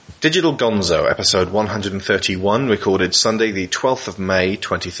Digital Gonzo, episode 131, recorded Sunday the 12th of May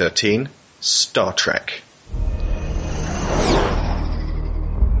 2013, Star Trek.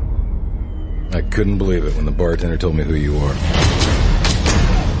 I couldn't believe it when the bartender told me who you are.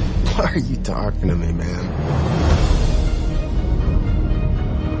 Why are you talking to me, man?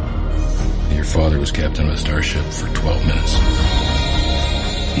 Your father was captain of a starship for 12 minutes.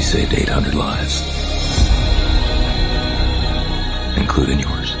 He saved 800 lives, including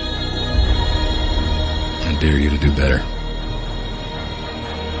yours. I dare you to do better.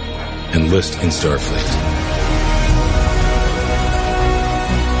 Enlist in Starfleet.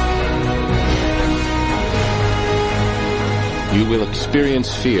 You will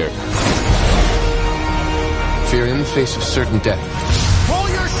experience fear. Fear in the face of certain death. Pull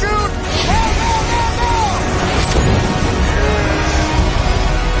your chute!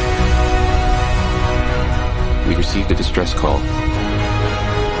 We received a distress call.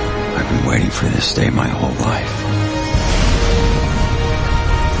 I've been waiting for this day my whole life.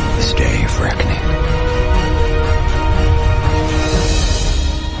 This day of reckoning.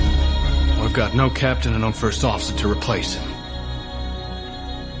 We've got no captain and no first officer to replace him.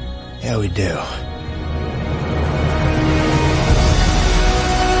 Yeah, we do.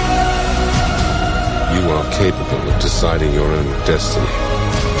 You are capable of deciding your own destiny.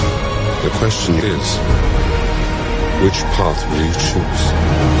 The question is, which path will you choose?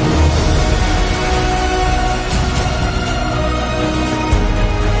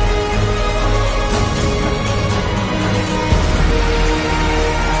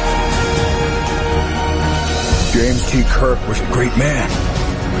 James T. Kirk was a great man,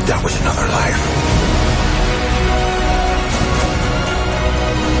 but that was another life.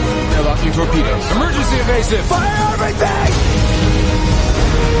 Airlocking torpedoes. Emergency evasive. Fire everything!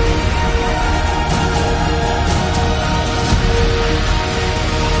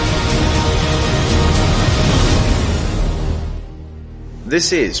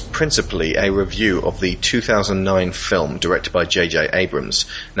 This is principally a review of the 2009 film directed by J.J. Abrams.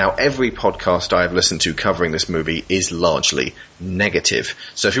 Now, every podcast I have listened to covering this movie is largely negative.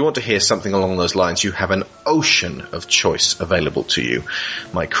 So if you want to hear something along those lines, you have an ocean of choice available to you.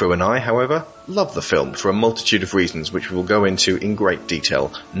 My crew and I, however, love the film for a multitude of reasons which we will go into in great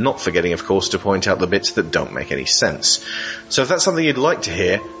detail, not forgetting, of course, to point out the bits that don't make any sense. So if that's something you'd like to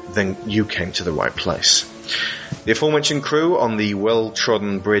hear, then you came to the right place. The aforementioned crew on the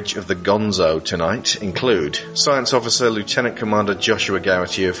well-trodden bridge of the Gonzo tonight include Science Officer Lieutenant Commander Joshua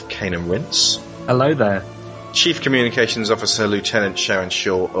Garrity of Kanan Rince. Hello there. Chief Communications Officer Lieutenant Sharon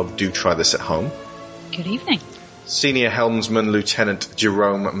Shaw of Do Try This at Home. Good evening. Senior Helmsman Lieutenant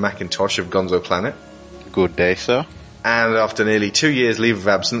Jerome McIntosh of Gonzo Planet. Good day, sir. And after nearly 2 years' leave of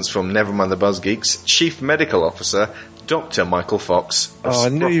absence from Nevermind the Buzz Geeks, Chief Medical Officer Dr. Michael Fox. Oh, I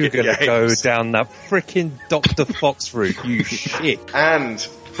knew you were going to go down that frickin' Dr. Fox route, you shit. And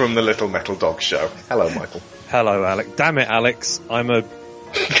from the Little Metal Dog Show. Hello, Michael. Hello, Alex. Damn it, Alex. I'm a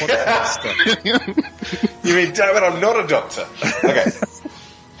podcaster. You mean, damn it, I'm not a doctor. Okay.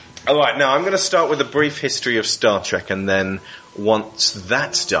 Alright, now I'm going to start with a brief history of Star Trek, and then once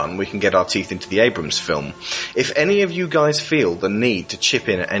that's done, we can get our teeth into the Abrams film. If any of you guys feel the need to chip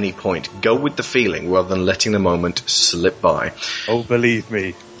in at any point, go with the feeling rather than letting the moment slip by. Oh, believe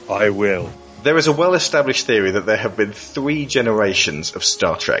me, I will. There is a well-established theory that there have been 3 generations of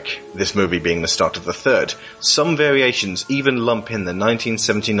Star Trek, this movie being the start of the 3rd. Some variations even lump in the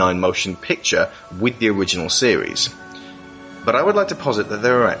 1979 motion picture with the original series. But I would like to posit that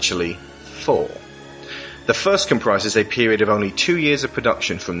there are actually 4. The first comprises a period of only 2 years of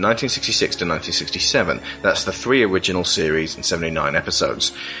production from 1966 to 1967. That's the 3 original series and 79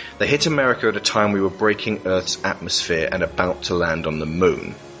 episodes. They hit America at a time we were breaking Earth's atmosphere and about to land on the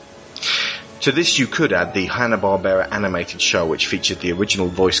moon. To this you could add the Hanna-Barbera animated show, which featured the original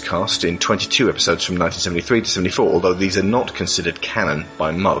voice cast in 22 episodes from 1973 to 74, although these are not considered canon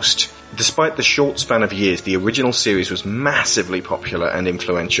by most. Despite the short span of years, the original series was massively popular and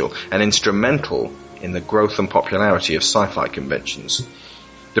influential, and instrumental in the growth and popularity of sci-fi conventions.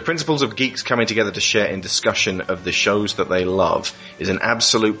 The principles of geeks coming together to share in discussion of the shows that they love is an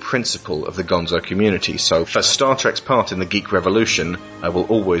absolute principle of the Gonzo community, so for Star Trek's part in the geek revolution, I will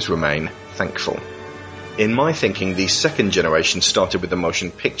always remain thankful. In my thinking, the second generation started with the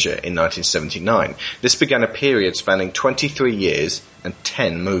motion picture in 1979. This began a period spanning 23 years and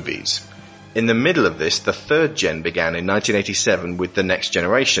 10 movies. In the middle of this, the third gen began in 1987 with The Next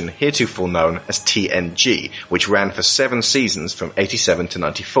Generation, heretofore known as TNG, which ran for 7 seasons from 87 to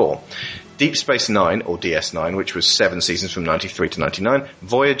 94. Deep Space Nine, or DS9, which was 7 seasons from 93 to 99,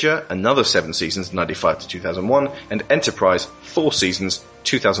 Voyager, another 7 seasons, 95 to 2001, and Enterprise, 4 seasons,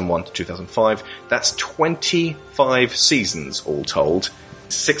 2001 to 2005. That's 25 seasons all told,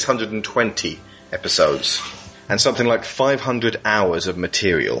 620 episodes, and something like 500 hours of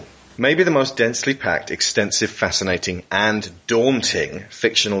material. Maybe the most densely packed, extensive, fascinating, and daunting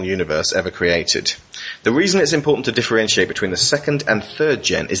fictional universe ever created. The reason it's important to differentiate between the second and third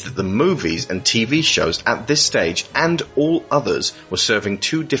gen is that the movies and TV shows at this stage and all others were serving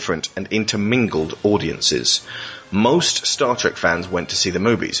two different and intermingled audiences. Most Star Trek fans went to see the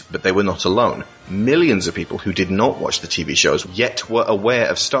movies, but they were not alone. Millions of people who did not watch the TV shows yet were aware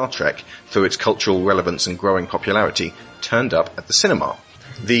of Star Trek through its cultural relevance and growing popularity turned up at the cinema.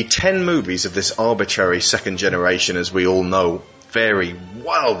 The 10 movies of this arbitrary second generation, as we all know, vary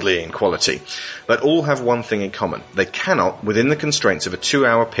wildly in quality, but all have one thing in common. They cannot, within the constraints of a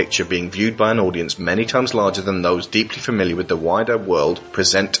 2-hour picture being viewed by an audience many times larger than those deeply familiar with the wider world,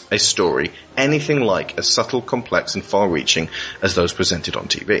 present a story anything like as subtle, complex and far-reaching as those presented on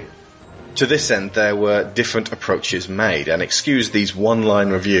TV. To this end, there were different approaches made, and excuse these one-line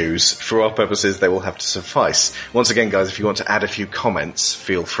reviews. For our purposes, they will have to suffice. Once again, guys, if you want to add a few comments,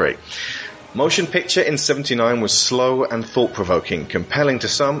 feel free. Motion picture in 79 was slow and thought-provoking, compelling to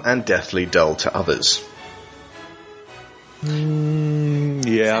some and deathly dull to others.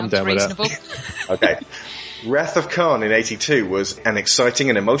 Yeah, I'm down with that. Okay. Wrath of Khan in 82 was an exciting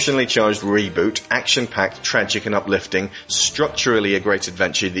and emotionally charged reboot, action-packed, tragic and uplifting, structurally a great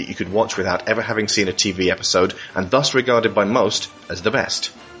adventure that you could watch without ever having seen a TV episode, and thus regarded by most as the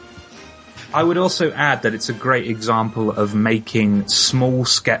best. I would also add that it's a great example of making a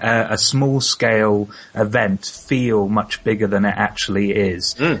small-scale event feel much bigger than it actually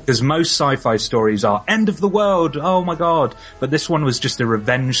is. Because most sci-fi stories are end of the world, oh my god, but this one was just a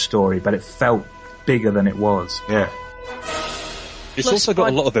revenge story, but it felt bigger than it was. Yeah. It's also got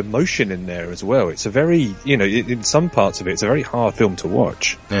a lot of emotion in there as well. It's a very, in some parts of it, it's a very hard film to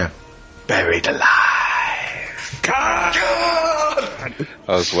watch. Yeah. Buried alive. God!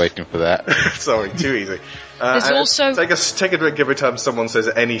 I was waiting for that. Sorry, too easy. There's also take a drink every time someone says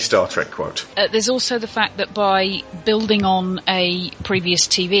any Star Trek quote. There's also the fact that by building on a previous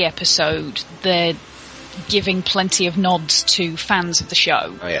TV episode, they're giving plenty of nods to fans of the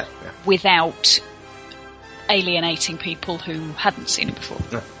show. Oh, yeah. Without alienating people who hadn't seen it before.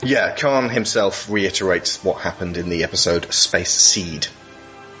 No. Yeah, Khan himself reiterates what happened in the episode Space Seed.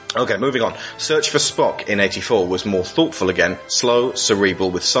 Okay, moving on. Search for Spock in 84 was more thoughtful again, slow, cerebral,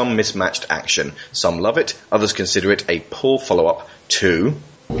 with some mismatched action. Some love it, others consider it a poor follow-up to...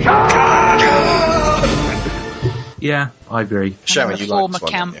 Yeah, I agree. Sharon, you like this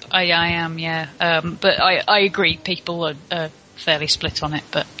one, camp. don't you? I am, yeah. But I agree, people are fairly split on it,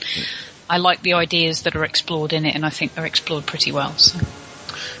 but I like the ideas that are explored in it, and I think they're explored pretty well. So.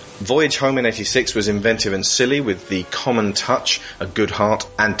 Voyage Home in 86 was inventive and silly with the common touch, a good heart,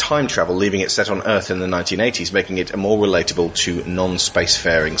 and time travel, leaving it set on Earth in the 1980s, making it more relatable to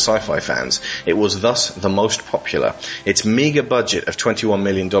non-spacefaring sci-fi fans. It was thus the most popular. Its meager budget of $21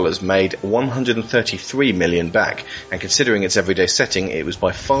 million made $133 million back, and considering its everyday setting, it was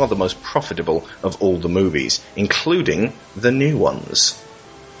by far the most profitable of all the movies, including the new ones.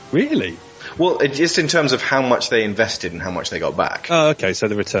 Really? Well, just in terms of how much they invested and how much they got back. Oh, okay, so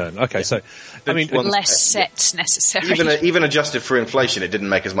the return. Okay, so, I mean... Less sets necessary. Even adjusted for inflation, it didn't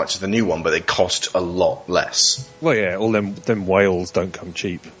make as much as the new one, but it cost a lot less. Well, yeah, all them whales don't come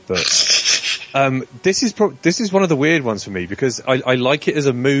cheap, but... this is one of the weird ones for me, because I like it as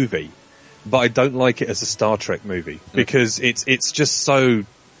a movie, but I don't like it as a Star Trek movie, because it's just so...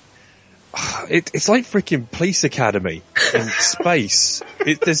 It's like freaking Police Academy in space.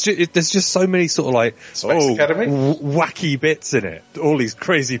 There's just so many sort of like wacky bits in it. All these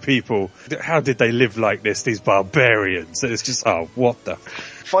crazy people. How did they live like this? These barbarians. It's just what the.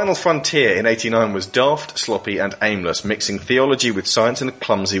 Final Frontier in 89 was daft, sloppy and aimless, mixing theology with science in a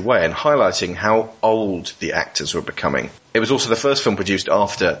clumsy way and highlighting how old the actors were becoming. It was also the first film produced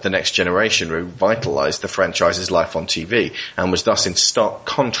after The Next Generation revitalised the franchise's life on TV and was thus in stark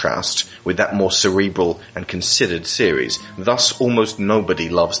contrast with that more cerebral and considered series. Thus, almost nobody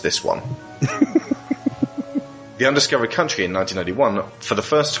loves this one. The Undiscovered Country in 1991, for the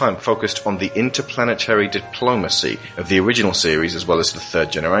first time, focused on the interplanetary diplomacy of the original series as well as the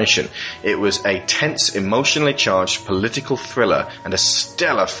third generation. It was a tense, emotionally charged political thriller and a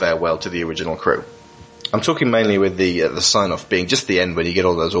stellar farewell to the original crew. I'm talking mainly with the sign-off being just the end when you get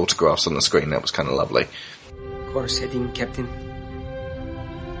all those autographs on the screen. That was kind of lovely. Course heading, Captain.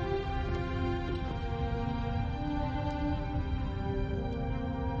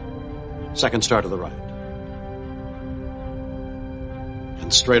 Second star to the right.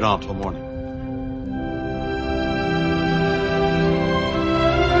 And straight on till morning.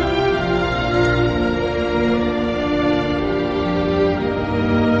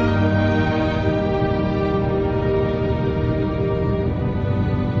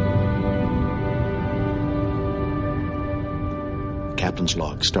 Captain's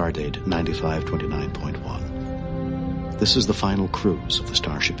Log, Stardate 9529.1. This is the final cruise of the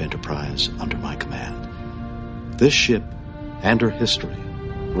Starship Enterprise under my command. This ship and her history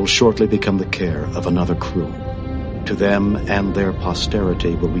will shortly become the care of another crew. To them and their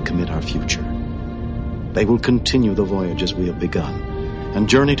posterity will we commit our future. They will continue the voyages we have begun and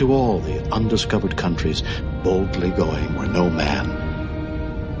journey to all the undiscovered countries, boldly going where no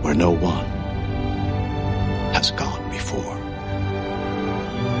man, where no one has gone before.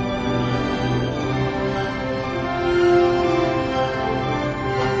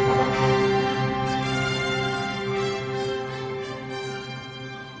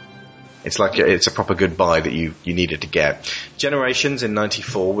 It's a proper goodbye that you needed to get. Generations in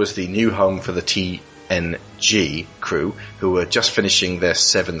 94 was the new home for the TNG crew, who were just finishing their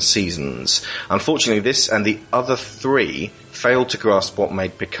 7 seasons. Unfortunately, this and the other 3 failed to grasp what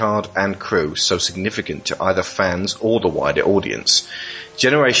made Picard and crew so significant to either fans or the wider audience.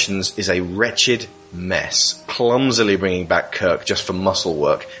 Generations is a wretched mess, clumsily bringing back Kirk just for muscle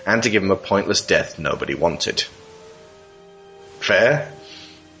work and to give him a pointless death nobody wanted. Fair?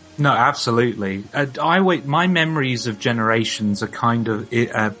 No, absolutely. My memories of Generations are kind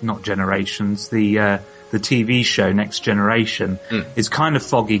of not Generations. The TV show Next Generation is kind of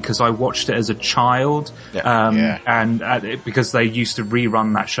foggy because I watched it as a child, and because they used to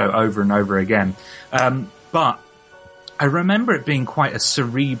rerun that show over and over again. But I remember it being quite a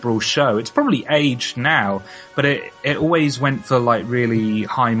cerebral show. It's probably aged now, but it always went for like really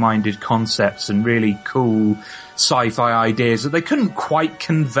high-minded concepts and really cool sci-fi ideas that they couldn't quite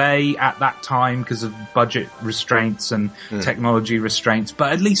convey at that time because of budget restraints and technology restraints,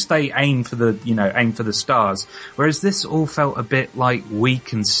 but at least they aimed for the stars. Whereas this all felt a bit like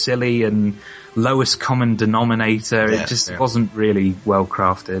weak and silly and lowest common denominator. It just wasn't really well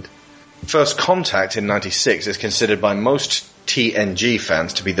crafted. First Contact in 96 is considered by most TNG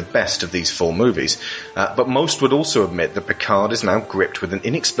fans to be the best of these 4 movies, but most would also admit that Picard is now gripped with an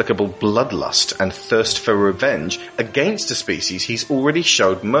inexplicable bloodlust and thirst for revenge against a species he's already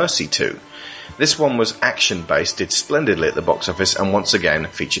showed mercy to. This one was action-based, did splendidly at the box office, and once again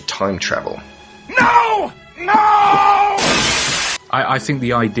featured time travel. No! I think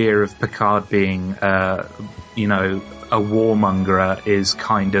the idea of Picard being, a warmonger is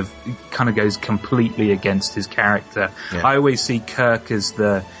kind of goes completely against his character. Yeah. I always see Kirk as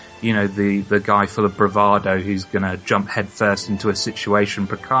the guy full of bravado who's going to jump headfirst into a situation.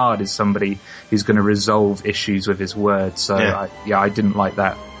 Picard is somebody who's going to resolve issues with his words. So I didn't like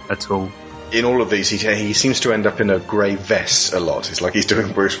that at all. In all of these, he seems to end up in a grey vest a lot. It's like he's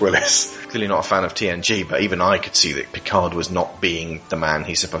doing Bruce Willis. Clearly not a fan of TNG, but even I could see that Picard was not being the man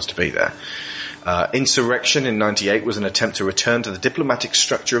he's supposed to be there. Insurrection in 98 was an attempt to return to the diplomatic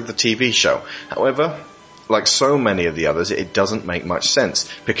structure of the TV show. However, like so many of the others, it doesn't make much sense.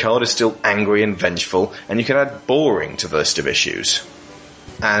 Picard is still angry and vengeful, and you can add boring to the list of issues.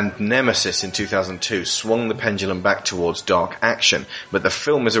 And Nemesis in 2002 swung the pendulum back towards dark action, but the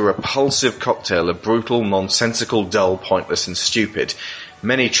film is a repulsive cocktail of brutal, nonsensical, dull, pointless and stupid.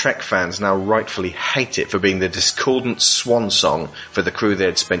 Many Trek fans now rightfully hate it for being the discordant swan song for the crew they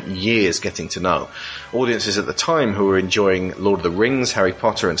had spent years getting to know. Audiences at the time who were enjoying Lord of the Rings, Harry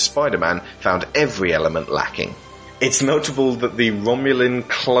Potter and Spider-Man found every element lacking. It's notable that the Romulan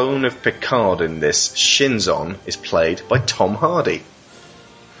clone of Picard in this, Shinzon, is played by Tom Hardy.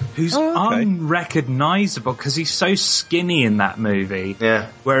 Who's unrecognisable because he's so skinny in that movie.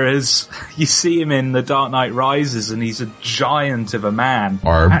 Yeah. Whereas you see him in The Dark Knight Rises and he's a giant of a man.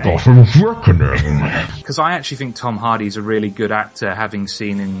 I've got a reckoning. Because I actually think Tom Hardy's a really good actor, having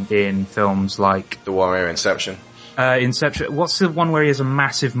seen in films like The Warrior, Inception. Inception. What's the one where he has a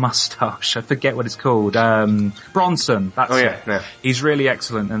massive moustache? I forget what it's called. Bronson. That's yeah. He's really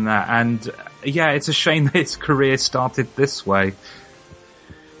excellent in that. And it's a shame that his career started this way.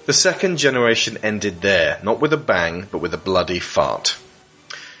 The second generation ended there, not with a bang, but with a bloody fart.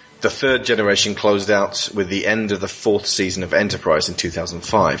 The third generation closed out with the end of the 4th season of Enterprise in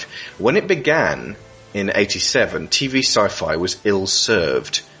 2005. When it began in 87, TV sci-fi was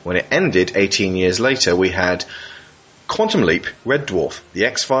ill-served. When it ended 18 years later, we had Quantum Leap, Red Dwarf, The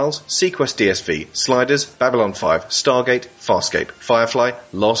X-Files, Sequest DSV, Sliders, Babylon 5, Stargate, Farscape, Firefly,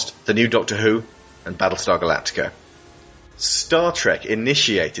 Lost, The New Doctor Who, and Battlestar Galactica. Star Trek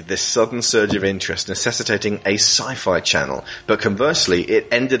initiated this sudden surge of interest, necessitating a sci-fi channel, but conversely, it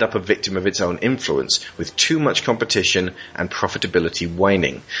ended up a victim of its own influence, with too much competition and profitability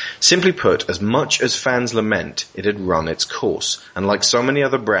waning. Simply put, as much as fans lament, it had run its course, and like so many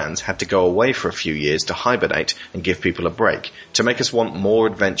other brands, had to go away for a few years to hibernate and give people a break, to make us want more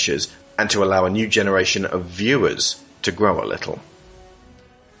adventures, and to allow a new generation of viewers to grow a little.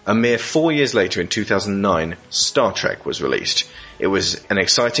 A mere 4 years later, in 2009, Star Trek was released. It was an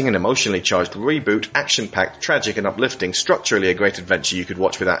exciting and emotionally charged reboot, action-packed, tragic and uplifting, structurally a great adventure you could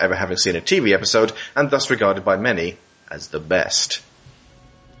watch without ever having seen a TV episode, and thus regarded by many as the best.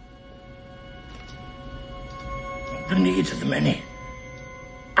 The needs of the many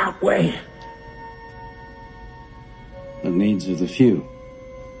outweigh the needs of the few.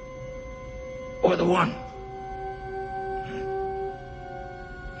 Or the one.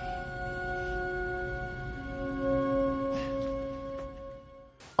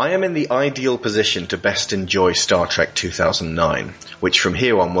 I am in the ideal position to best enjoy Star Trek 2009, which from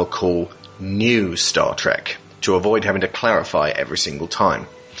here on we'll call New Star Trek, to avoid having to clarify every single time.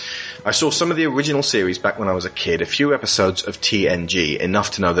 I saw some of the original series back when I was a kid, a few episodes of TNG,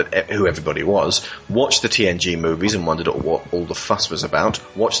 enough to know that who everybody was, watched the TNG movies and wondered what all the fuss was about,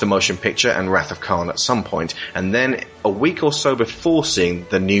 watched the motion picture and Wrath of Khan at some point, and then a week or so before seeing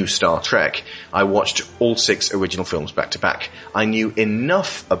the new Star Trek, I watched all 6 original films back to back. I knew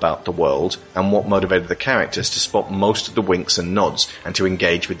enough about the world and what motivated the characters to spot most of the winks and nods and to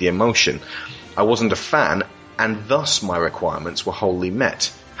engage with the emotion. I wasn't a fan, and thus my requirements were wholly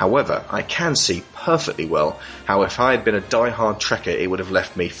met. However, I can see perfectly well how if I had been a die-hard Trekker, it would have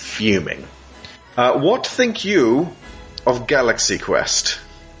left me fuming. What think you of Galaxy Quest?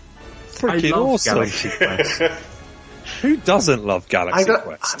 Freaking awesome. Galaxy Quest. Who doesn't love Galaxy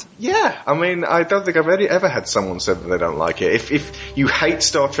Quest? Yeah, I mean, I don't think I've ever had someone say that they don't like it. If you hate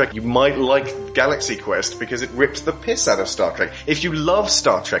Star Trek, you might like Galaxy Quest because it rips the piss out of Star Trek. If you love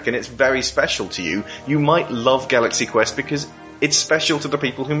Star Trek and it's very special to you, you might love Galaxy Quest because it's special to the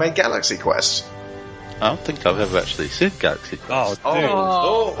people who made Galaxy Quest. I don't think I've ever actually seen Galaxy Quest.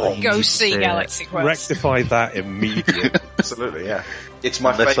 Go see Galaxy Quest. Rectify that immediately. Absolutely, yeah. It's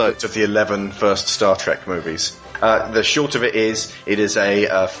my favourite of the 11 first Star Trek movies. The short of it is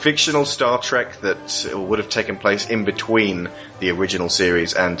a fictional Star Trek that would have taken place in between the original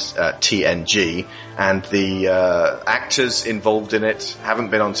series and TNG, and the actors involved in it haven't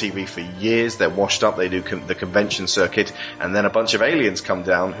been on TV for years. They're washed up, they do the convention circuit, and then a bunch of aliens come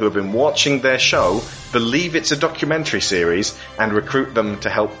down who have been watching their show, believe it's a documentary series, and recruit them to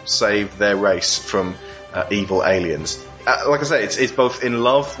help save their race from evil aliens. Like I say, it's both in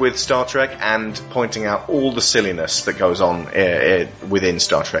love with Star Trek and pointing out all the silliness that goes on within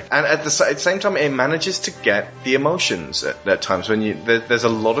Star Trek. And at the same time, it manages to get the emotions at times when there's a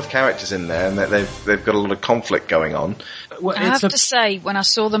lot of characters in there and they've got a lot of conflict going on. Well, I have to say, when I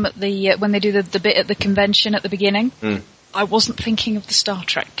saw them at the when they do the bit at the convention at the beginning, I wasn't thinking of the Star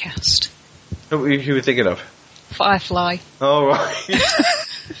Trek cast. Who were you thinking of? Firefly. Oh, right.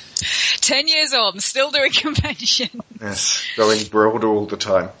 10 years on, still doing convention. Yes, going broader all the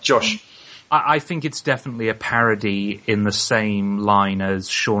time. Josh? I think it's definitely a parody in the same line as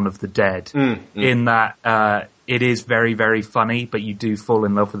Shaun of the Dead, in that it is very, very funny, but you do fall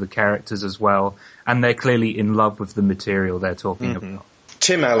in love with the characters as well, and they're clearly in love with the material they're talking about.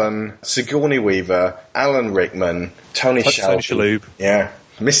 Tim Allen, Sigourney Weaver, Alan Rickman, Tony Shalhoub. Yeah.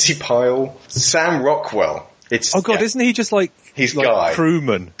 Missy Pyle, Sam Rockwell. Isn't he just like he's Guy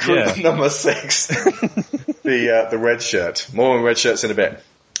crewman? Crewman number 6, the red shirt. More on red shirts in a bit.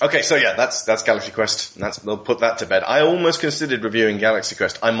 Okay, so yeah, that's Galaxy Quest. We'll put that to bed. I almost considered reviewing Galaxy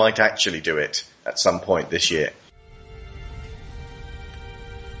Quest. I might actually do it at some point this year.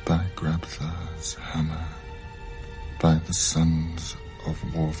 By Grabthar's hammer, by the sons of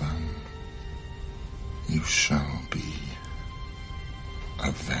Worvan, you shall be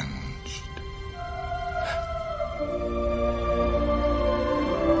avenged.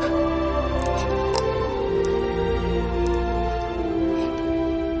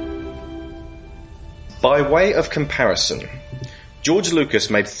 By way of comparison, George Lucas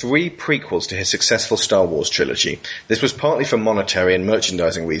made 3 prequels to his successful Star Wars trilogy. This was partly for monetary and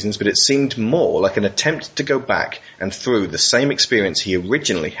merchandising reasons, but it seemed more like an attempt to go back and through the same experience he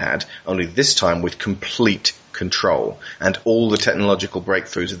originally had, only this time with complete control and all the technological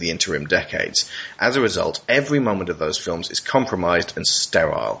breakthroughs of the interim decades. As a result, every moment of those films is compromised and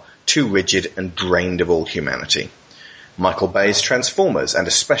sterile, too rigid and drained of all humanity. Michael Bay's Transformers, and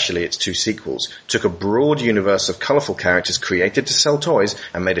especially its 2 sequels, took a broad universe of colourful characters created to sell toys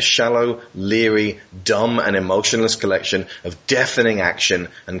and made a shallow, leery, dumb and emotionless collection of deafening action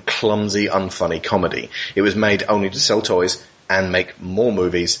and clumsy, unfunny comedy. It was made only to sell toys and make more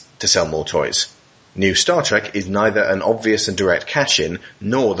movies to sell more toys. New Star Trek is neither an obvious and direct cash-in,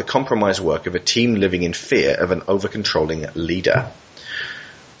 nor the compromised work of a team living in fear of an over-controlling leader.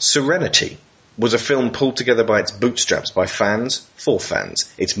 Serenity was a film pulled together by its bootstraps by fans, for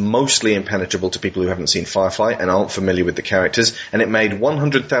fans. It's mostly impenetrable to people who haven't seen Firefly and aren't familiar with the characters, and it made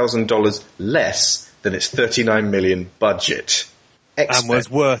 $100,000 less than its $39 million budget. And was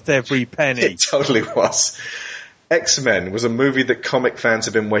worth every penny. It totally was. X-Men was a movie that comic fans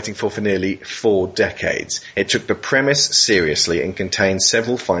have been waiting for nearly 4 decades. It took the premise seriously and contained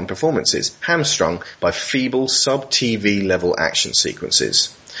several fine performances, hamstrung by feeble sub-TV level action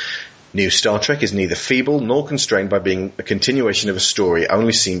sequences. New Star Trek is neither feeble nor constrained by being a continuation of a story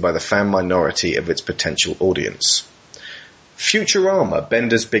only seen by the fan minority of its potential audience. Futurama,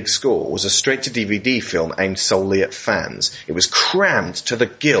 Bender's Big Score, was a straight-to-DVD film aimed solely at fans. It was crammed to the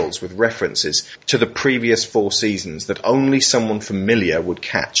gills with references to the previous 4 seasons that only someone familiar would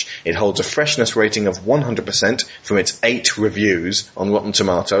catch. It holds a freshness rating of 100% from its 8 reviews on Rotten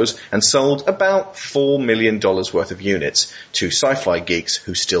Tomatoes and sold about $4 million worth of units to sci-fi geeks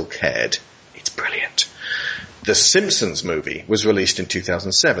who still cared. It's brilliant. The Simpsons movie was released in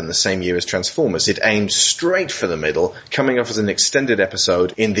 2007, the same year as Transformers. It aimed straight for the middle, coming off as an extended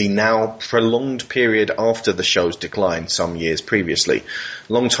episode in the now prolonged period after the show's decline some years previously.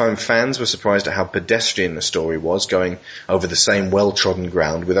 Longtime fans were surprised at how pedestrian the story was, going over the same well-trodden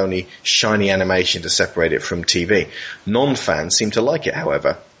ground with only shiny animation to separate it from TV. Non-fans seem to like it,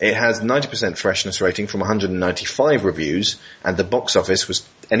 however. It has 90% freshness rating from 195 reviews, and the box office was...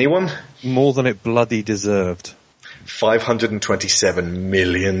 Anyone? More than it bloody deserved. $527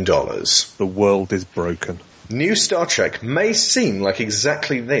 million. The world is broken. New Star Trek may seem like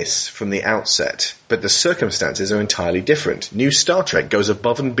exactly this from the outset, but the circumstances are entirely different. New Star Trek goes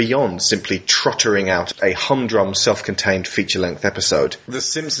above and beyond simply trottering out a humdrum self-contained feature-length episode. The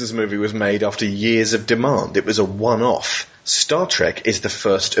Simpsons movie was made after years of demand. It was a one-off. Star Trek is the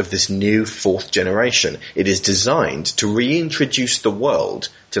first of this new 4th generation. It is designed to reintroduce the world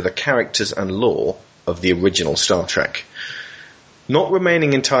to the characters and lore of the original Star Trek. Not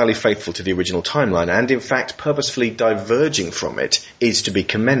remaining entirely faithful to the original timeline, and in fact purposefully diverging from it, is to be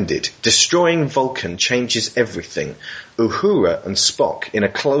commended. Destroying Vulcan changes everything. Uhura and Spock, in a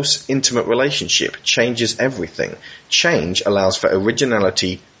close, intimate relationship, changes everything. Change allows for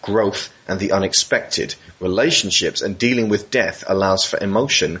originality, growth, and the unexpected. Relationships and dealing with death allows for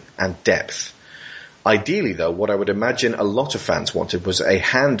emotion and depth. Ideally, though, what I would imagine a lot of fans wanted was a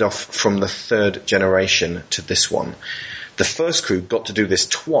handoff from the 3rd generation to this one. The first crew got to do this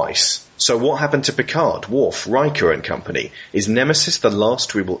twice. So what happened to Picard, Worf, Riker and company? Is Nemesis the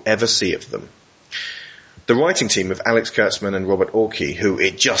last we will ever see of them? The writing team of Alex Kurtzman and Robert Orci, who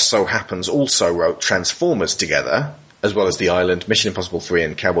it just so happens also wrote Transformers together, as well as The Island, Mission Impossible 3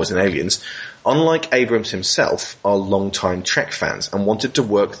 and Cowboys and Aliens, unlike Abrams himself, are long-time Trek fans and wanted to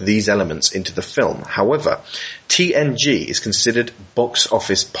work these elements into the film. However, TNG is considered box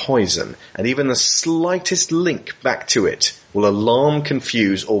office poison, and even the slightest link back to it will alarm,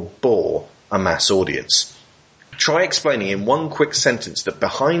 confuse or bore a mass audience. Try explaining in one quick sentence that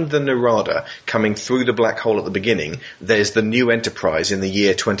behind the Narada coming through the black hole at the beginning, there's the new Enterprise in the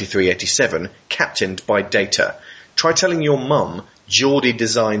year 2387, captained by Data. Try telling your mum Geordi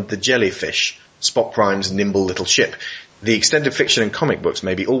designed the jellyfish, Spock Prime's nimble little ship. The extended fiction and comic books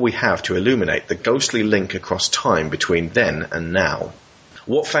may be all we have to illuminate the ghostly link across time between then and now.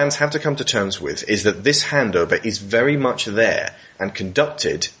 What fans have to come to terms with is that this handover is very much there and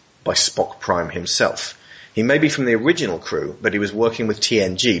conducted by Spock Prime himself. He may be from the original crew, but he was working with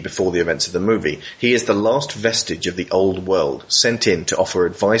TNG before the events of the movie. He is the last vestige of the old world, sent in to offer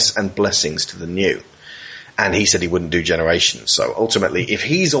advice and blessings to the new. And he said he wouldn't do Generations. So ultimately, if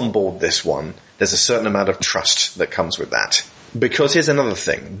he's on board this one, there's a certain amount of trust that comes with that. Because here's another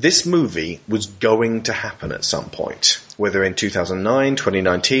thing. This movie was going to happen at some point. Whether in 2009,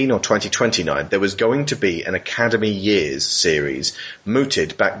 2019 or 2029, there was going to be an Academy Years series,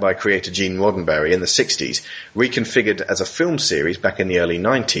 mooted back by creator Gene Roddenberry in the 60s, reconfigured as a film series back in the early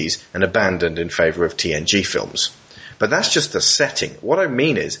 90s, and abandoned in favour of TNG films. But that's just the setting. What I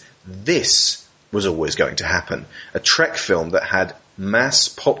mean is, this was always going to happen. A Trek film that had mass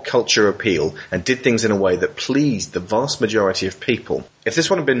pop culture appeal and did things in a way that pleased the vast majority of people. If this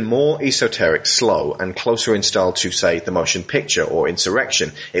one had been more esoteric, slow, and closer in style to, say, The Motion Picture or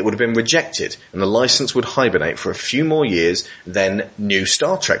Insurrection, it would have been rejected, and the license would hibernate for a few more years, then New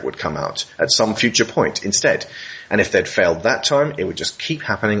Star Trek would come out at some future point instead. And if they'd failed that time, it would just keep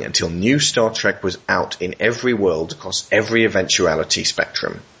happening until New Star Trek was out in every world across every eventuality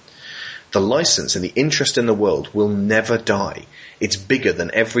spectrum. The license and the interest in the world will never die. It's bigger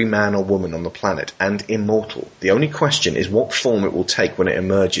than every man or woman on the planet and immortal. The only question is what form it will take when it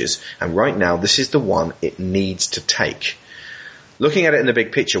emerges, and right now this is the one it needs to take. Looking at it in the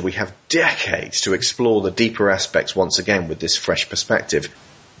big picture, we have decades to explore the deeper aspects once again with this fresh perspective.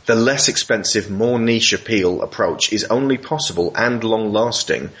 The less expensive, more niche appeal approach is only possible and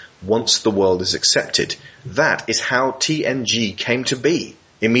long-lasting once the world is accepted. That is how TNG came to be.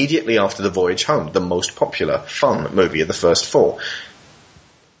 Immediately after The Voyage Home, the most popular, fun movie of the first 4.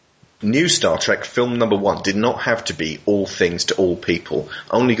 New Star Trek film number 1 did not have to be all things to all people,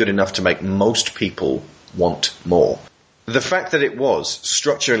 only good enough to make most people want more. The fact that it was,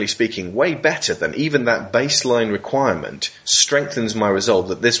 structurally speaking, way better than even that baseline requirement strengthens my resolve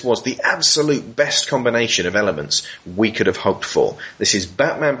that this was the absolute best combination of elements we could have hoped for. This is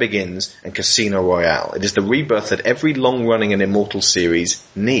Batman Begins and Casino Royale. It is the rebirth that every long-running and immortal series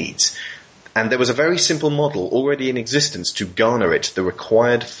needs. And there was a very simple model already in existence to garner it the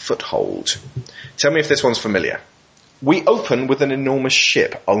required foothold. Tell me if this one's familiar. We open with an enormous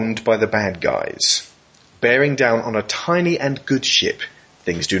ship owned by the bad guys. Bearing down on a tiny and good ship,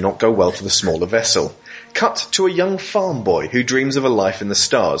 things do not go well for the smaller vessel. Cut to a young farm boy who dreams of a life in the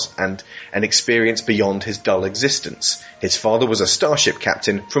stars and an experience beyond his dull existence. His father was a starship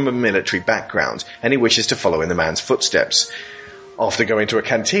captain from a military background, and he wishes to follow in the man's footsteps. After going to a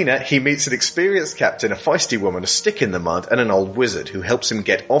cantina, he meets an experienced captain, a feisty woman, a stick in the mud, and an old wizard who helps him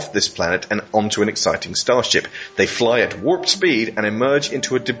get off this planet and onto an exciting starship. They fly at warp speed and emerge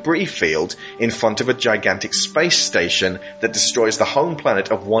into a debris field in front of a gigantic space station that destroys the home planet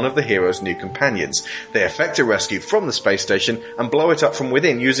of one of the hero's new companions. They effect a rescue from the space station and blow it up from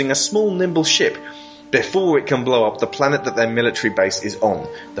within using a small nimble ship. Before it can blow up the planet that their military base is on,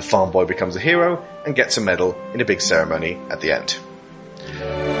 the farm boy becomes a hero and gets a medal in a big ceremony at the end.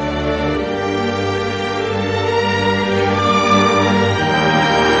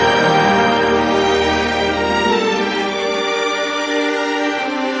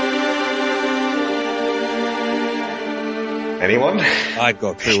 Anyone? I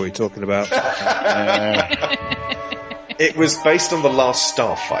got a clue what you're talking about. It was based on The Last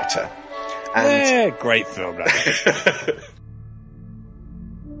Starfighter. And great film.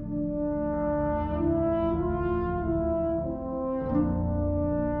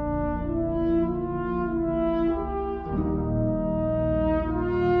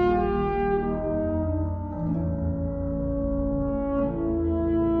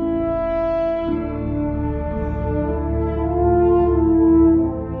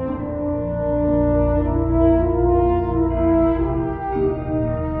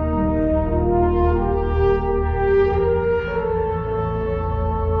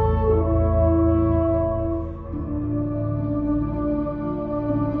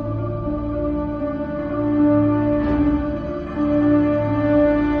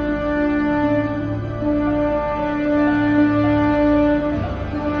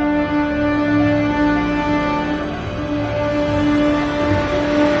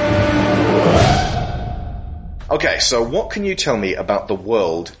 Okay, so what can you tell me about the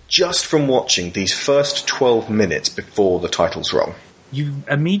world just from watching these first 12 minutes before the titles roll? You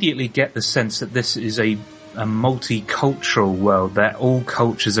immediately get the sense that this is a multicultural world, that all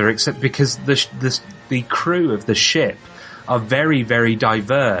cultures are because the crew of the ship are very, very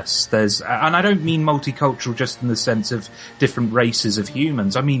diverse. And I don't mean multicultural just in the sense of different races of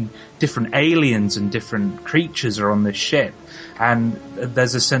humans. I mean different aliens and different creatures are on this ship. And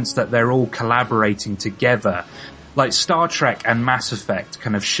there's a sense that they're all collaborating together. Like Star Trek and Mass Effect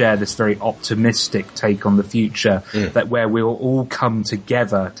kind of share this very optimistic take on the future, that where we'll all come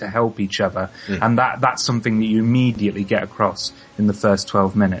together to help each other. And that's something that you immediately get across in the first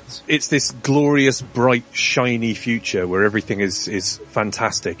 12 minutes. It's this glorious, bright, shiny future where everything is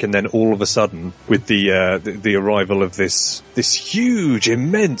fantastic, and then all of a sudden, with the arrival of this huge,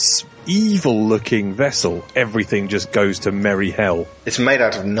 immense, evil-looking vessel, everything just goes to merry hell. It's made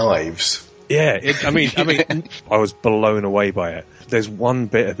out of knives. Yeah, I mean, I was blown away by it. There's one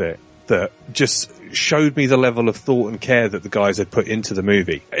bit of it that just showed me the level of thought and care that the guys had put into the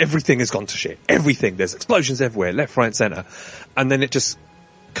movie. Everything has gone to shit. Everything. There's explosions everywhere, left, right, centre. And then it just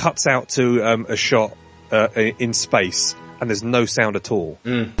cuts out to a shot in space, and there's no sound at all.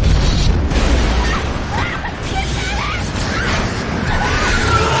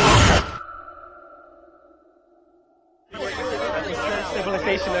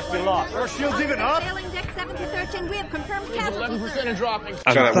 Must be lost. Are shields even up? Sailing deck 7-13, we have confirmed capture. 11% dropping. So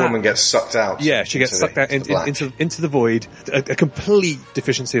that woman gets sucked out. Yeah, she gets sucked out into the void. A complete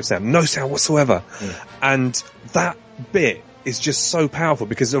deficiency of sound. No sound whatsoever. And that bit is just so powerful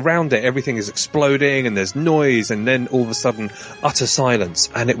because around it everything is exploding and there's noise, and then all of a sudden utter silence,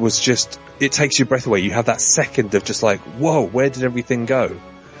 and it takes your breath away. You have that second of just like, whoa, where did everything go?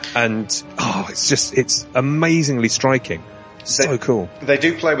 And it's amazingly striking. So cool. They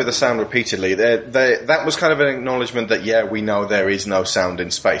do play with the sound repeatedly. That was kind of an acknowledgement that, yeah, we know there is no sound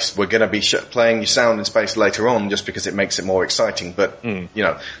in space. We're going to be playing your sound in space later on just because it makes it more exciting. But, you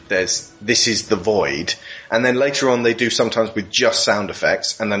know, this is the void. And then later on they do sometimes with just sound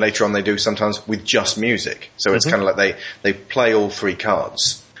effects. And then later on they do sometimes with just music. So it's kind of like they play all three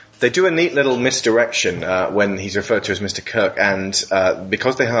cards. They do a neat little misdirection when he's referred to as Mr. Kirk, and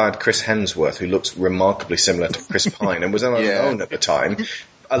because they hired Chris Hemsworth, who looks remarkably similar to Chris Pine and was unknown at the time,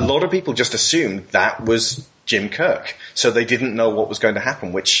 a lot of people just assumed that was Jim Kirk. So they didn't know what was going to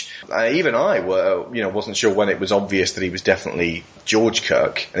happen, which even I wasn't sure when it was obvious that he was definitely George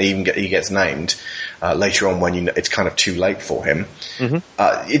Kirk, and he gets named later on when it's kind of too late for him.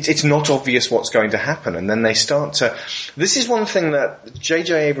 It's not obvious what's going to happen, and then they start to... This is one thing that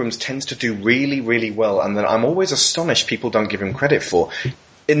J.J. Abrams tends to do really, really well, and that I'm always astonished people don't give him credit for.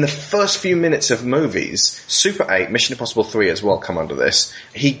 In the first few minutes of movies, Super 8, Mission Impossible 3 as well come under this,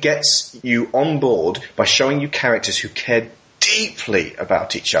 he gets you on board by showing you characters who care deeply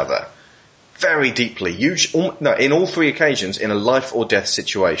about each other. Very deeply. In all three occasions, in a life or death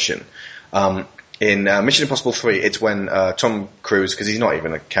situation. In Mission Impossible 3, it's when Tom Cruise, because he's not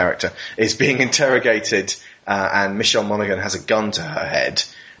even a character, is being interrogated and Michelle Monaghan has a gun to her head.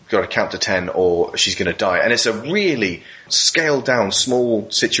 Got to count to 10 or she's going to die. And it's a really scaled down small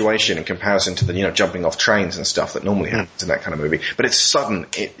situation in comparison to the, jumping off trains and stuff that normally happens in that kind of movie. But it's sudden,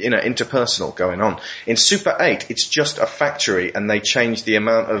 interpersonal going on. In Super 8, it's just a factory and they change the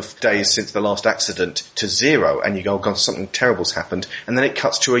amount of days since the last accident to 0 and you go, oh God, something terrible's happened. And then it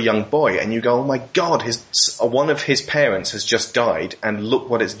cuts to a young boy and you go, oh my God, one of his parents has just died and look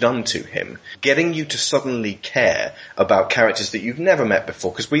what it's done to him. Getting you to suddenly care about characters that you've never met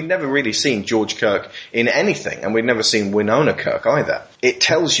before, because we've never really seen George Kirk in anything, and we've never seen Winona Kirk either. It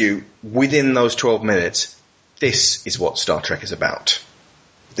tells you, within those 12 minutes, this is what Star Trek is about.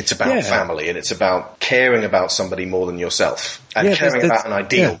 It's about family, and it's about caring about somebody more than yourself, and caring about an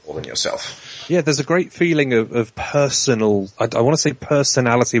ideal more than yourself. Yeah, there's a great feeling of personal, I want to say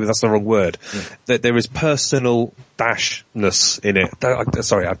personality, but that's the wrong word. That there is personal dashness in it.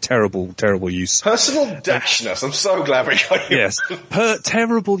 Sorry, I have terrible use. Personal dashness. I'm so glad we got you. Yes.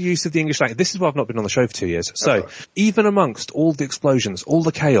 Terrible use of the English language. This is why I've not been on the show for 2 years. So, even amongst all the explosions, all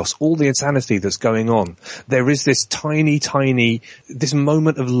the chaos, all the insanity that's going on, there is this tiny, this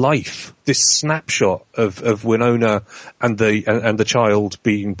moment of life, this snapshot of Winona and the child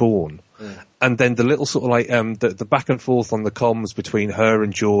being born. And then the little sort of like the back and forth on the comms between her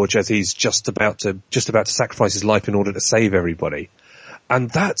and George as he's just about to sacrifice his life in order to save everybody.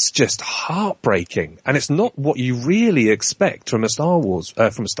 And that's just heartbreaking. And it's not what you really expect from a Star Wars movie.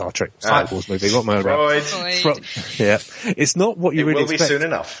 What am I about? Yeah. It's not what you really expect. It will be soon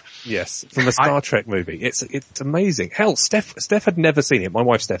enough. Yes. From a Star Trek movie. It's amazing. Hell, Steph had never seen it. My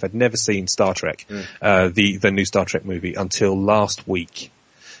wife Steph had never seen Star Trek, the new Star Trek movie until last week.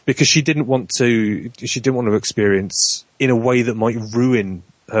 Because she didn't want to experience in a way that might ruin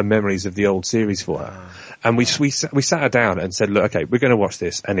her memories of the old series for her. And we sat her down and said, look, okay, we're going to watch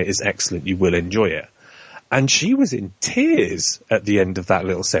this and it is excellent. You will enjoy it. And she was in tears at the end of that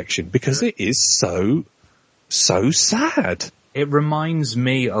little section because it is so sad. It reminds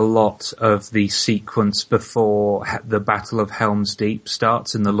me a lot of the sequence before the Battle of Helm's Deep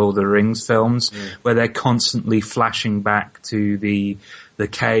starts in the Lord of the Rings films, where they're constantly flashing back to the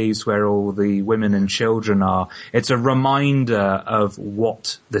caves where all the women and children are. It's a reminder of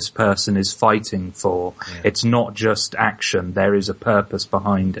what this person is fighting for. Yeah. It's not just action. There is a purpose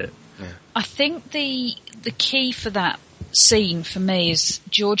behind it. Yeah. I think the key for that scene for me is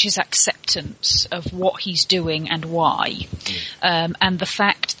George's acceptance of what he's doing and why, and the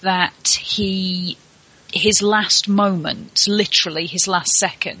fact that his last moments, literally his last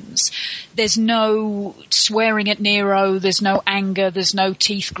seconds, there's no swearing at Nero, there's no anger, there's no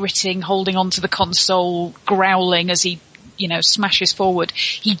teeth gritting, holding onto the console, growling as he, smashes forward.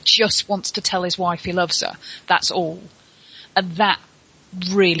 He just wants to tell his wife he loves her. That's all. And that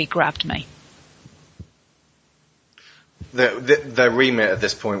really grabbed me. The remit at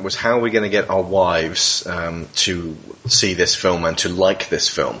this point was how are we going to get our wives to see this film and to like this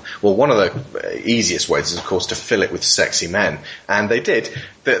film? Well, one of the easiest ways is, of course, to fill it with sexy men. And they did.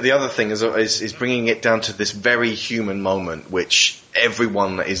 The other thing is bringing it down to this very human moment, which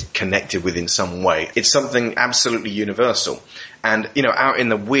everyone is connected with in some way. It's something absolutely universal. And, out in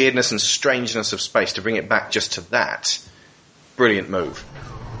the weirdness and strangeness of space, to bring it back just to that, brilliant move.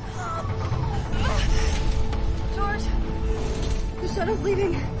 Shuttle's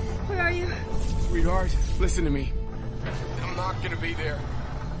leaving. Where are you? Sweetheart, listen to me. I'm not gonna be there.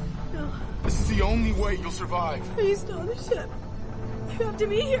 No. This is the the only way you'll survive. Please stay on the ship. You have to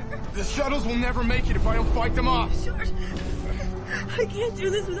be here. The shuttles will never make it if I don't fight them off. George, I can't do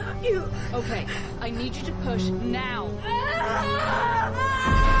this without you. Okay, I need you to push now.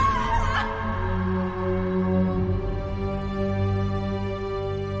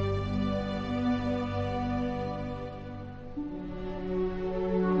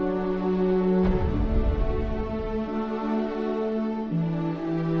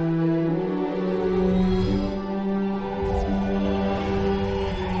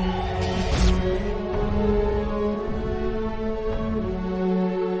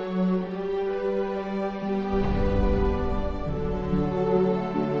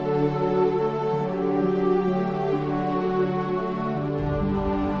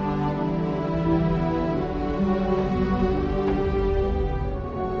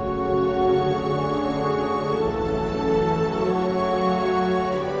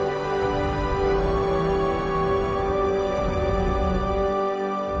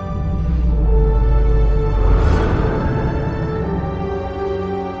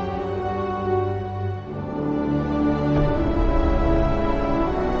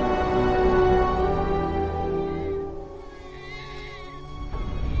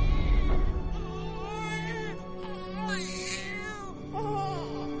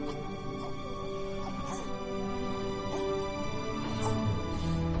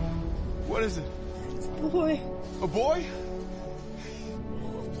 What is it? It's a boy. A boy?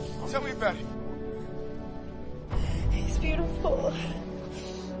 Tell me about him. He's beautiful.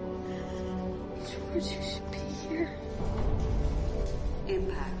 George, you should be here.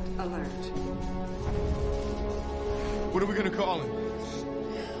 Impact alert. What are we gonna call him?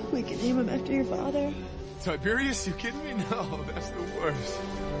 We can name him after your father. Tiberius? You kidding me? No, that's the worst.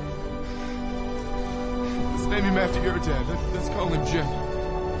 Let's name him after your dad. Let's call him Jim.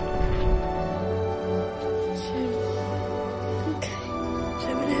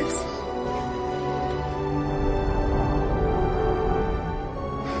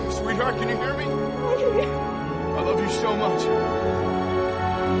 Sweetheart, can you hear me? I love you so much. I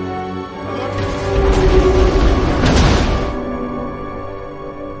love you.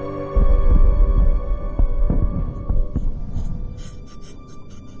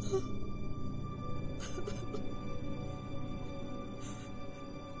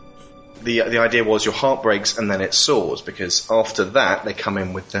 The idea was your heart breaks and then it soars, because after that they come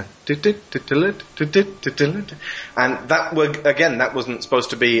in with the and that wasn't supposed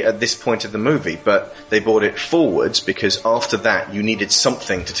to be at this point of the movie, but they brought it forwards because after that you needed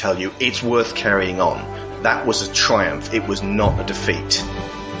something to tell you it's worth carrying on. That was a triumph, it was not a defeat.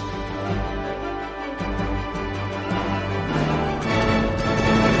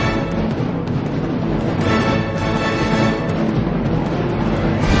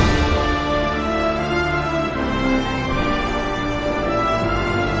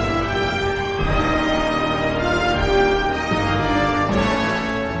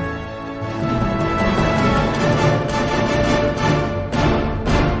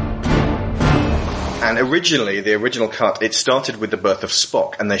 Originally, the original cut, it started with the birth of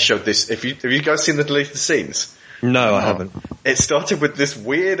Spock, and they showed this. Have you guys seen the deleted scenes? No, I haven't. It started with this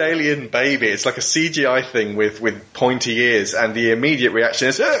weird alien baby. It's like a CGI thing with pointy ears, and the immediate reaction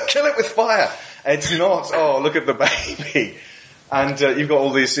is, kill it with fire! It's not, oh, look at the baby. And you've got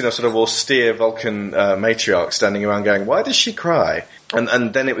all these, sort of austere Vulcan matriarchs standing around going, why does she cry?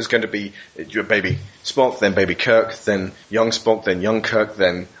 And then it was going to be baby Spock, then baby Kirk, then young Spock, then young Kirk,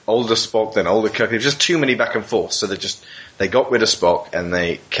 then older Spock, then older Kirk. It was just too many back and forth, so they got rid of Spock and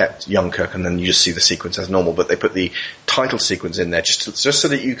they kept young Kirk, and then you just see the sequence as normal, but they put the title sequence in there just so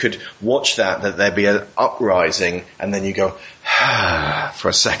that you could watch that there'd be an uprising, and then you go, for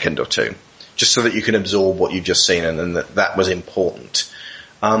a second or two. Just so that you can absorb what you've just seen, and then that was important.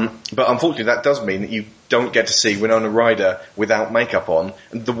 But unfortunately, that does mean that you don't get to see Winona Ryder without makeup on.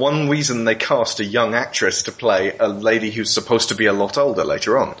 And the one reason they cast a young actress to play a lady who's supposed to be a lot older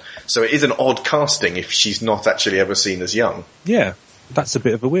later on. So it is an odd casting if she's not actually ever seen as young. Yeah, that's a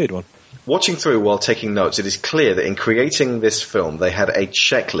bit of a weird one. Watching through while taking notes, it is clear that in creating this film, they had a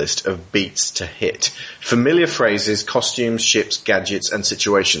checklist of beats to hit. Familiar phrases, costumes, ships, gadgets, and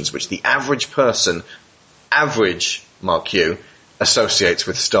situations, which the average person, Mark Q, associates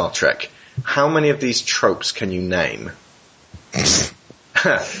with Star Trek. How many of these tropes can you name?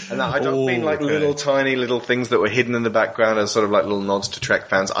 And I don't mean like little tiny little things that were hidden in the background as sort of like little nods to Trek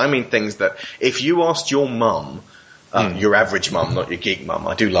fans. I mean things that if you asked your mum, your average mum, not your geek mum.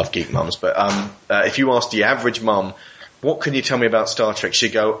 I do love geek mums, but if you asked the average mum, what can you tell me about Star Trek?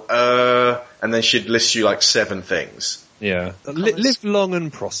 She'd go, and then she'd list you like 7 things. Yeah. Live long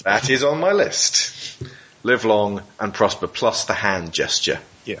and prosper. That is on my list. Live long and prosper, plus the hand gesture.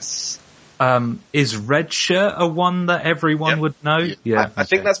 Yes. Is red shirt a one that everyone would know? Yeah. I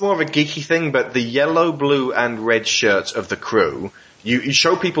think that's more of a geeky thing, but the yellow, blue, and red shirts of the crew, you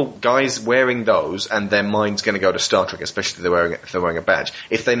show people, guys wearing those, and their mind's going to go to Star Trek, especially if they're wearing a badge.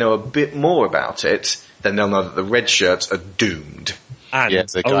 If they know a bit more about it, then they'll know that the red shirts are doomed. And, he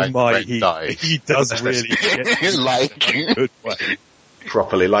does really get like a good way.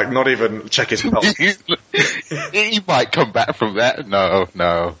 Properly, like not even check his pulse. He might come back from that.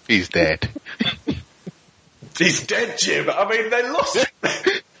 No, he's dead. He's dead, Jim. I mean, they lost him.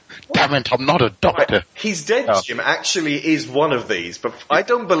 Damn it, I'm not a doctor. He's dead, Jim, actually is one of these, but I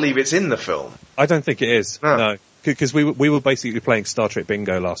don't believe it's in the film. I don't think it is. No. Because we were basically playing Star Trek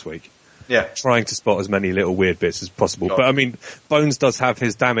Bingo last week. Yeah. Trying to spot as many little weird bits as possible. But I mean, Bones does have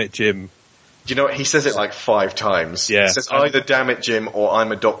his damn it, Jim. Do you know what? He says it like 5 times. Yeah. He says either damn it, Jim, or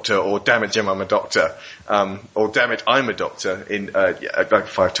I'm a doctor, or damn it, Jim, I'm a doctor. Or damn it, I'm a doctor in, like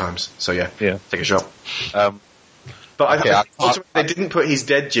 5 times. So yeah. Take a shot. But I think they didn't put his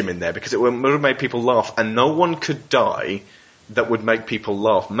dead Jim in there because it would have made people laugh, and no one could die that would make people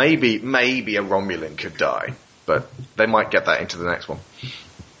laugh. Maybe a Romulan could die, but they might get that into the next one.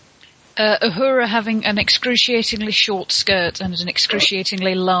 Uhura having an excruciatingly short skirt and an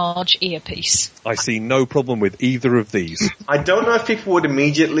excruciatingly large earpiece. I see no problem with either of these. I don't know if people would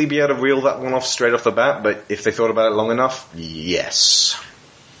immediately be able to reel that one off straight off the bat, but if they thought about it long enough, yes.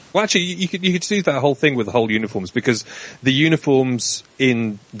 Well, actually, you could see that whole thing with the whole uniforms, because the uniforms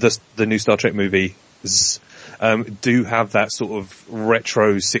in the new Star Trek movie do have that sort of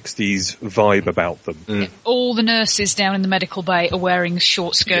retro 60s vibe about them. All the nurses down in the medical bay are wearing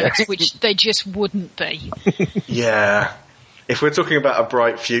short skirts, which they just wouldn't be. Yeah. If we're talking about a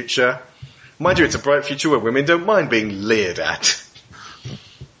bright future, mind you, it's a bright future where women don't mind being leered at.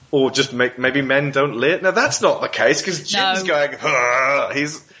 Or just maybe men don't leer. Now that's not the case, because Jim's going,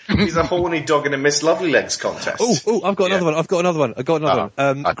 he's a horny dog in a Miss Lovely Legs contest. I've got another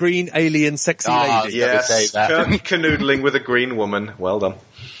one. Green alien sexy lady. Yes, canoodling with a green woman. Well done.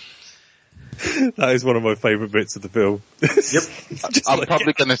 That is one of my favourite bits of the film. Yep. I'm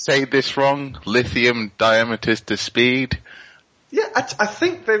probably going to say this wrong. Lithium diameters to speed. Yeah, I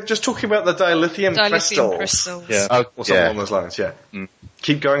think they're just talking about the dilithium crystals. Yeah. Or something along those lines, yeah.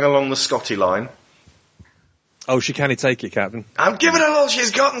 Keep going along the Scotty line. Oh, she can't take it, Captain. I'm giving her all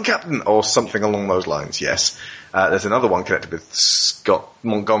she's gotten, Captain! Or something along those lines, yes. There's another one connected with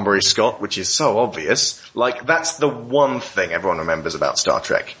Montgomery Scott, which is so obvious. Like, that's the one thing everyone remembers about Star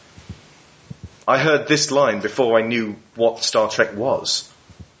Trek. I heard this line before I knew what Star Trek was.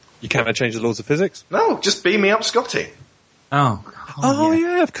 You can't change the laws of physics? No, just beam me up, Scotty. Oh,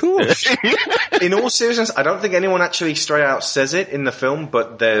 yeah, of course. In all seriousness, I don't think anyone actually straight out says it in the film,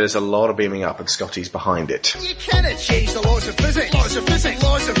 but there's a lot of beaming up, and Scotty's behind it. You cannot change the laws of physics. Laws of physics.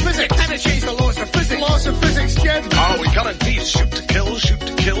 Laws of physics. Cannot change the laws of physics. Laws of physics, Jim. Oh, we got a beat. Shoot to kill. Shoot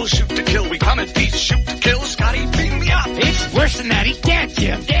to kill. Shoot to kill. We got a beat. Shoot to kill. Scotty, beam me up. It's worse than that. He's dead,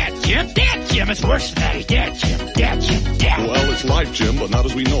 Jim. Dead, Jim. Dead, Jim. It's worse than that. He's dead, Jim. Dead, Jim. Dead. Well, it's life, Jim, but not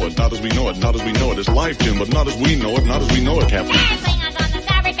as we know it. Not as we know it. Not as we know it. It's life, Jim, but not as we know it. Not as we know it, Captain.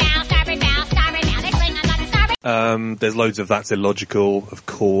 There's loads of that's illogical, of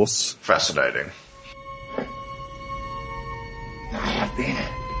course. Fascinating. I have been,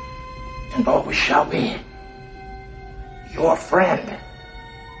 and always shall be, your friend.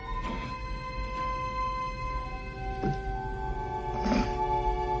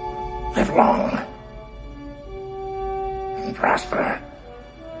 Live long and prosper.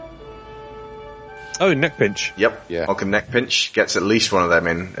 Oh, neck pinch. Yep. Yeah. Malcolm neck pinch gets at least one of them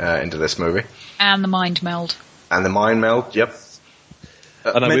into this movie. And the mind meld. And the mind meld. Yep.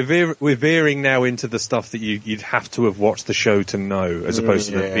 I know, we're veering now into the stuff that you'd have to have watched the show to know, as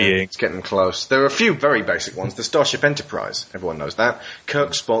opposed to it being... It's getting close. There are a few very basic ones. The Starship Enterprise, everyone knows that.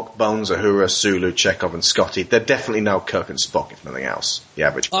 Kirk, Spock, Bones, Uhura, Sulu, Chekhov, and Scotty. They're definitely now Kirk and Spock, if nothing else. The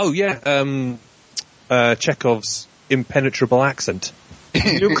average. Oh, yeah. Chekhov's impenetrable accent.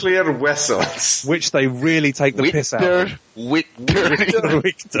 Nuclear vessels. Which they really take the piss out of.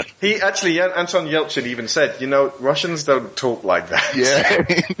 Victor. He actually, Anton Yelchin even said, Russians don't talk like that. Yeah.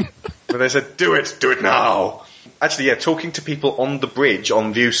 But they said, do it now. Actually, yeah, talking to people on the bridge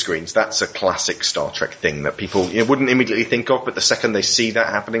on view screens, that's a classic Star Trek thing that people wouldn't immediately think of, but the second they see that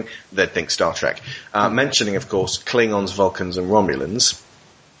happening, they'd think Star Trek. Mentioning, of course, Klingons, Vulcans, and Romulans.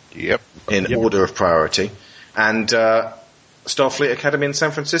 Yep. In order of priority. And, Starfleet Academy in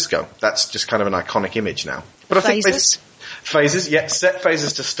San Francisco. That's just kind of an iconic image now. But I think phases, yeah, set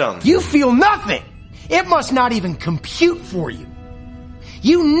phases to stun. You feel nothing It must not even compute for you.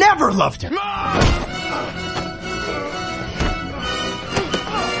 You never loved him.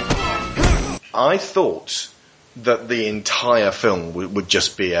 I thought that the entire film would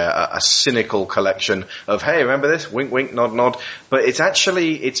just be a cynical collection of, hey, remember this? Wink, wink, nod, nod. But it's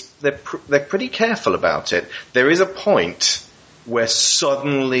actually, they're pretty careful about it. There is a point where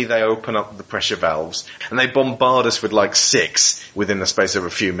suddenly they open up the pressure valves and they bombard us with like 6 within the space of a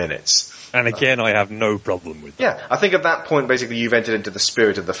few minutes. And again, I have no problem with that. Yeah, I think at that point, basically, you've entered into the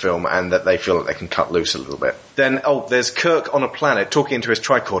spirit of the film and that they feel that they can cut loose a little bit. Then, there's Kirk on a planet talking into his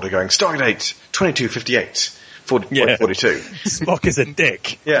tricorder going, Stardate 2258. 42. Spock is a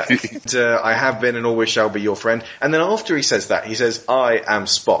dick. Yeah. And, I have been and always shall be your friend. And then after he says that, he says, I am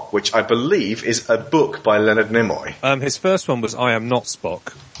Spock, which I believe is a book by Leonard Nimoy. His first one was I Am Not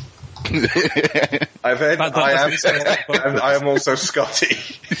Spock. I've heard I am also Scotty.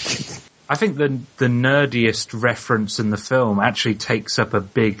 I think the nerdiest reference in the film actually takes up a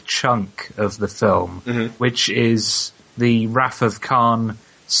big chunk of the film, which is the Wrath of Khan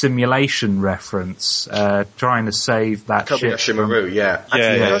simulation reference, trying to save that Kobayashi Maru, yeah.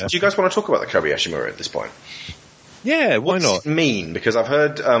 Do you guys want to talk about the Kobayashi Maru at this point? Yeah, why not? What's it mean? Because I've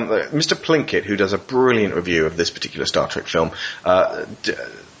heard Mr. Plinkett, who does a brilliant review of this particular Star Trek film,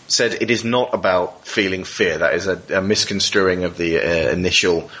 said it is not about feeling fear. That is a misconstruing of the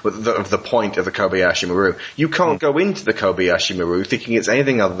initial, of the point of the Kobayashi Maru. You can't go into the Kobayashi Maru thinking it's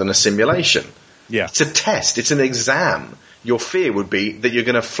anything other than a simulation. Yeah. It's a test. It's an exam. Your fear would be that you're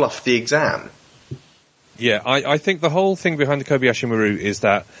going to fluff the exam. Yeah, I think the whole thing behind the Kobayashi Maru is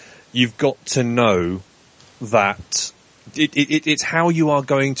that you've got to know that it's how you are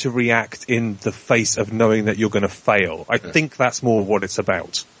going to react in the face of knowing that you're going to fail. I think that's more what it's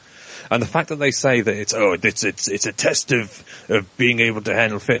about. And the fact that they say that it's a test of being able to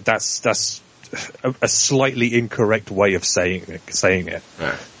handle fit, that's a slightly incorrect way of saying it.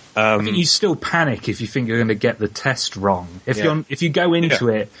 Yeah. I think you still panic if you think you're going to get the test wrong. If you go into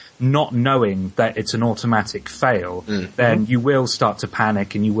it not knowing that it's an automatic fail, then you will start to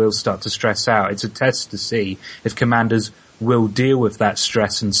panic and you will start to stress out. It's a test to see if commanders will deal with that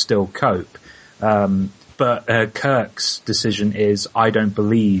stress and still cope. But Kirk's decision is, I don't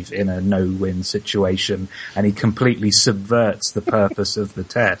believe in a no-win situation, and he completely subverts the purpose of the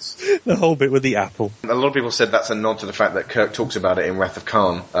test. The whole bit with the apple. A lot of people said that's a nod to the fact that Kirk talks about it in Wrath of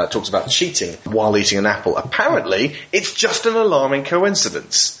Khan, talks about cheating while eating an apple. Apparently, it's just an alarming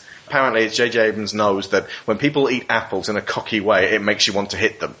coincidence. Apparently, J.J. Abrams knows that when people eat apples in a cocky way, it makes you want to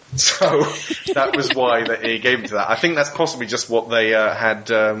hit them. So that was why he gave it to that. I think that's possibly just what they had,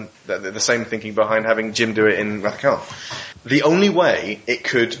 the same thinking behind having Jim do it in Wrath of Khan. The only way it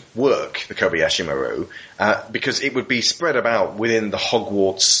could work, the Kobayashi Maru, because it would be spread about within the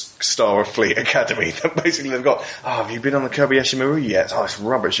Hogwarts Star Fleet Academy. That basically they've got, have you been on the Kobayashi Maru yet? Oh, it's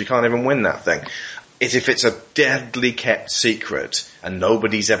rubbish. You can't even win that thing. Is if it's a deadly kept secret and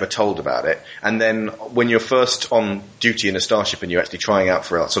nobody's ever told about it, and then when you're first on duty in a starship and you're actually trying out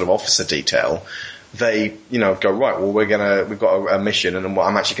for a sort of officer detail, they, go, right, well, we've got a mission and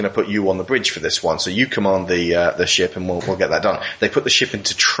I'm actually going to put you on the bridge for this one, so you command the ship and we'll get that done. They put the ship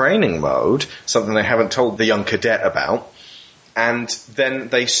into training mode, something they haven't told the young cadet about, and then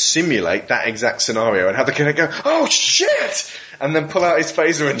they simulate that exact scenario and have the cadet go, oh shit! And then pull out his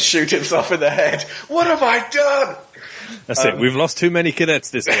phaser and shoot himself in the head. What have I done? That's it. We've lost too many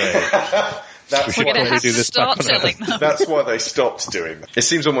cadets this way. That's why they stopped doing that. It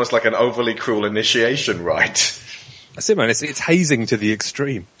seems almost like an overly cruel initiation rite. That's it, man. It's hazing to the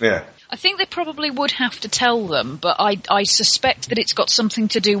extreme. Yeah. I think they probably would have to tell them, but I suspect that it's got something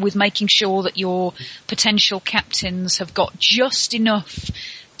to do with making sure that your potential captains have got just enough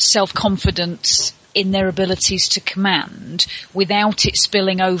self-confidence in their abilities to command without it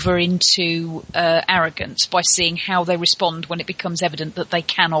spilling over into arrogance by seeing how they respond when it becomes evident that they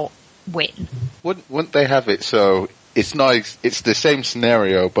cannot win. Wouldn't they have it so it's the same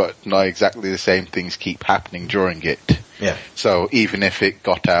scenario but not exactly the same things keep happening during it? Yeah. So even if it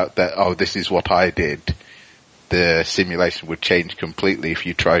got out that, this is what I did, the simulation would change completely if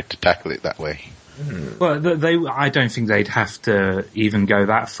you tried to tackle it that way. Well, I don't think they'd have to even go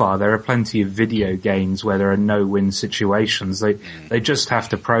that far. There are plenty of video games where there are no-win situations. They just have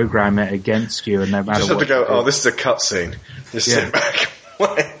to program it against you, and no matter what. You just have to go, this is a cutscene. Just sit back.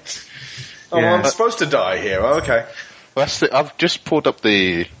 Wait. Well, I'm supposed to die here. Oh, okay. Well, I've just pulled up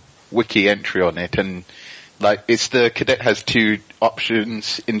the wiki entry on it, and it's the cadet has two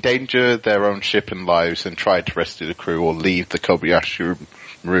options: endanger their own ship and lives and try to rescue the crew, or leave the Kobayashi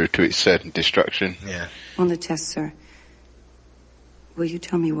Maru to its certain destruction. Yeah. On the test, sir, will you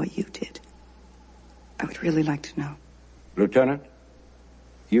tell me what you did? I would really like to know. Lieutenant,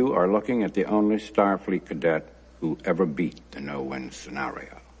 you are looking at the only Starfleet cadet who ever beat the no-win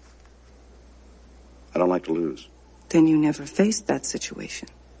scenario. I don't like to lose. Then you never faced that situation.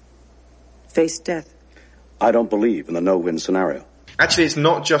 Faced death. I don't believe in the no-win scenario. Actually, it's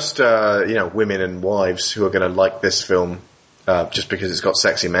not just, women and wives who are going to like this film just because it's got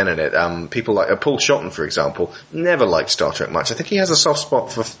sexy men in it. People like Paul Shotton, for example, never liked Star Trek much. I think he has a soft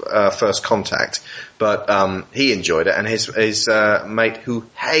spot for First Contact, but he enjoyed it, and his mate who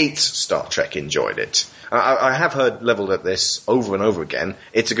hates Star Trek enjoyed it. I have heard levelled at this over and over again.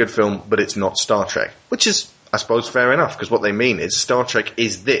 It's a good film, but it's not Star Trek, which is, I suppose, fair enough, because what they mean is Star Trek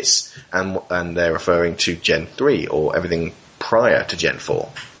is this, and they're referring to Gen 3 or everything prior to Gen 4.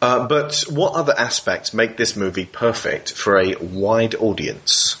 But what other aspects make this movie perfect for a wide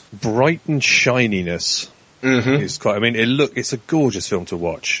audience? Bright and shininess is quite. I mean, it's a gorgeous film to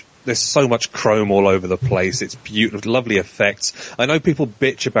watch. There's so much chrome all over the place. It's beautiful, lovely effects. I know people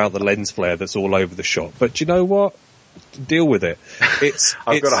bitch about the lens flare that's all over the shot, but do you know what? Deal with it.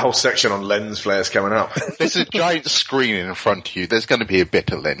 I've got a whole section on lens flares coming up. There's a giant screen in front of you. There's going to be a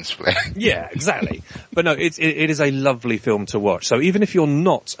bit of lens flare. Yeah, exactly. But no, it is a lovely film to watch. So even if you're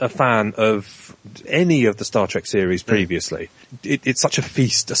not a fan of any of the Star Trek series previously, it's such a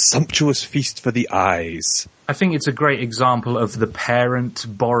feast, a sumptuous feast for the eyes. I think it's a great example of the parent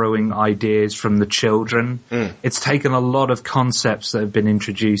borrowing ideas from the children. It's taken a lot of concepts that have been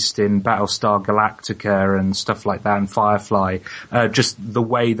introduced in Battlestar Galactica and stuff like that, and Firefly. Just the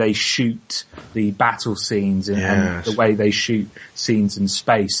way they shoot the battle scenes and the way they shoot scenes in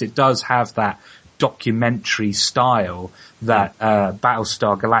space. It does have that documentary style that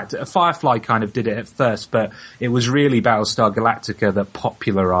Battlestar Galactica, Firefly kind of did it at first, but it was really Battlestar Galactica that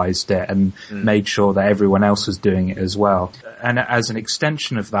popularized it and made sure that everyone else was doing it as well. And as an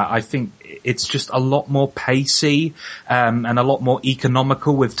extension of that, I think it's just a lot more pacey and a lot more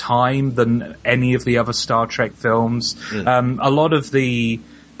economical with time than any of the other Star Trek films. A lot of the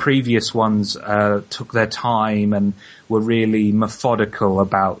previous ones took their time and were really methodical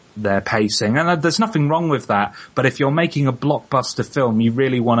about their pacing. And there's nothing wrong with that, but if you're making a blockbuster film, you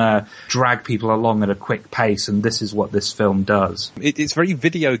really want to drag people along at a quick pace, and this is what this film does. It's very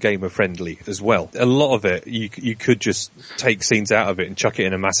video gamer friendly as well. A lot of it, you could just take scenes out of it and chuck it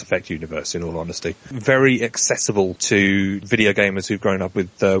in a Mass Effect universe, in all honesty. Very accessible to video gamers who've grown up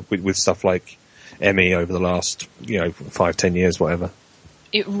with stuff like ME over the last, 5-10 years, whatever.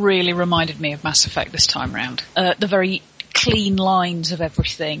 It really reminded me of Mass Effect this time round. The very clean lines of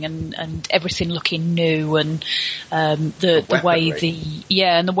everything and everything looking new, and the way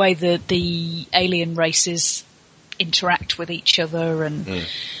the alien races interact with each other, and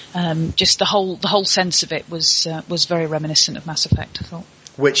just the whole sense of it was very reminiscent of Mass Effect, I thought.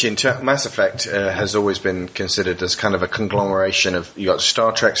 Which in Mass Effect has always been considered as kind of a conglomeration of, you got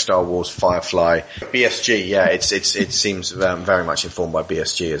Star Trek, Star Wars, Firefly, BSG. Yeah, it seems very much informed by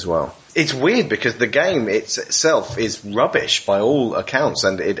BSG as well. It's weird because the game itself is rubbish by all accounts,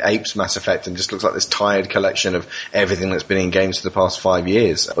 and it apes Mass Effect and just looks like this tired collection of everything that's been in games for the past 5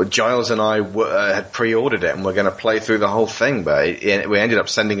 years. Giles and I had pre-ordered it and we're going to play through the whole thing, but we ended up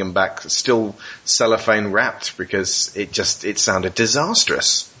sending them back still cellophane wrapped because it sounded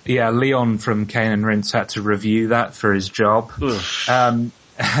disastrous. Yeah, Leon from Kane and Rince had to review that for his job.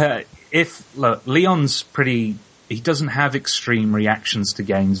 Leon's pretty... He doesn't have extreme reactions to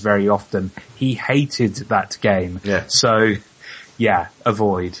games very often. He hated that game. Yeah. So, yeah,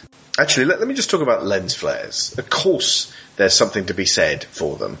 avoid. Actually, let me just talk about lens flares. Of course, there's something to be said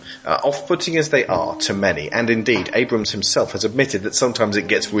for them. Off-putting as they are to many, and indeed, Abrams himself has admitted that sometimes it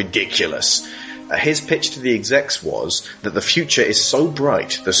gets ridiculous. His pitch to the execs was that the future is so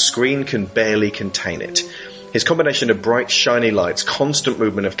bright, the screen can barely contain it. His combination of bright, shiny lights, constant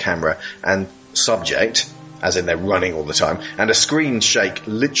movement of camera, and subject, as in they're running all the time, and a screen shake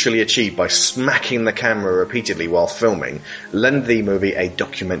literally achieved by smacking the camera repeatedly while filming, lend the movie a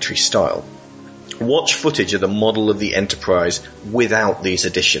documentary style. Watch footage of the model of the Enterprise without these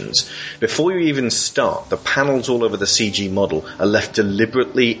additions. Before you even start, the panels all over the CG model are left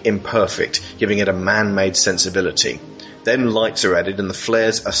deliberately imperfect, giving it a man-made sensibility. Then lights are added and the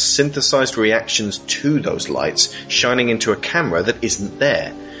flares are synthesized reactions to those lights, shining into a camera that isn't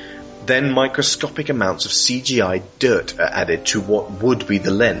there. Then microscopic amounts of CGI dirt are added to what would be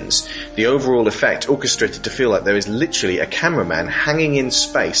the lens. The overall effect orchestrated to feel like there is literally a cameraman hanging in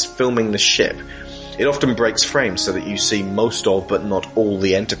space filming the ship. It often breaks frames so that you see most of, but not all,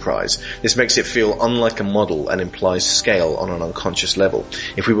 the Enterprise. This makes it feel unlike a model and implies scale on an unconscious level.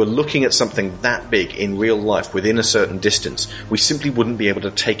 If we were looking at something that big in real life within a certain distance, we simply wouldn't be able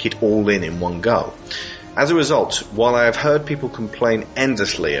to take it all in one go. As a result, while I have heard people complain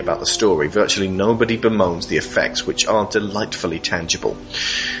endlessly about the story, virtually nobody bemoans the effects, which are delightfully tangible.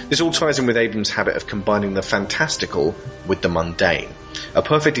 This all ties in with Abrams' habit of combining the fantastical with the mundane. A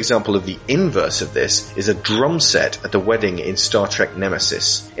perfect example of the inverse of this is a drum set at the wedding in Star Trek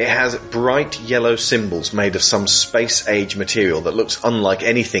Nemesis. It has bright yellow symbols made of some space-age material that looks unlike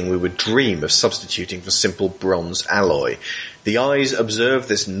anything we would dream of substituting for simple bronze alloy. The eyes observe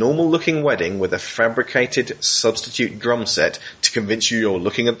this normal-looking wedding with a fabricated substitute drum set to convince you you're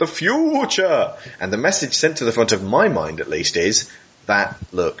looking at the future. And the message sent to the front of my mind, at least, is, that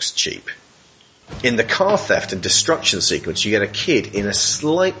looks cheap. In the car theft and destruction sequence, you get a kid in a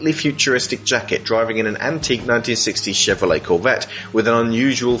slightly futuristic jacket driving in an antique 1960s Chevrolet Corvette with an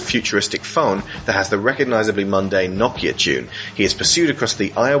unusual futuristic phone that has the recognizably mundane Nokia tune. He is pursued across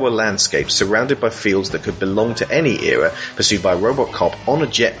the Iowa landscape, surrounded by fields that could belong to any era, pursued by a robot cop on a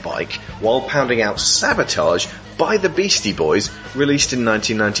jet bike, while pounding out Sabotage by the Beastie Boys, released in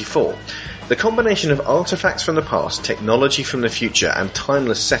 1994. The combination of artifacts from the past, technology from the future, and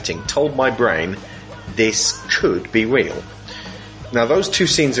timeless setting told my brain, this could be real. Now, those two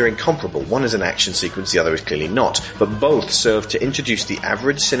scenes are incomparable. One is an action sequence, the other is clearly not, but both serve to introduce the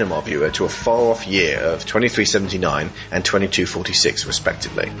average cinema viewer to a far-off year of 2379 and 2246,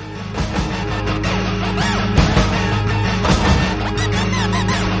 respectively.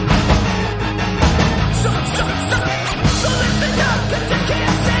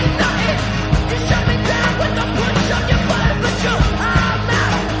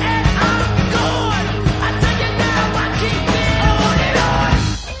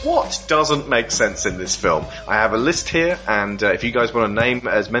 Doesn't make sense in this film. I have a list here, and if you guys want to name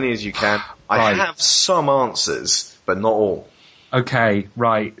as many as you can, I have some answers, but not all. Okay,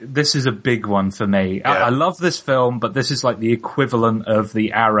 right. This is a big one for me. Yeah. I love this film, but this is like the equivalent of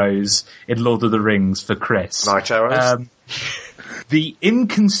the arrows in Lord of the Rings for Chris. Night arrows? The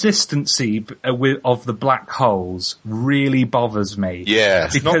inconsistency of the black holes really bothers me. Yeah,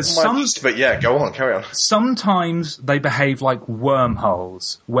 because but yeah, go on, carry on. Sometimes they behave like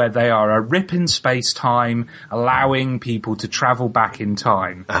wormholes, where they are a rip in space-time, allowing people to travel back in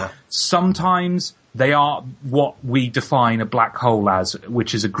time. Sometimes they are what we define a black hole as,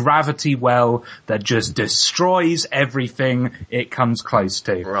 which is a gravity well that just destroys everything it comes close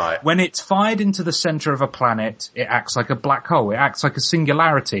to. Right. When it's fired into the center of a planet, it acts like a black hole. It acts like a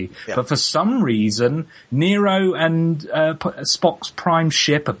singularity. Yeah. But for some reason, Nero and Spock's prime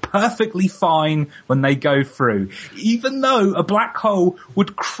ship are perfectly fine when they go through, even though a black hole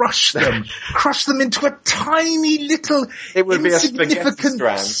would crush them into a tiny little it would be a spaghetti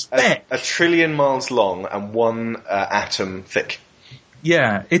strand, speck. A trillion miles long and one atom thick.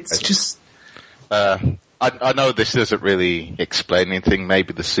 Yeah, it's just... I know this doesn't really explain anything.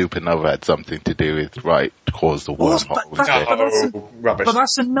 Maybe the supernova had something to do with, cause the wormhole. Rubbish. But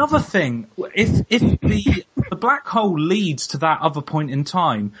that's another thing. If the black hole leads to that other point in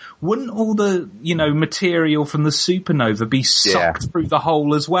time, wouldn't all the, material from the supernova be sucked through the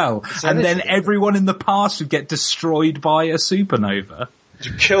hole as well? And then everyone in the past would get destroyed by a supernova?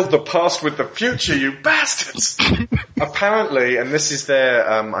 You killed the past with the future, you bastards! Apparently, and this is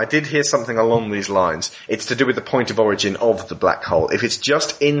I did hear something along these lines, it's to do with the point of origin of the black hole. If it's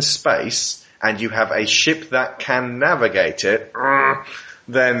just in space, and you have a ship that can navigate it,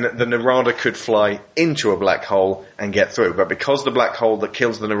 then the Narada could fly into a black hole and get through. But because the black hole that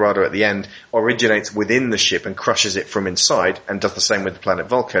kills the Narada at the end originates within the ship and crushes it from inside, and does the same with the planet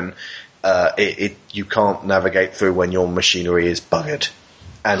Vulcan, you can't navigate through when your machinery is buggered.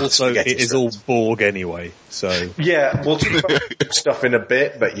 And also, it is all Borg anyway, so... Yeah, we'll talk about stuff in a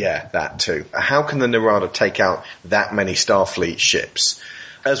bit, but yeah, that too. How can the Narada take out that many Starfleet ships?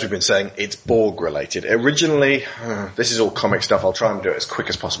 As we've been saying, it's Borg related. Originally, this is all comic stuff, I'll try and do it as quick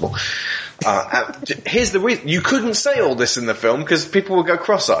as possible. Here's the reason. You couldn't say all this in the film, because people would go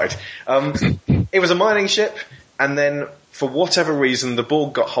cross-eyed. It was a mining ship, and then... for whatever reason, the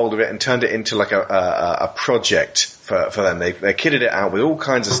Borg got hold of it and turned it into like a project for them. They kitted it out with all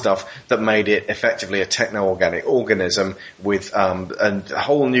kinds of stuff that made it effectively a techno-organic organism with a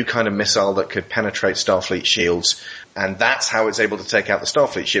whole new kind of missile that could penetrate Starfleet shields. And that's how it's able to take out the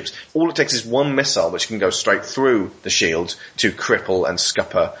Starfleet ships. All it takes is one missile which can go straight through the shields to cripple and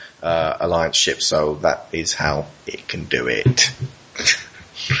scupper Alliance ships. So that is how it can do it.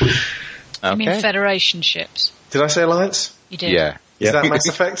 You mean Federation ships? Did I say Alliance? You did. Yeah. Is that Mass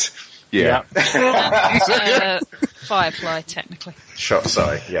Effect? Yeah. Firefly, technically.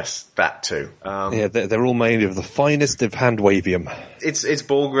 Sorry, yes, that too. Yeah, they're all made of the finest of hand wavium. It's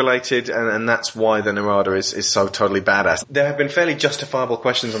Borg related, and that's why the Narada is so totally badass. There have been fairly justifiable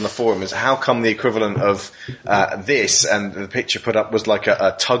questions on the forum as how come the equivalent of this, and the picture put up was like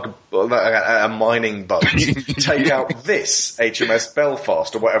a tug, a mining boat. Take out this HMS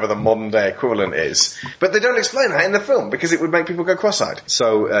Belfast, or whatever the modern day equivalent is. But they don't explain that in the film, because it would make people go cross-eyed.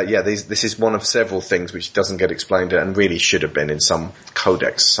 So, this is one of several things which doesn't get explained and really should have been in some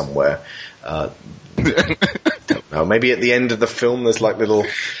codex somewhere. Don't know. Maybe at the end of the film there's like little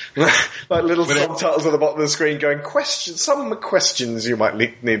subtitles at the bottom of the screen going some questions you might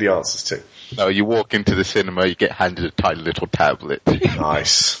need the answers to. No, you walk into the cinema, you get handed a tiny little tablet.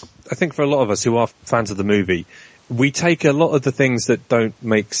 Nice. I think for a lot of us who are fans of the movie, we take a lot of the things that don't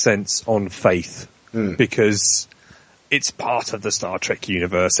make sense on faith because it's part of the Star Trek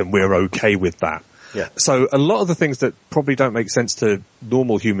universe and we're okay with that. Yeah. So a lot of the things that probably don't make sense to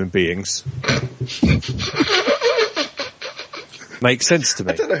normal human beings make sense to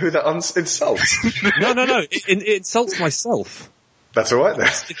me. I don't know who that insults. No. It insults myself. That's all right then.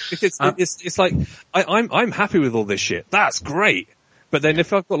 It's like I'm happy with all this shit. That's great. But then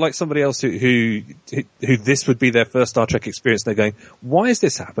if I've got like somebody else who this would be their first Star Trek experience, and they're going, "Why has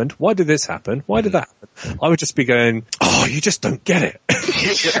this happened? Why did this happen? Why did that happen?" I would just be going, "Oh, you just don't get it."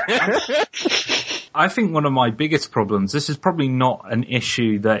 I think one of my biggest problems, this is probably not an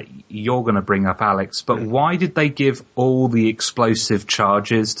issue that you're going to bring up, Alex, but why did they give all the explosive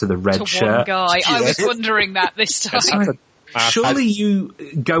charges to the red shirt? To one guy. I was wondering that this time. Surely you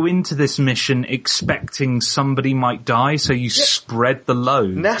go into this mission expecting somebody might die, so you spread the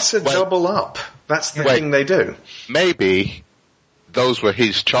load. NASA double up. That's the thing they do. Maybe those were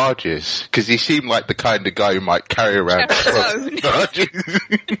his charges, because he seemed like the kind of guy who might carry around charges.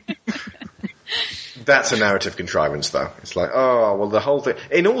 That's a narrative contrivance, though. It's like, oh, well, the whole thing...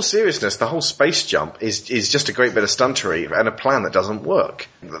 In all seriousness, the whole space jump is just a great bit of stuntery and a plan that doesn't work.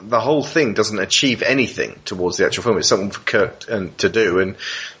 The whole thing doesn't achieve anything towards the actual film. It's something for Kirk to do, and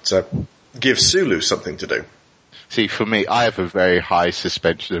to give Sulu something to do. See, for me, I have a very high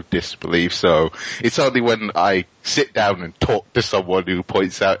suspension of disbelief, so it's only when I sit down and talk to someone who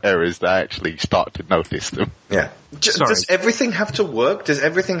points out errors that I actually start to notice them. Yeah. Does everything have to work? Does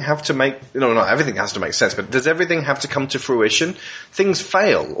everything have to make... No, not everything has to make sense, but does everything have to come to fruition? Things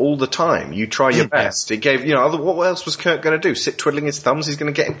fail all the time. You try your best. It gave, what else was Kirk going to do? Sit twiddling his thumbs? He's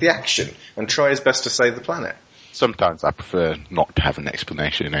going to get into the action and try his best to save the planet. Sometimes I prefer not to have an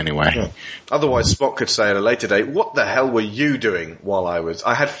explanation anyway. Yeah. Otherwise, Spock could say at a later date, "What the hell were you doing while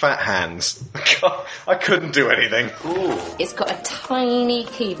I had fat hands. I couldn't do anything." Ooh. It's got a tiny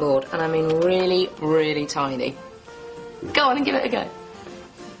keyboard, and I mean really, really tiny. Go on and give it a go.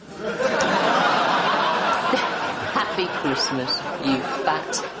 Happy Christmas, you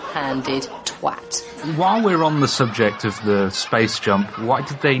fat-handed twat. While we're on the subject of the space jump, why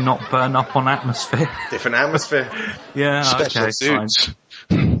did they not burn up on atmosphere? Different atmosphere. Yeah, Special suits.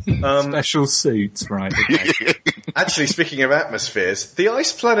 Special suits, right. Okay. Actually, speaking of atmospheres, the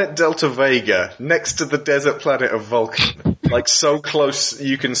ice planet Delta Vega next to the desert planet of Vulcan, like so close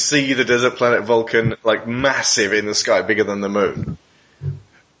you can see the desert planet Vulcan, like massive in the sky, bigger than the moon.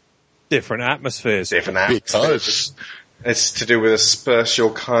 Different atmospheres. Because it's to do with a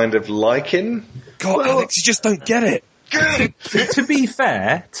special kind of lichen. God, Alex, you just don't get it. To be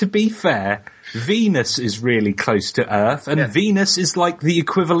fair, Venus is really close to Earth, and Venus is like the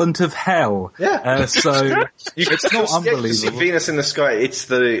equivalent of hell. Yeah. So it's not unbelievable. You see Venus in the sky, it's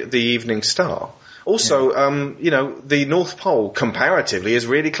the evening star. Also, the North Pole, comparatively, is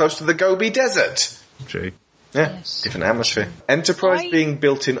really close to the Gobi Desert. True. Yeah, different atmosphere. Enterprise being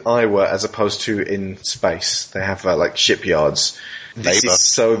built in Iowa as opposed to in space. They have, shipyards. This is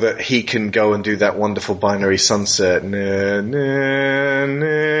so that he can go and do that wonderful binary sunset. Hey,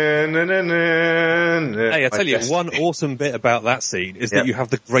 I tell you, one awesome bit about that scene is that you have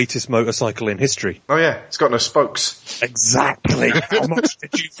the greatest motorcycle in history. Oh yeah, it's got no spokes. Exactly. How much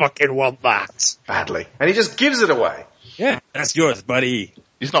did you fucking want that? Badly. And he just gives it away. Yeah, that's yours, buddy.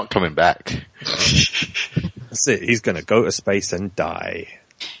 He's not coming back. That's it. He's going to go to space and die.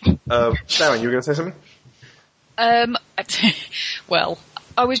 Sharon, you were going to say something? Well,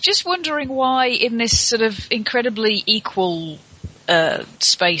 I was just wondering why in this sort of incredibly equal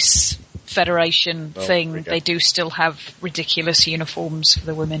space federation thing, they do still have ridiculous uniforms for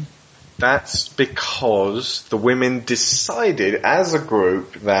the women. That's because the women decided as a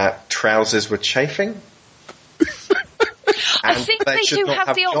group that trousers were chafing. I think they do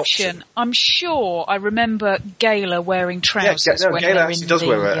have the option. I'm sure I remember Gala wearing trousers when Gala they're actually in does the,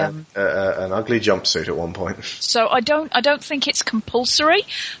 wear an ugly jumpsuit at one point. So I don't think it's compulsory,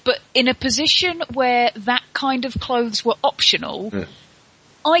 but in a position where that kind of clothes were optional,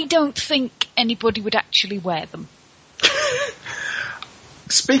 I don't think anybody would actually wear them.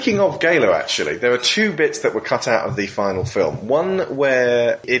 Speaking of Gala, actually, there are two bits that were cut out of the final film. One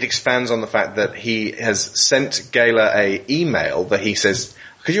where it expands on the fact that he has sent Gala a email that he says,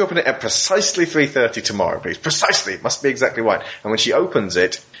 could you open it at precisely 3:30 tomorrow, please? Precisely, it must be exactly right. And when she opens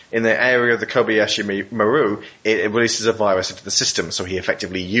it, in the area of the Kobayashi Maru, it releases a virus into the system, so he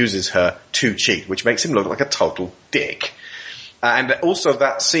effectively uses her to cheat, which makes him look like a total dick. And also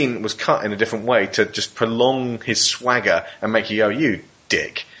that scene was cut in a different way to just prolong his swagger and make you go, you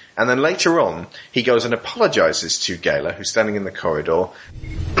dick. And then later on, he goes and apologizes to Gala, who's standing in the corridor.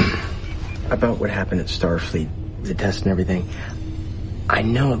 About what happened at Starfleet, the test and everything, I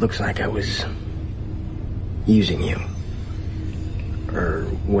know it looks like I was using you. Or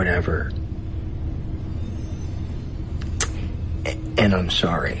whatever. And I'm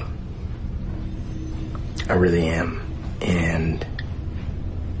sorry. I really am. And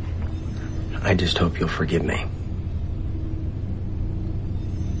I just hope you'll forgive me.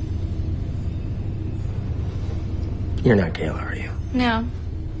 You're not Gala, are you? No.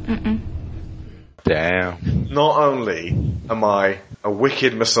 Damn. Not only am I a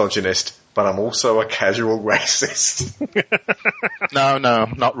wicked misogynist, but I'm also a casual racist. No,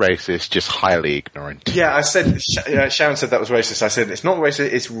 not racist, just highly ignorant. Yeah, I said, Sharon said that was racist. I said, it's not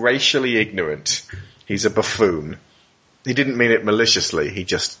racist, it's racially ignorant. He's a buffoon. He didn't mean it maliciously, he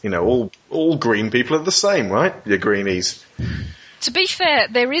just, all green people are the same, right? Your greenies. To be fair,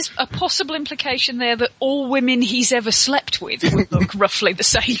 there is a possible implication there that all women he's ever slept with would look roughly the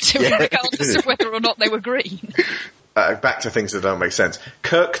same to him, regardless of whether or not they were green. Back to things that don't make sense.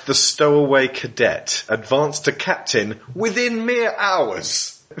 Kirk, the stowaway cadet, advanced to captain within mere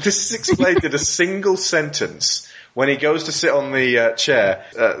hours. This is explained in a single sentence. When he goes to sit on the chair,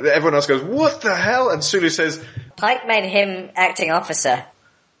 everyone else goes, what the hell? And Sulu says, Pike made him acting officer.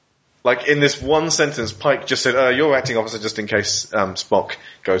 Like, in this one sentence, Pike just said, you're acting officer just in case Spock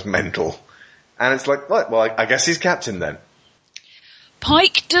goes mental. And it's like, right, well, I guess he's captain then.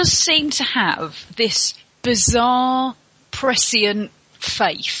 Pike does seem to have this bizarre, prescient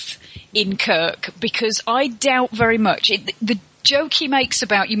faith in Kirk, because I doubt very much. The joke he makes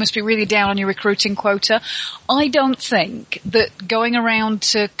about you must be really down on your recruiting quota, I don't think that going around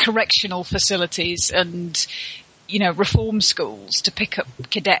to correctional facilities and reform schools to pick up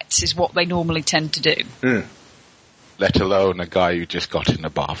cadets is what they normally tend to do. Let alone a guy who just got in a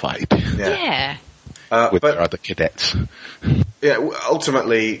bar fight. Yeah. With their other cadets. Yeah,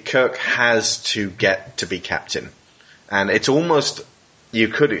 ultimately, Kirk has to get to be captain. And it's almost, you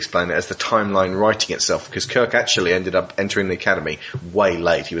could explain it as the timeline writing itself, because Kirk actually ended up entering the academy way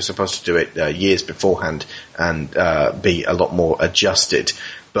late. He was supposed to do it years beforehand and be a lot more adjusted.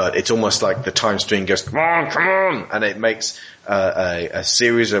 But it's almost like the time stream goes, come on, and it makes a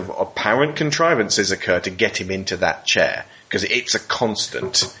series of apparent contrivances occur to get him into that chair, because it's a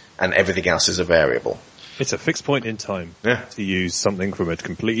constant and everything else is a variable. It's a fixed point in time to use something from a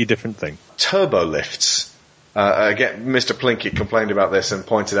completely different thing. Turbo lifts. Again, Mr. Plinkett complained about this and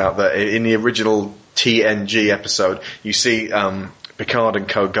pointed out that in the original TNG episode, you see Picard and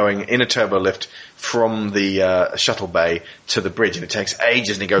co going in a turbo lift from the shuttle bay to the bridge, and it takes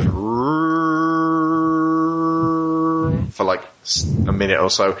ages, and he goes for like a minute or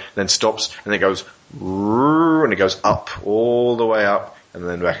so, then stops, and then goes and it goes up, all the way up, and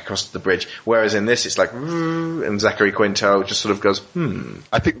then back across the bridge. Whereas in this, it's like, and Zachary Quinto just sort of goes,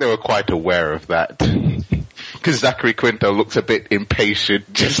 I think they were quite aware of that. Because Zachary Quinto looks a bit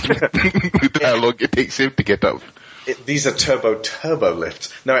impatient just with how long it takes him to get up. These are turbo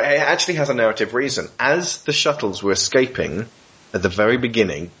lifts. No, it actually has a narrative reason. As the shuttles were escaping, at the very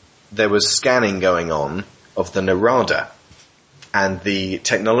beginning, there was scanning going on of the Narada. And the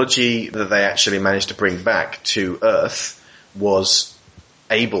technology that they actually managed to bring back to Earth was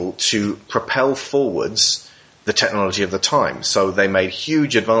able to propel forwards the technology of the time. So they made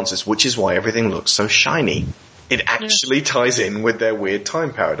huge advances, which is why everything looks so shiny. It actually ties in with their weird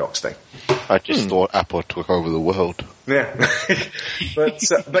time paradox thing. I just thought Apple took over the world. Yeah.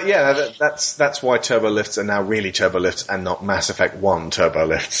 but yeah, that's why turbo lifts are now really turbo lifts and not Mass Effect 1 turbo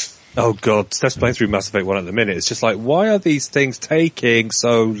lifts. Oh god, Steph's playing through Mass Effect 1 at the minute. It's just like, why are these things taking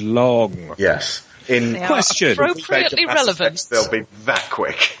so long? Yes. They question. Are appropriately relevant. They'll be that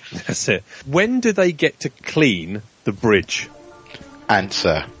quick. That's it. When do they get to clean the bridge?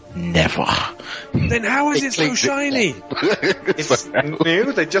 Answer. Never. Then how is it so shiny? It's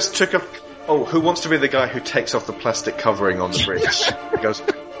new. They just took a... Oh, who wants to be the guy who takes off the plastic covering on the bridge? He goes,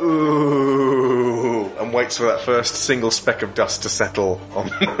 ooh, and waits for that first single speck of dust to settle on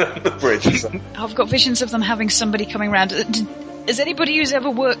the bridge. I've got visions of them having somebody coming round. Has anybody who's ever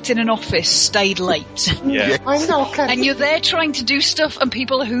worked in an office stayed late? Yeah. I know, And you're there trying to do stuff and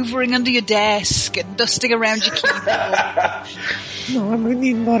people are hoovering under your desk and dusting around your keyboard. No, I'm going to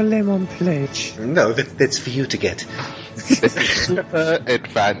need more lemon pledge. No, that's for you to get. Super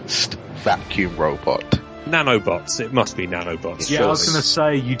advanced vacuum robot. Nanobots. It must be nanobots. Yeah, I was going to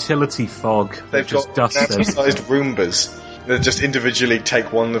say utility fog. They've just got dusted. sized Roombas that just individually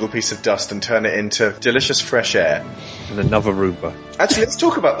take one little piece of dust and turn it into delicious fresh air. And another Roomba. Actually, let's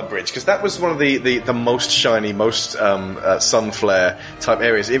talk about the bridge, because that was one of the most shiny, most sun flare type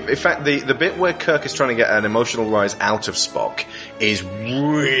areas. In fact, the bit where Kirk is trying to get an emotional rise out of Spock is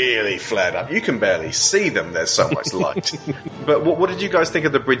really flared up. You can barely see them, there's so much light. But what did you guys think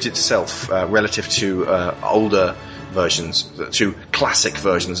of the bridge itself relative to older versions, to classic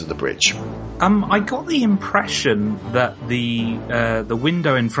versions of the bridge? I got the impression that the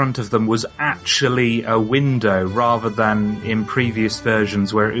window in front of them was actually a window rather than in previous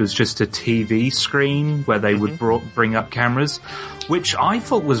versions where it was just a TV screen where they would bring up cameras, which I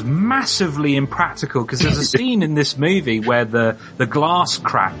thought was massively impractical, because there's a scene in this movie where the glass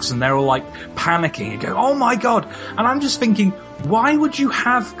cracks and they're all like panicking and go, oh my god, and I'm just thinking, why would you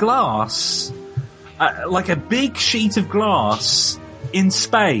have glass, like a big sheet of glass in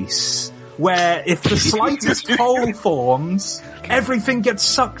space, where if the slightest hole forms, everything gets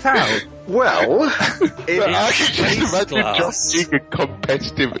sucked out? Well, I can just imagine just being a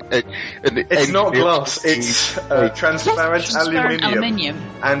competitive... it's not glass, it's transparent aluminium.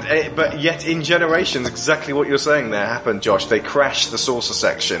 But yet in Generations, exactly what you're saying there happened, Josh. They crash the saucer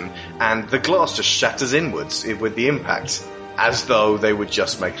section, and the glass just shatters inwards with the impact, as though they would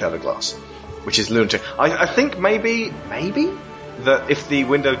just make it out of glass, which is lunatic. I think maybe that if the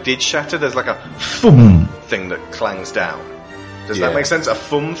window did shatter, there's like a thum thing that clangs down. Does that make sense? A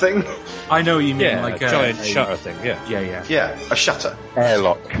thum thing? I know what you mean, Yeah, like a giant shutter thing, yeah. Yeah, a shutter.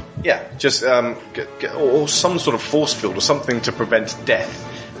 Airlock. Yeah, just or some sort of force field or something to prevent death.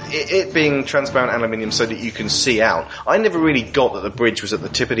 It being transparent aluminium so that you can see out. I never really got that the bridge was at the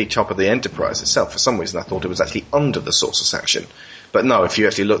tippity top of the Enterprise itself. For some reason I thought it was actually under the saucer section. But no, if you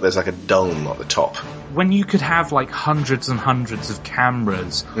actually look, there's like a dome at the top. When you could have like hundreds and hundreds of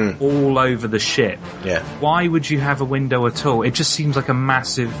cameras all over the ship, why would you have a window at all? It just seems like a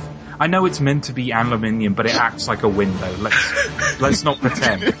massive... I know it's meant to be aluminium, but it acts like a window. Let's not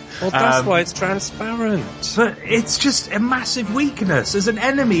pretend. Well, that's why it's transparent. But it's just a massive weakness. As an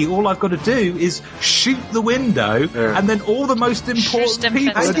enemy, all I've got to do is shoot the window, and then all the most important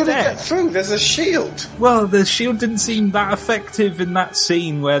people are dead. dead. Through. There's a shield. Well, the shield didn't seem that effective in that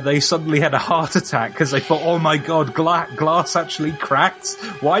scene where they suddenly had a heart attack because they thought, oh my god, glass actually cracked.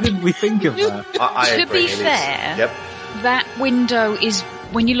 Why didn't we think of that? To be fair, that window is...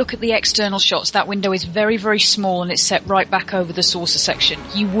 When you look at the external shots, that window is very, very small and it's set right back over the saucer section.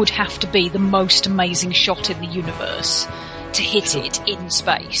 You would have to be the most amazing shot in the universe to hit it in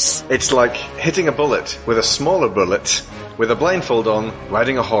space. It's like hitting a bullet with a smaller bullet, with a blindfold on,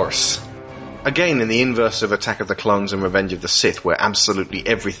 riding a horse. Again, in the inverse of Attack of the Clones and Revenge of the Sith, where absolutely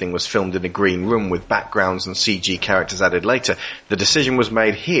everything was filmed in a green room with backgrounds and CG characters added later, the decision was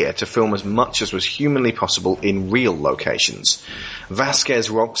made here to film as much as was humanly possible in real locations. Vasquez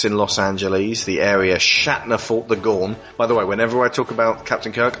Rocks in Los Angeles, the area Shatner fought the Gorn. By the way, whenever I talk about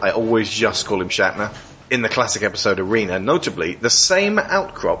Captain Kirk, I always just call him Shatner. In the classic episode Arena, notably, the same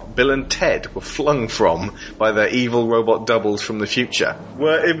outcrop Bill and Ted were flung from by their evil robot doubles from the future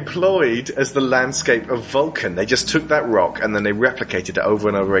were employed as the landscape of Vulcan. They just took that rock and then they replicated it over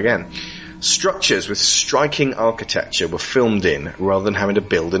and over again. Structures with striking architecture were filmed in rather than having to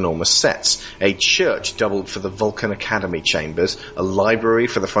build enormous sets. A church doubled for the Vulcan Academy chambers, a library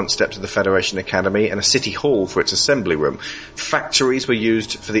for the front steps of the Federation Academy, and a city hall for its assembly room. Factories were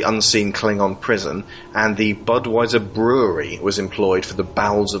used for the unseen Klingon prison, and the Budweiser brewery was employed for the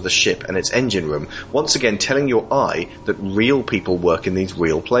bowels of the ship and its engine room, once again telling your eye that real people work in these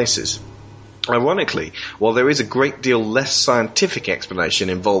real places. Ironically, while there is a great deal less scientific explanation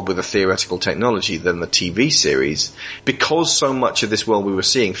involved with the theoretical technology than the TV series, because so much of this world we were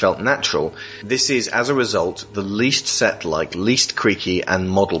seeing felt natural, this is, as a result, the least set-like, least creaky and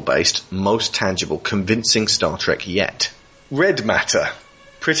model-based, most tangible, convincing Star Trek yet. Red matter.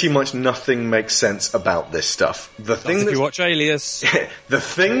 Pretty much nothing makes sense about this stuff. If you watch Alias. The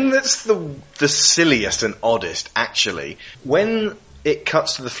thing that's the silliest and oddest, actually, when it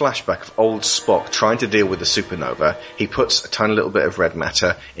cuts to the flashback of old Spock trying to deal with the supernova. He puts a tiny little bit of red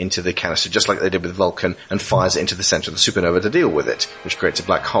matter into the canister, just like they did with Vulcan, and fires it into the center of the supernova to deal with it, which creates a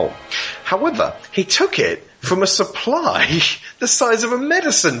black hole. However, he took it from a supply the size of a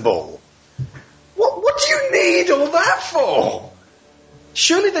medicine ball. What do you need all that for?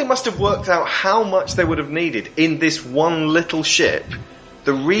 Surely they must have worked out how much they would have needed in this one little ship.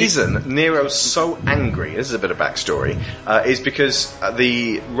 The reason Nero's so angry, this is a bit of backstory, is because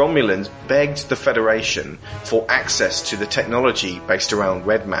the Romulans begged the Federation for access to the technology based around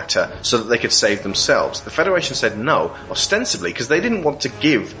red matter so that they could save themselves. The Federation said no, ostensibly because they didn't want to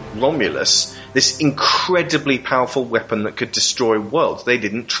give Romulus this incredibly powerful weapon that could destroy worlds. They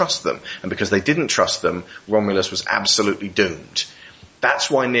didn't trust them. And because they didn't trust them, Romulus was absolutely doomed.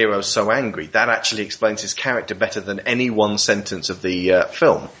 That's why Nero's so angry. That actually explains his character better than any one sentence of the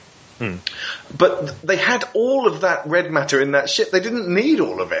film. But they had all of that red matter in that ship. They didn't need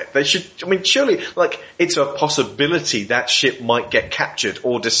all of it. They should, surely, it's a possibility that ship might get captured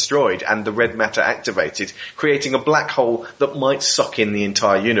or destroyed and the red matter activated, creating a black hole that might suck in the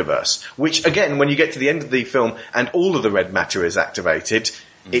entire universe. Which, again, when you get to the end of the film and all of the red matter is activated,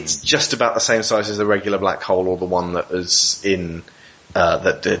 it's just about the same size as a regular black hole or the one that is in...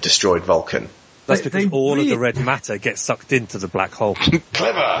 that destroyed Vulcan. That's because all of the red matter gets sucked into the black hole.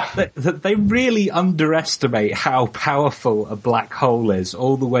 Clever! They really underestimate how powerful a black hole is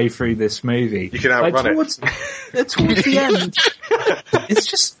all the way through this movie. You can outrun towards the end, it's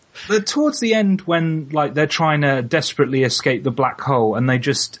just... Towards the end when, they're trying to desperately escape the black hole and they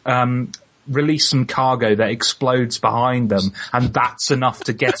just, release some cargo that explodes behind them, and that's enough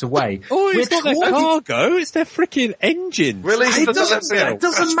to get away. It's not their cargo, it's their freaking engine. Release It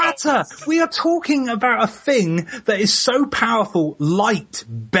doesn't matter. We are talking about a thing that is so powerful, light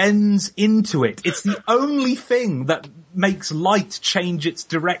bends into it. It's the only thing that makes light change its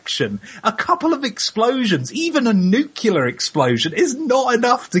direction. A couple of explosions, even a nuclear explosion, is not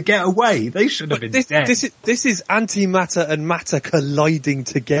enough to get away. They should have been dead. This is antimatter and matter colliding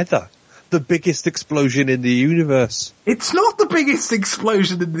together. The biggest explosion in the universe. It's not the biggest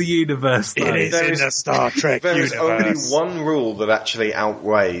explosion in the universe, though. It is in the Star Trek universe. There's only one rule that actually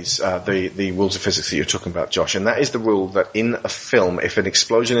outweighs the rules of physics that you're talking about, Josh, and that is the rule that in a film, if an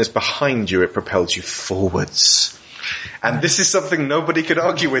explosion is behind you, it propels you forwards. And this is something nobody could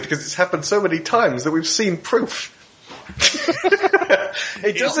argue with because it's happened so many times that we've seen proof.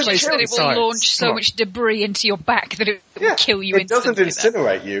 It doesn't it will launch so much debris into your back that it will kill you instantly. It doesn't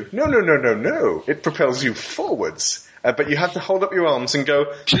incinerate then. you. No. It propels you forwards. But you have to hold up your arms and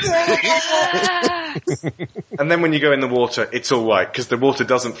go, and then when you go in the water, it's alright, because the water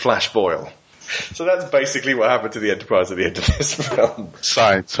doesn't flash boil. So that's basically what happened to the Enterprise at the end of this film.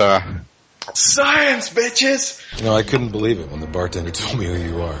 Science, Science, bitches! I couldn't believe it when the bartender told me who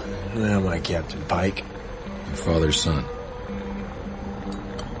you are. I'm like Captain Pike. Your father's son.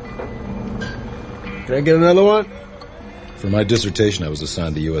 Can I get another one? For my dissertation, I was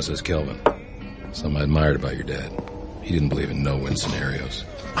assigned to USS Kelvin. Something I admired about your dad. He didn't believe in no-win scenarios.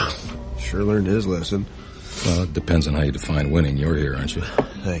 Sure learned his lesson. Well, it depends on how you define winning. You're here, aren't you?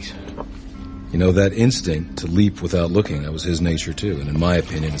 Thanks. That instinct to leap without looking, that was his nature too. And in my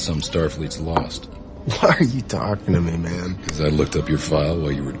opinion, some Starfleet's lost. Why are you talking to me, man? Because I looked up your file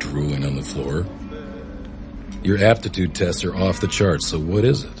while you were drooling on the floor. Your aptitude tests are off the charts, so what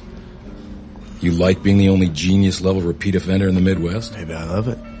is it? You like being the only genius-level repeat offender in the Midwest? Maybe I love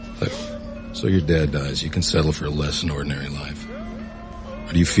it. Look, so your dad dies, you can settle for a less than ordinary life.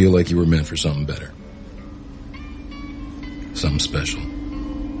 Or do you feel like you were meant for something better? Something special?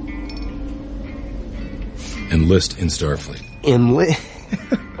 Enlist in Starfleet.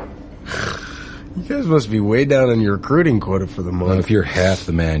 You guys must be way down on your recruiting quota for the month. Well, if you're half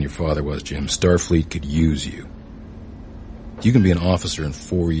the man your father was, Jim, Starfleet could use you. You can be an officer in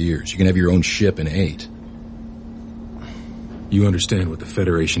 4 years. You can have your own ship in 8. You understand what the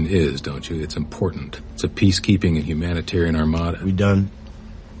Federation is, don't you? It's important. It's a peacekeeping and humanitarian armada. We done?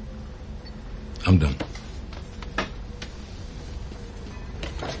 I'm done.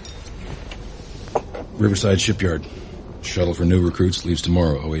 Riverside Shipyard. Shuttle for new recruits leaves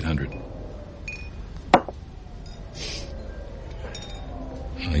tomorrow, 0800.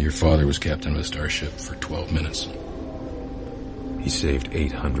 Your father was captain of a starship for 12 minutes. He saved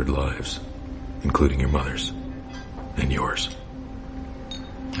 800 lives, including your mother's and yours.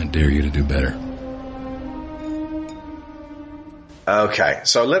 I dare you to do better. Okay,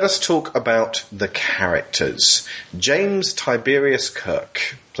 so let us talk about the characters. James Tiberius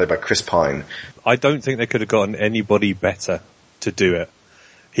Kirk, played by Chris Pine. I don't think they could have gotten anybody better to do it.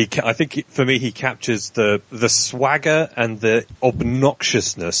 I think for me, he captures the swagger and the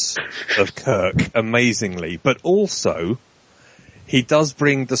obnoxiousness of Kirk amazingly, but also he does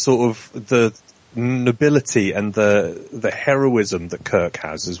bring the sort of the nobility and the heroism that Kirk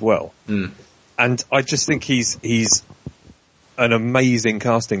has as well. Mm. And I just think he's an amazing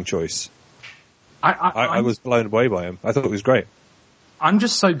casting choice. I was blown away by him. I thought it was great. I'm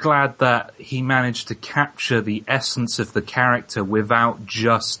just so glad that he managed to capture the essence of the character without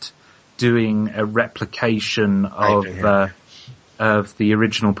just doing a replication of the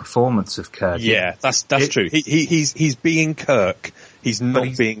original performance of Kirk. Yeah, that's true. He's being Kirk. He's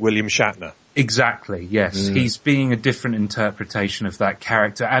not being William Shatner. Exactly, yes. He's being a different interpretation of that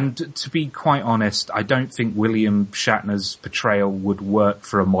character. And to be quite honest, I don't think William Shatner's portrayal would work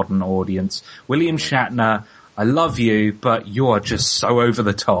for a modern audience. William Shatner, I love you, but you are just so over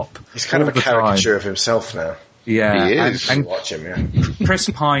the top. He's kind of a caricature of himself now. Yeah. He is. And watch him, yeah. Chris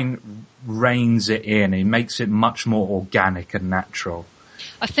Pine reins it in. He makes it much more organic and natural.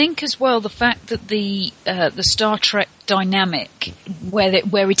 I think as well the fact that the Star Trek dynamic,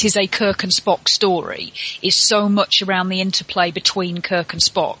 where it is a Kirk and Spock story, is so much around the interplay between Kirk and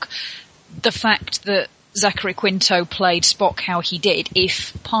Spock. The fact that Zachary Quinto played Spock how he did,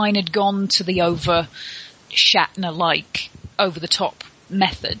 if Pine had gone to the over Shatner-like, over-the-top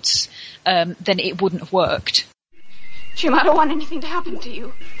methods, then it wouldn't have worked. Jim, I don't want anything to happen to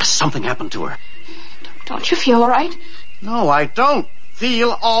you. Something happened to her. Don't you feel all right? No, I don't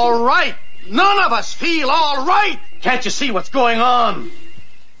feel all right. None of us feel all right. Can't you see what's going on?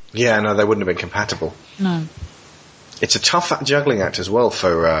 Yeah, no, they wouldn't have been compatible. No. It's a tough juggling act as well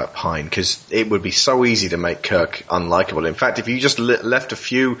for Pine, because it would be so easy to make Kirk unlikable. In fact, if you just left a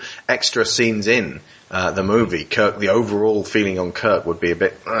few extra scenes in the movie, Kirk, the overall feeling on Kirk would be a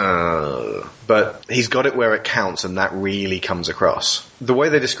bit, but he's got it where it counts, and that really comes across. The way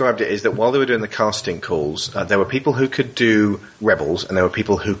they described it is that while they were doing the casting calls, there were people who could do rebels, and there were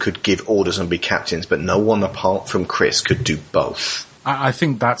people who could give orders and be captains, but no one apart from Chris could do both. I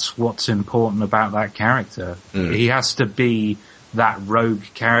think that's what's important about that character. He has to be that rogue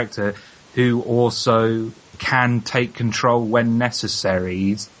character who also can take control when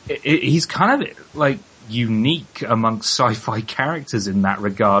necessary. He's kind of like unique amongst sci-fi characters in that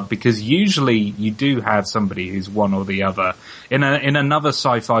regard, because usually you do have somebody who's one or the other. In another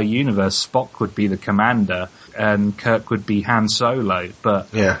sci-fi universe, Spock would be the commander and Kirk would be Han Solo.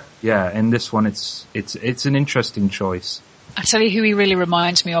 But yeah, in this one it's an interesting choice. I tell you who he really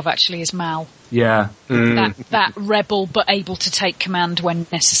reminds me of actually is Mal. Yeah. That rebel but able to take command when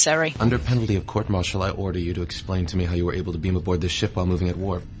necessary. Under penalty of court-martial, I order you to explain to me how you were able to beam aboard this ship while moving at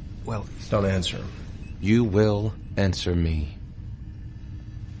warp. Well, don't answer him. You will answer me.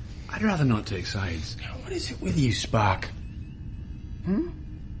 I'd rather not take sides. What is it with you, Spock?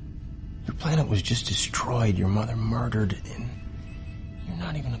 Your planet was just destroyed, your mother murdered, and you're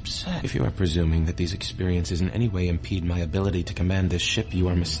not even upset. If you are presuming that these experiences in any way impede my ability to command this ship, you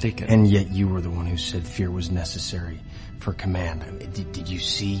are mistaken. And yet you were the one who said fear was necessary for command. Did you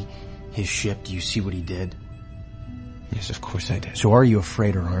see his ship? Do you see what he did? Yes, of course I did. So are you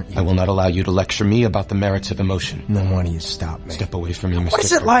afraid or aren't you? I will not allow you to lecture me about the merits of emotion. Then why don't you stop me? Step away from me, Mr. What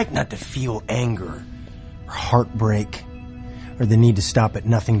is it like not to feel anger or heartbreak or the need to stop at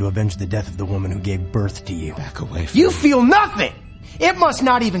nothing to avenge the death of the woman who gave birth to you? Back away from You me. feel nothing. It must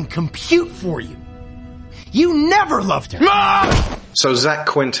not even compute for you. You never loved him. So Zach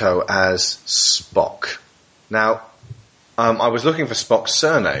Quinto as Spock. Now, I was looking for Spock's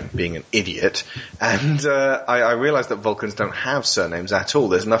surname, being an idiot, and I realized that Vulcans don't have surnames at all.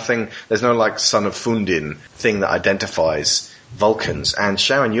 There's no like son of Fundin thing that identifies Vulcans. And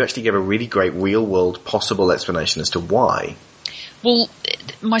Sharon, you actually gave a really great real-world possible explanation as to why. Well,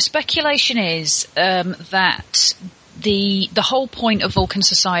 my speculation is that the whole point of Vulcan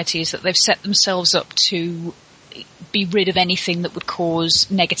society is that they've set themselves up to be rid of anything that would cause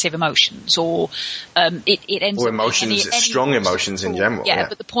negative emotions, or it ends or up emotions, any strong emotions in general. Yeah,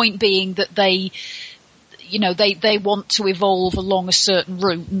 but the point being that they want to evolve along a certain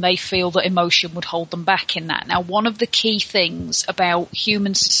route, and they feel that emotion would hold them back in that. Now, one of the key things about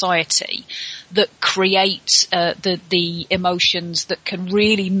human society that create the emotions that can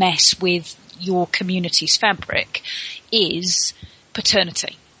really mess with your community's fabric is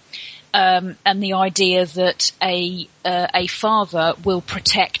paternity. And the idea that a father will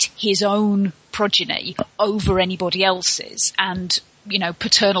protect his own progeny over anybody else's, and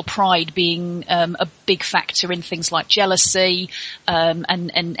paternal pride being a big factor in things like jealousy,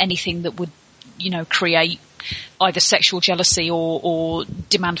 and anything that would create either sexual jealousy or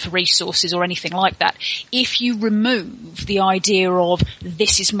demand for resources or anything like that. If you remove the idea of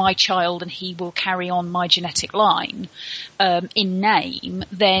this is my child and he will carry on my genetic line in name,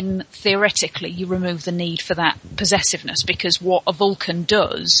 then theoretically you remove the need for that possessiveness, because what a Vulcan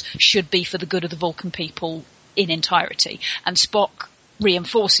does should be for the good of the Vulcan people in entirety. And Spock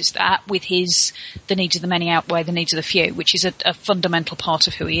reinforces that with the needs of the many outweigh the needs of the few, which is a fundamental part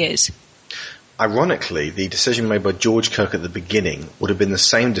of who he is. Ironically, the decision made by George Kirk at the beginning would have been the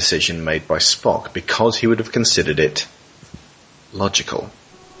same decision made by Spock, because he would have considered it logical.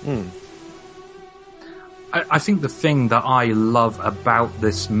 I think the thing that I love about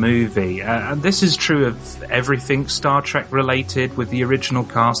this movie, and this is true of everything Star Trek related with the original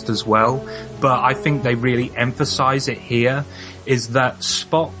cast as well, but I think they really emphasize it here, is that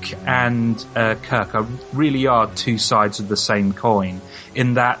Spock and Kirk really are two sides of the same coin,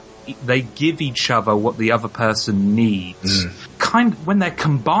 in that they give each other what the other person needs. When they're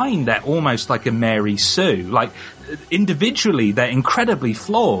combined, they're almost like a Mary Sue. Like, individually, they're incredibly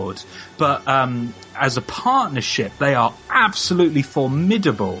flawed, but as a partnership, they are absolutely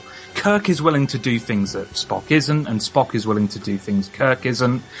formidable. Kirk is willing to do things that Spock isn't, and Spock is willing to do things Kirk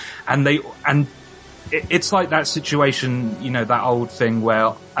isn't, and it's like that situation, that old thing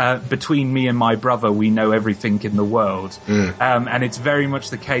where between me and my brother we know everything in the world. And it's very much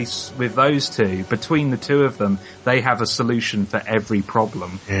the case with those two. Between the two of them, they have a solution for every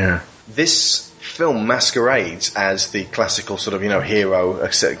problem. Yeah. This film masquerades as the classical sort of, hero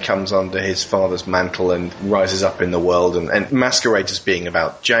comes under his father's mantle and rises up in the world, and masquerades as being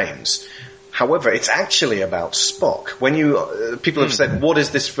about James. However, it's actually about Spock. When people have said, what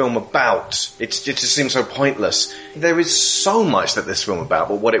is this film about? It just seems so pointless. There is so much that this film is about,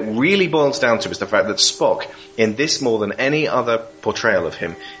 but what it really boils down to is the fact that Spock, in this more than any other portrayal of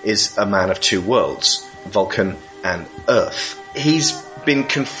him, is a man of two worlds, Vulcan and Earth. He's been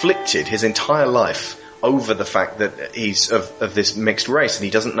conflicted his entire life over the fact that he's of this mixed race, and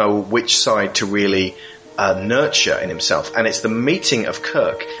he doesn't know which side to really nurture in himself. And it's the meeting of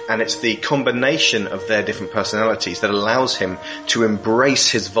Kirk, and it's the combination of their different personalities that allows him to embrace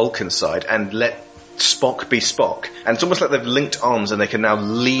his Vulcan side and let Spock be Spock. And it's almost like they've linked arms and they can now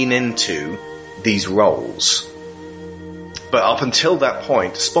lean into these roles. But up until that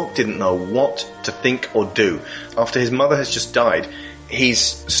point, Spock didn't know what to think or do. After his mother has just died, he's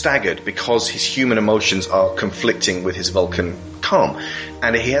staggered because his human emotions are conflicting with his Vulcan calm.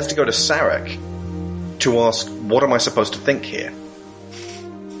 And he has to go to Sarek to ask, what am I supposed to think here?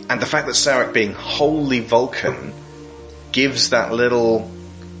 And the fact that Sarek, being wholly Vulcan, gives that little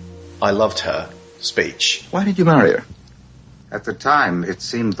I loved her speech. Why did you marry her? At the time, it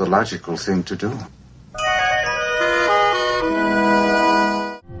seemed the logical thing to do.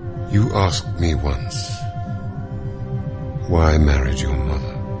 You asked me once why I married your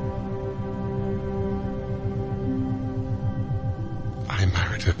mother. I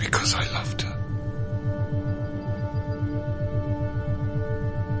married her because I loved her.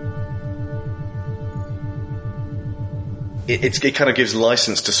 It kind of gives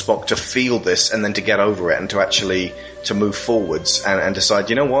license to Spock to feel this and then to get over it and to actually to move forwards and decide,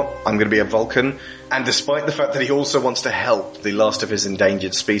 you know what, I'm going to be a Vulcan. And despite the fact that he also wants to help the last of his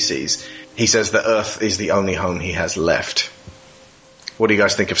endangered species, he says that Earth is the only home he has left. What do you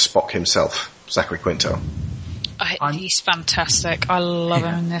guys think of Spock himself, Zachary Quinto? He's fantastic. I love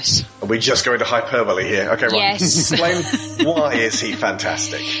him in this. Are we just going to hyperbole here? Okay, yes. Explain why is he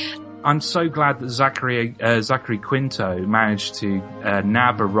fantastic? I'm so glad that Zachary Quinto managed to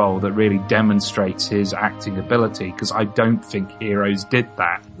nab a role that really demonstrates his acting ability, because I don't think heroes did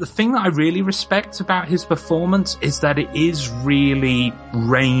that. The thing that I really respect about his performance is that it is really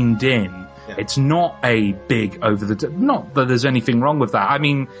reined in. Yeah. It's not a big not that there's anything wrong with that. I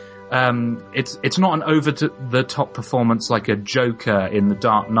mean, it's not an over-the-top performance like a Joker in The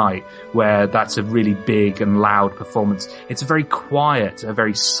Dark Knight, where that's a really big and loud performance. It's a very quiet, a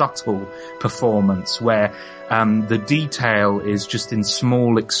very subtle performance where the detail is just in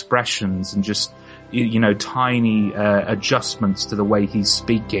small expressions and just, tiny adjustments to the way he's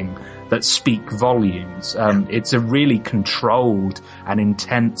speaking that speak volumes. It's a really controlled and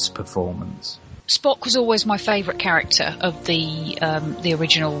intense performance. Spock was always my favourite character of the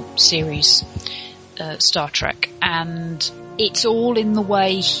original series, Star Trek, and it's all in the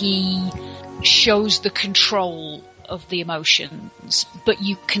way he shows the control of the emotions, but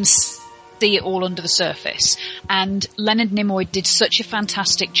you can see it all under the surface. And Leonard Nimoy did such a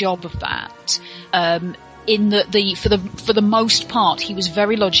fantastic job of that. in that for the most part, he was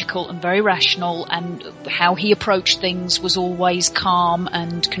very logical and very rational, and how he approached things was always calm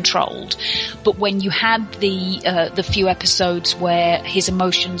and controlled. But when you had the few episodes where his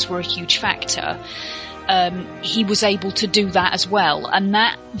emotions were a huge factor, he was able to do that as well. And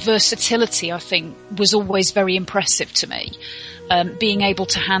that versatility, I think, was always very impressive to me. Being able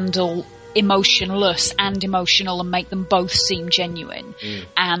to handle emotionless and emotional and make them both seem genuine.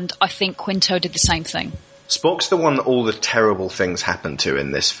 And I think Quinto did the same thing. Spock's the one that all the terrible things happen to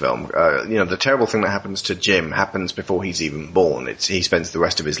in this film. The terrible thing that happens to Jim happens before he's even born. He spends the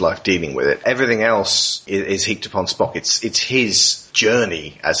rest of his life dealing with it. Everything else is heaped upon Spock. It's his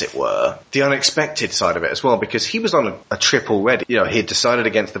journey, as it were. The unexpected side of it as well, because he was on a trip already. He had decided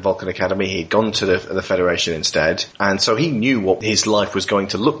against the Vulcan Academy. He'd gone to the Federation instead. And so he knew what his life was going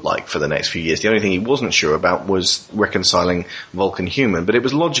to look like for the next few years. The only thing he wasn't sure about was reconciling Vulcan-human. But it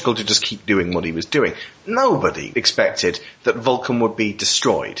was logical to just keep doing what he was doing. Nobody expected that Vulcan would be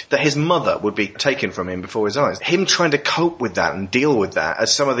destroyed, that his mother would be taken from him before his eyes. Him trying to cope with that and deal with that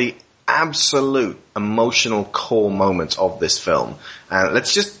as some of the absolute emotional core moments of this film. And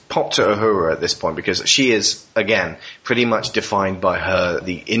let's just pop to Uhura at this point, because she is, again, pretty much defined by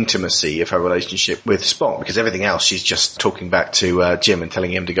the intimacy of her relationship with Spock, because everything else she's just talking back to Jim and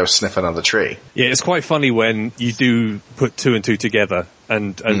telling him to go sniff another tree. Yeah, it's quite funny when you do put two and two together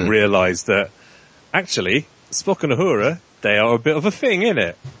and realise that actually, Spock and Uhura, they are a bit of a thing,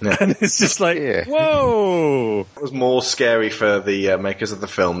 innit? Yeah. And it's just like, whoa! It was more scary for the makers of the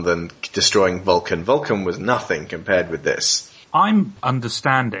film than destroying Vulcan. Vulcan was nothing compared with this. I'm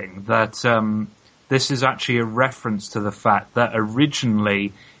understanding that this is actually a reference to the fact that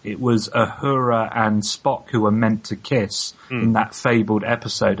originally it was Uhura and Spock who were meant to kiss in that fabled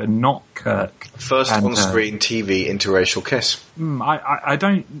episode, and not Kirk. First on-screen TV interracial kiss. I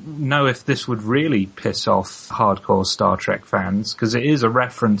don't know if this would really piss off hardcore Star Trek fans, because it is a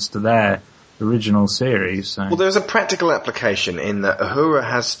reference to their original series. So. Well, there's a practical application in that Uhura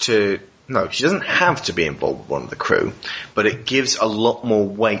has to... No, she doesn't have to be involved with one of the crew, but it gives a lot more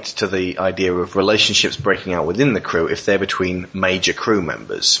weight to the idea of relationships breaking out within the crew if they're between major crew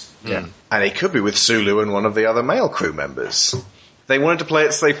members. Yeah. And it could be with Sulu and one of the other male crew members. They wanted to play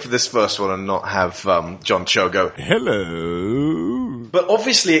it safe for this first one and not have John Cho go, hello. But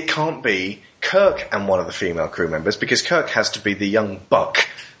obviously it can't be Kirk and one of the female crew members, because Kirk has to be the young buck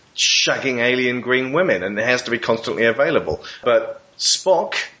shagging alien green women, and it has to be constantly available. But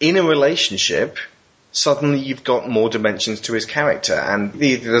Spock, in a relationship, suddenly you've got more dimensions to his character, and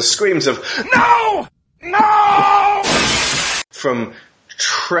the screams of, no! No! from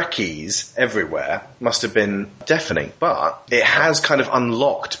Trekkies everywhere must have been deafening. But it has kind of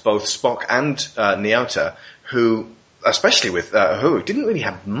unlocked both Spock and Nyota, who, especially with who didn't really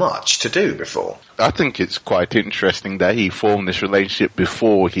have much to do before. I think it's quite interesting that he formed this relationship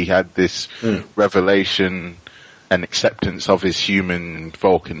before he had this revelation and acceptance of his human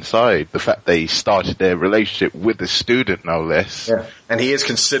Vulcan side. The fact they started their relationship with a student, no less. Yeah. And he is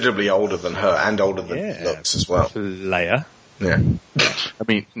considerably older than her, and older than looks as well. Leia. Yeah. I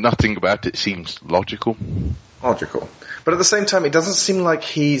mean, nothing about it seems logical. Logical. But at the same time, it doesn't seem like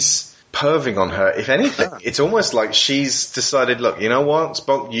he's perving on her. If anything, it's almost like she's decided, look, you know what,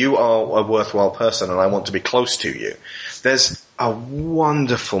 Spock, you are a worthwhile person and I want to be close to you. There's a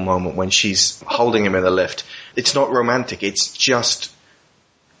wonderful moment when she's holding him in the lift. It's not romantic, it's just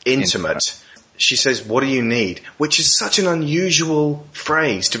intimate. She says, what do you need? Which is such an unusual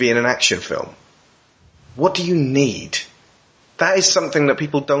phrase to be in an action film. What do you need? That is something that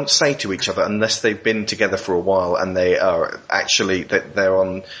people don't say to each other unless they've been together for a while and they are actually, they're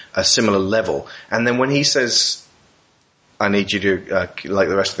on a similar level. And then when he says, I need you to, like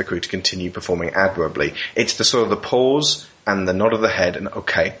the rest of the crew, to continue performing admirably, it's the sort of the pause and the nod of the head and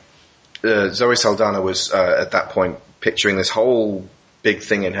okay. Zoe Saldana was at that point picturing this whole big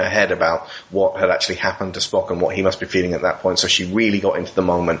thing in her head about what had actually happened to Spock and what he must be feeling at that point, so she really got into the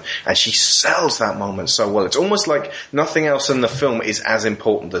moment, and she sells that moment so well. It's almost like nothing else in the film is as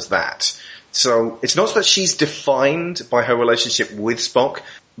important as that. So it's not that she's defined by her relationship with Spock,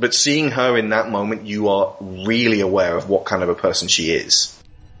 but seeing her in that moment, you are really aware of what kind of a person she is.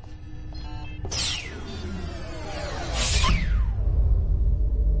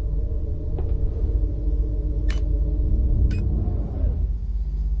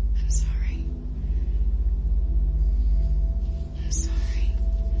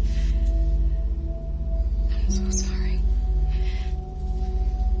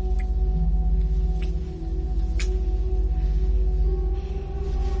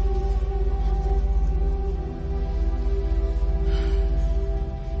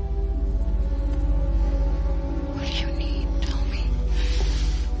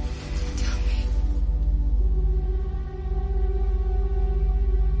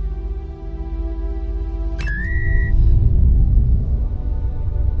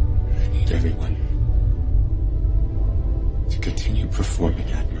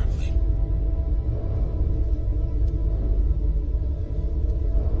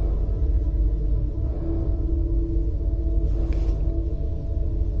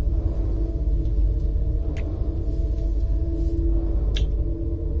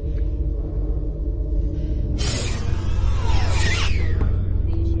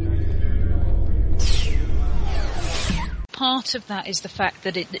 part of that is the fact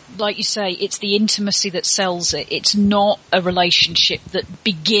that it, like you say, it's the intimacy that sells it. It's not a relationship that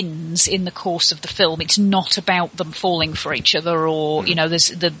begins in the course of the film. It's not about them falling for each other or, you know, there's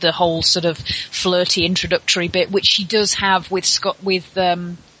the whole sort of flirty introductory bit, which she does have with Scotty.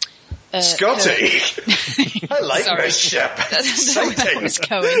 I like this ship. That's where that was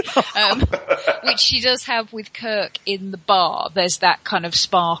going. Which she does have with Kirk in the bar. There's that kind of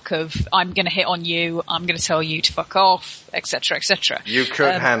spark of, I'm going to hit on you, I'm going to tell you to fuck off, etc., etc. You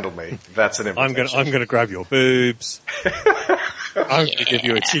could handle me. That's an invitation. I'm going to grab your boobs. I'm going to give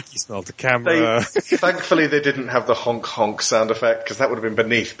you a cheeky smell to camera. Thankfully, they didn't have the honk honk sound effect because that would have been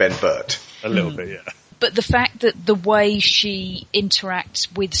beneath Ben Burt. A little bit, yeah. But the fact that the way she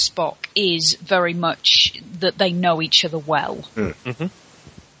interacts with Spock is very much that they know each other well. Mm-hmm.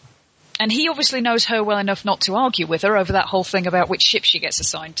 And he obviously knows her well enough not to argue with her over that whole thing about which ship she gets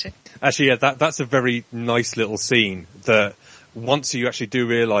assigned to. Actually, yeah, that's a very nice little scene that once you actually do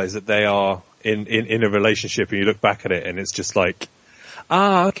realise that they are in a relationship and you look back at it and it's just like,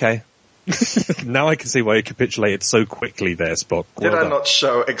 okay. Now I can see why you capitulated so quickly there, Spock. Did I not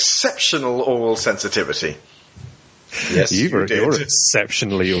show exceptional oral sensitivity? Yes, you're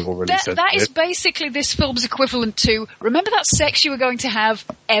exceptionally orally sensitive. That is basically this film's equivalent to, remember that sex you were going to have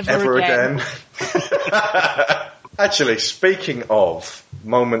ever again? Actually, speaking of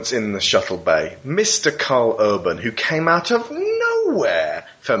moments in the shuttle bay, Mr. Carl Urban, who came out of nowhere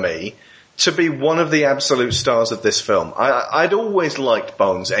for me, to be one of the absolute stars of this film. I'd always liked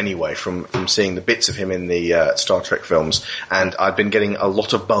Bones anyway from seeing the bits of him in the Star Trek films, and I'd been getting a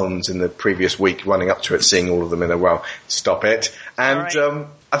lot of Bones in the previous week running up to it, seeing all of them in a row. Stop it. And right.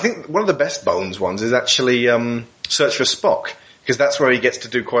 I think one of the best Bones ones is actually Search for Spock, because that's where he gets to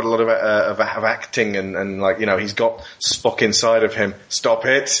do quite a lot of acting and like, you know, he's got Spock inside of him. Stop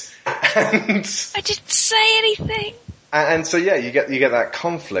it. And I didn't say anything. And so yeah, you get that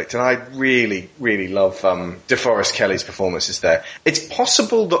conflict, and I really, really love DeForest Kelley's performances there. It's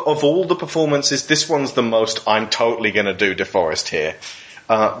possible that of all the performances, this one's the most I'm totally going to do DeForest here.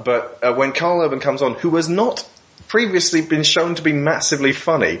 But when Carl Urban comes on, who has not previously been shown to be massively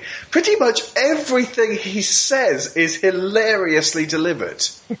funny, pretty much everything he says is hilariously delivered.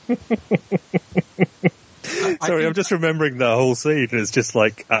 Sorry, I'm just remembering that whole scene. It's just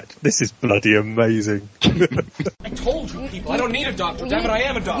like, this is bloody amazing. I told you people, I don't need a doctor. Damn it, I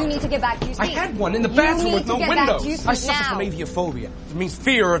am a doctor. You need to get back to your seat. I had one in the bathroom with no windows. I suffer from aviophobia. It means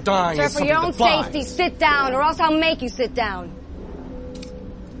fear of dying. Sir, for your own safety, sit down, or else I'll make you sit down.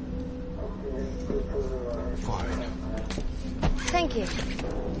 Fine. Thank you.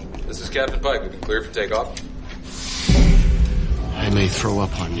 This is Captain Pike. We've been cleared for takeoff. I may throw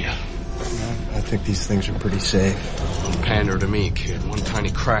up on you. I think these things are pretty safe. Don't pander to me, kid. One tiny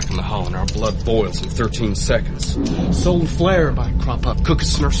crack in the hull and our blood boils in 13 seconds. Solar flare might crop up, cook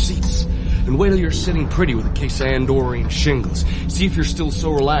us in our seats. And wait till you're sitting pretty with a case of Andorian shingles. See if you're still so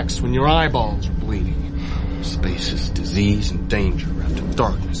relaxed when your eyeballs are bleeding. Space is disease and danger wrapped in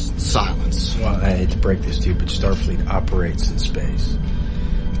darkness and silence. Well, I hate to break this to you, but Starfleet operates in space.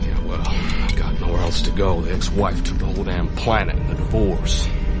 Yeah, well, I've got nowhere else to go. The ex-wife took the whole damn planet in the divorce.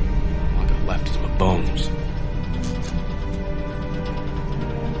 Left is my bones.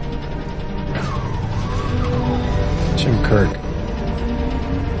 Jim Kirk.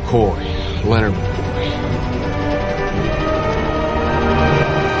 Coy. Leonard McCoy.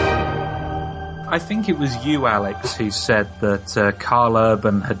 I think it was you, Alex, who said that Carl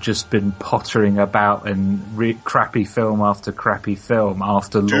Urban had just been pottering about in crappy film after crappy film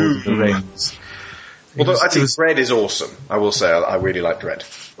after Lord of the Rings. Although I think Dredd is awesome. I will say I really like Dredd.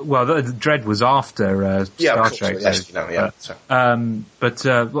 Well, the Dredd was after Star Trek. Yes, you know, yeah.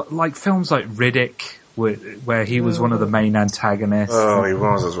 Like films like Riddick, where he was one of the main antagonists. Oh, he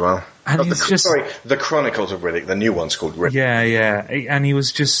was as well. And The Chronicles of Riddick, the new one's called Riddick. Yeah. And he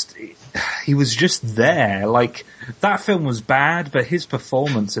was just there. Like, that film was bad, but his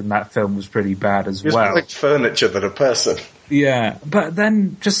performance in that film was pretty bad as well. He was more like furniture than a person. Yeah, but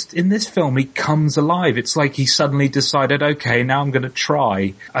then just in this film he comes alive. It's like he suddenly decided, okay, now I'm going to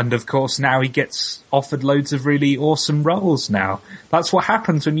try. And of course now he gets offered loads of really awesome roles now. That's what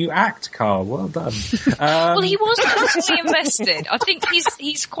happens when you act, Carl. Well done. Well, he was totally invested. I think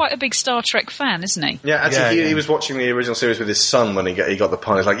he's quite a big Star Trek fan, isn't he? Yeah, actually he was watching the original series with his son when he got the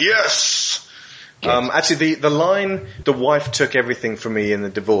part. He's like, yes! Actually, the line, the wife took everything from me in the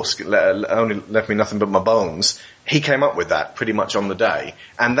divorce, only left me nothing but my bones, he came up with that pretty much on the day.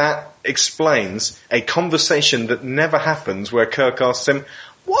 And that explains a conversation that never happens where Kirk asks him,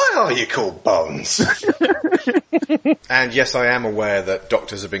 Why are you called Bones? And yes, I am aware that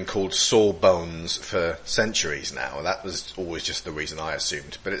doctors have been called Sawbones for centuries now. That was always just the reason I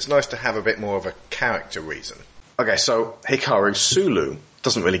assumed. But it's nice to have a bit more of a character reason. Okay, so Hikaru Sulu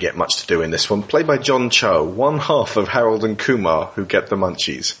doesn't really get much to do in this one. Played by John Cho, one half of Harold and Kumar, who get the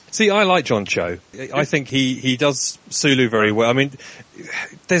munchies. See, I like John Cho. I think he does Sulu very well. I mean,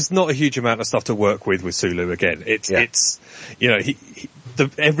 there's not a huge amount of stuff to work with Sulu again. It's you know,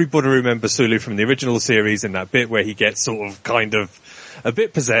 everybody remembers Sulu from the original series in that bit where he gets sort of kind of a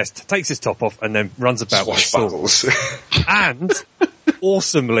bit possessed, takes his top off, and then runs about with a sword. And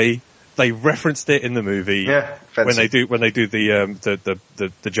awesomely, they referenced it in the movie when they do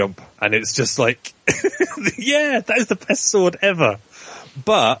the jump, and it's just like, yeah, that is the best sword ever.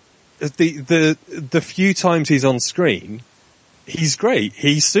 But the few times he's on screen, he's great.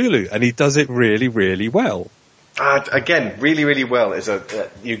 He's Sulu, and he does it really, really well. Again, really, really well is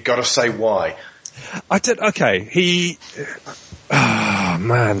you've got to say why. Oh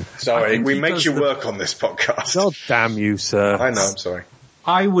man. Sorry, we make you work on this podcast. God damn you, sir. I know, I'm sorry.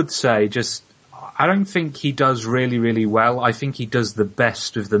 I would say I don't think he does really, really well. I think he does the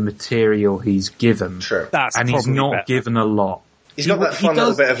best of the material he's given. True. And he's not given a lot. He's got that fun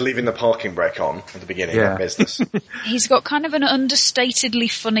little bit of leaving the parking brake on at the beginning of business. He's got kind of an understatedly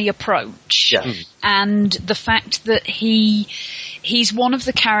funny approach. Yeah. And the fact that he's one of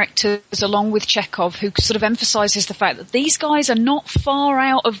the characters, along with Chekhov, who sort of emphasises the fact that these guys are not far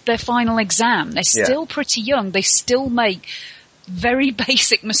out of their final exam. They're still pretty young. They still make very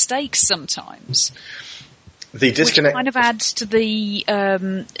basic mistakes sometimes. The disconnect which kind of adds to the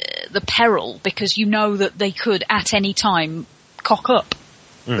peril, because you know that they could at any time cock up.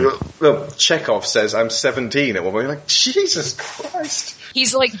 Well, Chekhov says, I'm 17 at one point. You're like, Jesus Christ.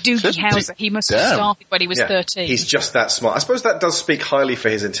 He's like Doogie Howser. He must have started when he was 13. He's just that smart. I suppose that does speak highly for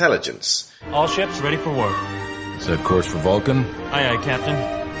his intelligence. All ships ready for work. Set course for Vulcan? Aye, aye, Captain.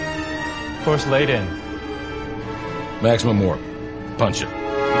 Course laid in. Maximum warp. Punch it.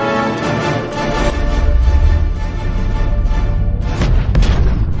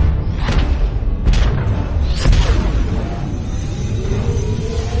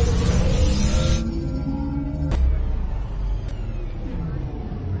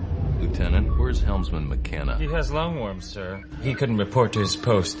 Lieutenant, where's Helmsman McKenna? He has lungworms, sir. He couldn't report to his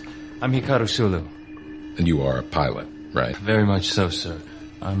post. I'm Hikaru Sulu. And you are a pilot, right? Very much so, sir.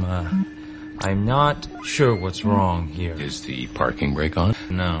 I'm not sure what's wrong here. Is the parking brake on?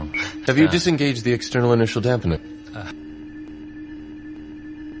 No. Have you disengaged the external initial dampener?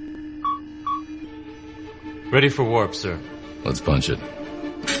 Ready for warp, sir. Let's punch it.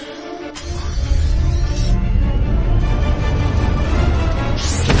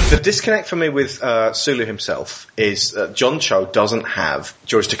 The disconnect for me with Sulu himself is John Cho doesn't have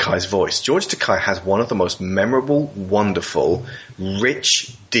George Takei's voice. George Takei has one of the most memorable, wonderful,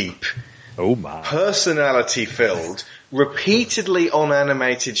 rich, deep, personality-filled, repeatedly on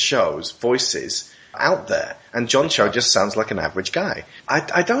animated shows, voices out there. And John Cho just sounds like an average guy.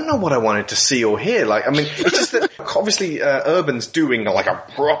 I don't know what I wanted to see or hear. Like, I mean, it's just that obviously Urban's doing like a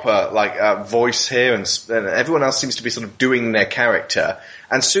proper voice here, and everyone else seems to be sort of doing their character.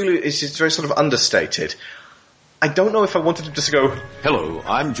 And Sulu is just very sort of understated. I don't know if I wanted to just go, Hello,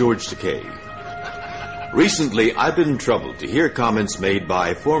 I'm George Takei. Recently, I've been troubled to hear comments made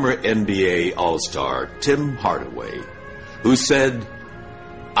by former NBA All-Star Tim Hardaway, who said,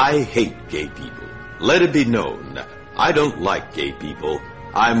 I hate gay people. Let it be known, I don't like gay people.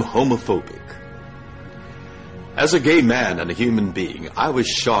 I'm homophobic. As a gay man and a human being, I was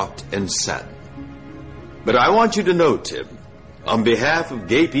shocked and saddened. But I want you to know, Tim, on behalf of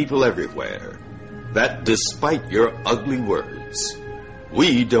gay people everywhere, that despite your ugly words,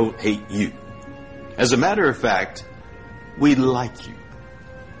 we don't hate you. As a matter of fact, we like you.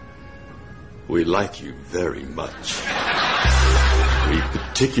 We like you very much. We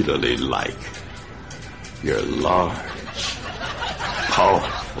particularly like your large,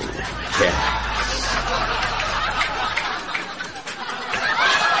 powerful head.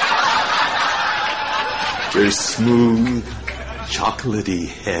 Your smooth, chocolatey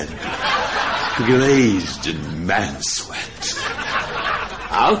head, glazed in man sweat.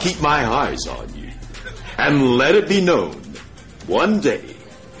 I'll keep my eyes on you, and let it be known, one day,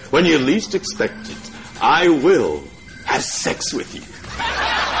 when you least expect it, I will have sex with you.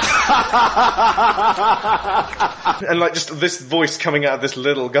 And like just this voice coming out of this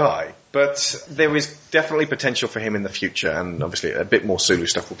little guy. But there is definitely potential for him in the future, and obviously a bit more Sulu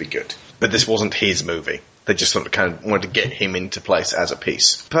stuff would be good. But this wasn't his movie. They just sort of kind of wanted to get him into place as a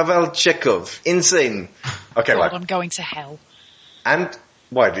piece. Pavel Chekhov, insane. Okay, God, right. I'm going to hell. And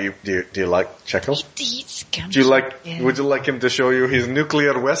Why do you like Chekhov? He's Do you like? Yeah. Would you like him to show you his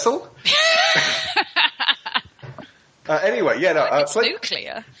nuclear vessel? Anyway, yeah, no.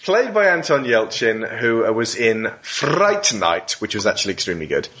 Nuclear. Played by Anton Yelchin, who was in Fright Night, which was actually extremely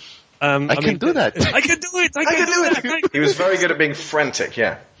good. I can do that. I can do it. He was very good at being frantic.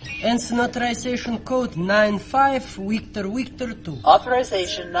 Yeah. Ensign authorization code 95 Victor 2.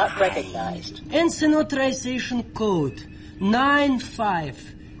 Authorization not recognized. Ensign authorization code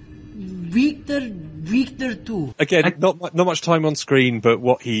 95 Victor 2. Again, not much time on screen, but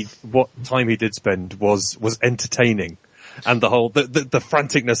what time he did spend was entertaining, and the whole the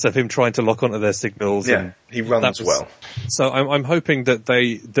franticness of him trying to lock onto their signals. Yeah, and he runs well. So I'm hoping that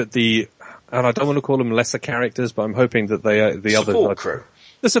and I don't want to call them lesser characters, but I'm hoping that the support crew.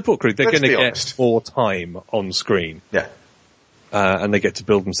 The support crew, they're going to get more time on screen. Yeah. And they get to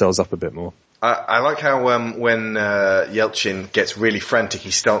build themselves up a bit more. I like how when Yelchin gets really frantic, he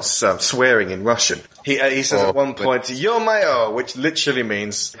starts swearing in Russian. He says at one point, "Yo-mayo," which literally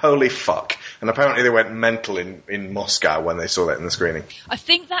means "holy fuck." And apparently they went mental in Moscow when they saw that in the screening. I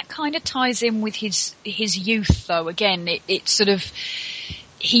think that kind of ties in with his youth, though. Again, it sort of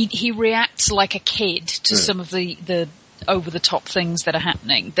he reacts like a kid to some of the over-the-top things that are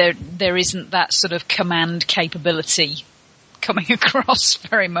happening. There isn't that sort of command coming across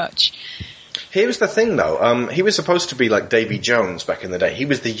very much. Here's the thing, though. He was supposed to be like Davy Jones back in the day. He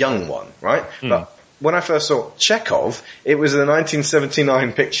was the young one, right? But when I first saw Chekhov, it was the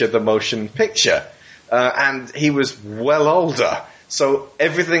 1979 picture, The Motion Picture. And he was well older. So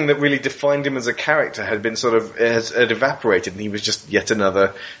everything that really defined him as a character had been had evaporated, and he was just yet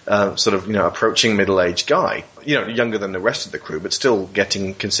another approaching middle-aged guy. Younger than the rest of the crew, but still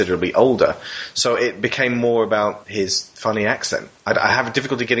getting considerably older. So it became more about his funny accent. I have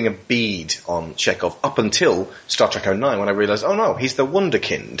difficulty getting a bead on Chekhov up until Star Trek 09, when I realised, oh no, he's the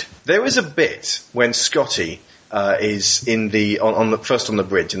Wunderkind. There is a bit when Scotty is in first on the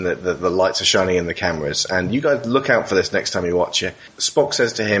bridge, and the lights are shining in the cameras. And you guys look out for this next time you watch it. Spock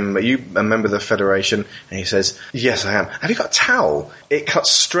says to him, "Are you a member of the Federation?" And he says, "Yes, I am." "Have you got a towel?" It cuts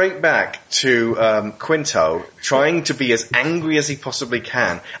straight back to Quinto trying to be as angry as he possibly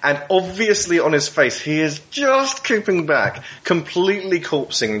can, and obviously on his face he is just keeping back, completely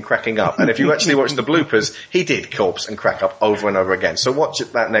corpsing and cracking up. And if you actually watch the bloopers, he did corpse and crack up over and over again. So watch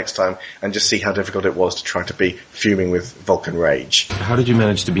that next time and just see how difficult it was to try to be fuming with Vulcan rage. How did you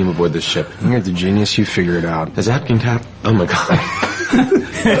manage to beam aboard this ship? You're the genius, you figure it out. Does Apkin tap? Oh my god.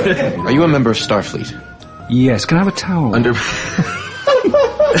 Are you a member of Starfleet? Yes, can I have a towel?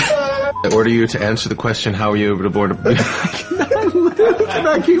 I order you to answer the question, how are you able to board a... Can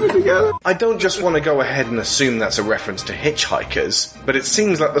I keep it together? I don't just want to go ahead and assume that's a reference to Hitchhikers, but it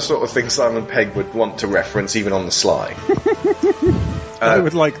seems like the sort of thing Simon Pegg would want to reference even on the sly. I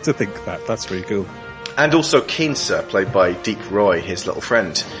would like to think that. That's really cool. And also Keenser, played by Deep Roy, his little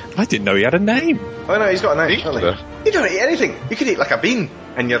friend. I didn't know he had a name. Oh no, he's got a name. You don't eat anything. You could eat like a bean,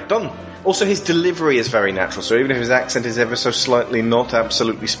 and you're done. Also, his delivery is very natural, so even if his accent is ever so slightly not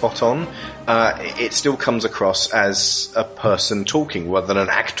absolutely spot on, it still comes across as a person talking rather than an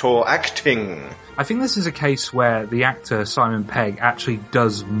actor acting. I think this is a case where the actor, Simon Pegg, actually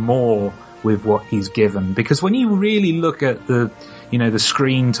does more with what he's given, because when you really look at the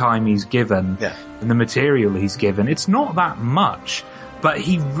screen time he's given and the material he's given, it's not that much. But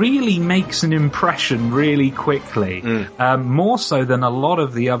he really makes an impression really quickly, more so than a lot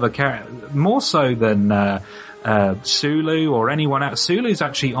of the other characters, more so than Sulu or anyone else. Sulu's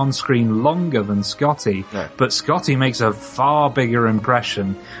actually on screen longer than Scotty, but Scotty makes a far bigger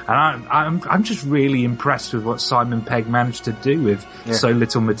impression, and I'm just really impressed with what Simon Pegg managed to do with so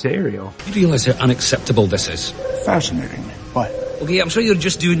little material. You realise how unacceptable this is? Fascinating. What? Okay, I'm sure you're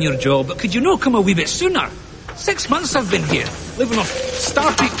just doing your job, but could you not come a wee bit sooner? 6 months I've been here, living off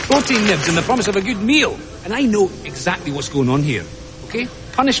Starfleet protein nibs and the promise of a good meal. And I know exactly what's going on here. Okay?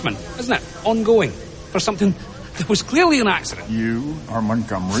 Punishment, isn't it? Ongoing. For something that was clearly an accident. You are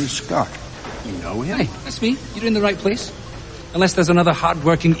Montgomery Scott. You know him? Hey, that's me. You're in the right place. Unless there's another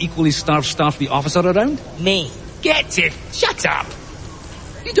hard-working, equally starved Starfleet officer around. Me. Get it! Shut up!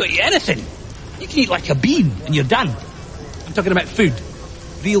 You don't eat anything. You can eat like a bean and you're done. I'm talking about food.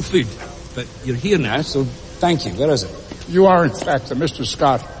 Real food. But you're here now, so... Thank you. Where is it? You are, in fact, the Mr.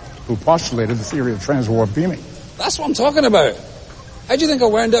 Scott who postulated the theory of transwarp beaming. That's what I'm talking about. How do you think I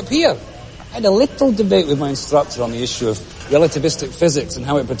wound up here? I had a little debate with my instructor on the issue of relativistic physics and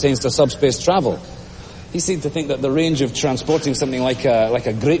how it pertains to subspace travel. He seemed to think that the range of transporting something like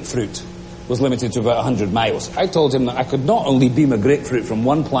a grapefruit was limited to about 100 miles. I told him that I could not only beam a grapefruit from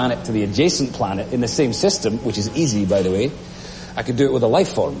one planet to the adjacent planet in the same system, which is easy, by the way, I could do it with a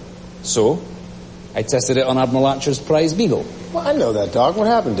life form. So, I tested it on Admiral Archer's prize Beagle. Well, I know that dog. What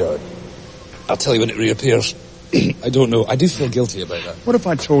happened to it? I'll tell you when it reappears. I don't know. I do feel guilty about that. What if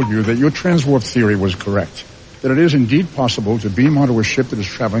I told you that your transwarp theory was correct? That it is indeed possible to beam onto a ship that is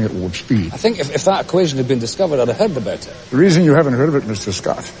traveling at warp speed? I think if that equation had been discovered, I'd have heard about it. The reason you haven't heard of it, Mr.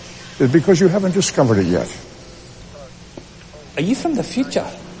 Scott, is because you haven't discovered it yet. Are you from the future?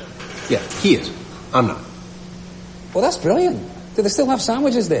 Yeah, he is. I'm not. Well, that's brilliant. Do they still have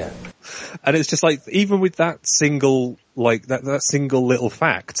sandwiches there? And it's just like, even with that single, like, that single little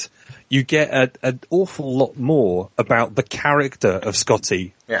fact, you get an awful lot more about the character of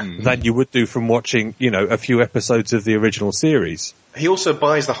Scotty than you would do from watching, a few episodes of the original series. He also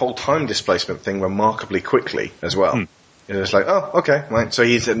buys the whole time displacement thing remarkably quickly as well. It's like, oh, okay, right. So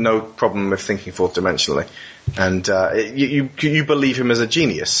he's had no problem with thinking fourth dimensionally. And you believe him as a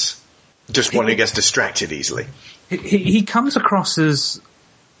genius. Just one who gets distracted easily. He comes across as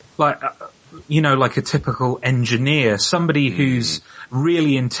like a typical engineer, somebody who's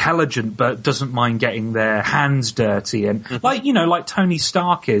really intelligent but doesn't mind getting their hands dirty, and like Tony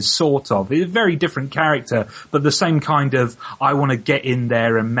Stark is, sort of. He's a very different character, but the same kind of, I want to get in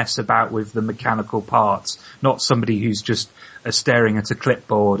there and mess about with the mechanical parts, not somebody who's just staring at a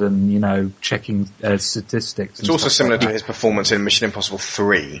clipboard and, checking statistics. It's also similar to his performance in Mission Impossible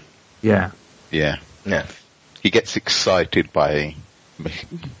 3. Yeah. Yeah. He gets excited by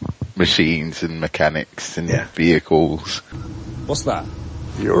machines and mechanics and vehicles. What's that?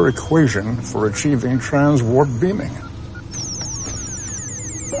 Your equation for achieving transwarp beaming.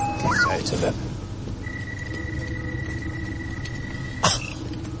 Out of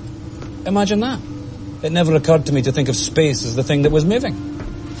it. Imagine that. It never occurred to me to think of space as the thing that was moving.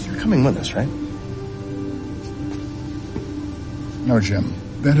 You're coming with us, right? No, Jim.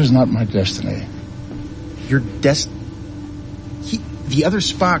 That is not my destiny. Your The other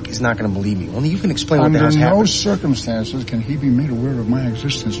Spock is not going to believe me. Only you can explain what the hell's happened. Under no circumstances can he be made aware of my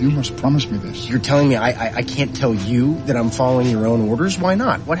existence. You must promise me this. You're telling me I can't tell you that I'm following your own orders? Why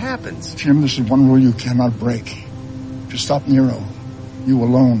not? What happens? Jim, this is one rule you cannot break. To stop Nero, you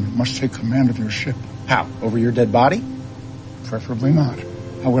alone must take command of your ship. How? Over your dead body? Preferably not.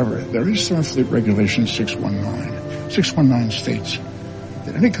 However, there is Starfleet Regulation 619. 619 states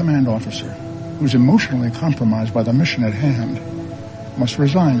that any command officer who is emotionally compromised by the mission at hand must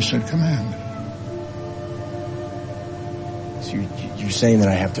resign said command. So you're saying that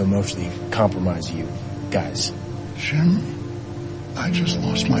I have to emotionally compromise you guys? Jim, I just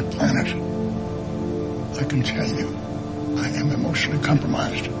lost my planet. I can tell you, I am emotionally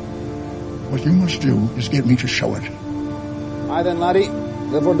compromised. What you must do is get me to show it. Aye then, laddie.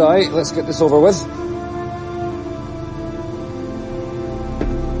 Live or die. Let's get this over with.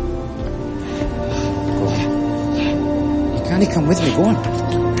 Can he come with me? Go on.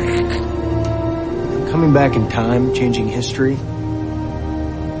 Coming back in time, changing history,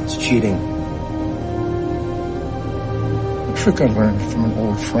 it's cheating. A trick I learned from an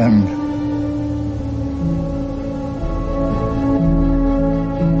old friend.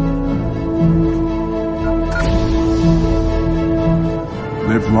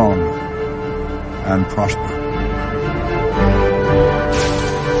 Live long and prosper.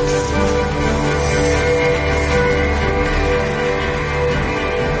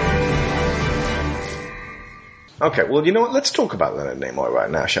 Okay, well, you know what? Let's talk about Leonard Nimoy right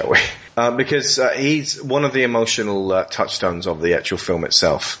now, shall we? Because he's one of the emotional touchstones of the actual film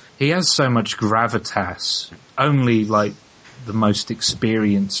itself. He has so much gravitas. Only, the most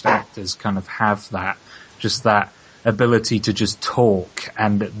experienced actors kind of have that. Just that ability to just talk,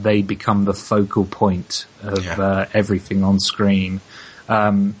 and they become the focal point of everything on screen.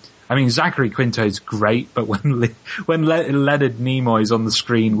 Zachary Quinto's great, but when Leonard Nimoy's on the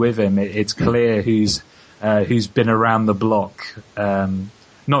screen with him, it's clear who's been around the block,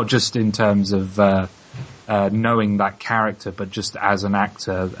 not just in terms of knowing that character, but just as an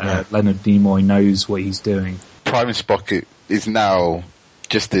actor. Leonard Nimoy knows what he's doing. Prime Spock is now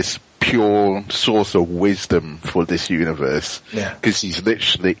just this pure source of wisdom for this universe. Because he's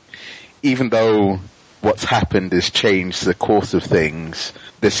literally, even though what's happened has changed the course of things,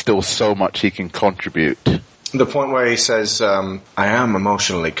 there's still so much he can contribute. The point where he says, I am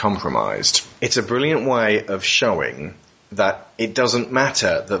emotionally compromised. It's a brilliant way of showing that it doesn't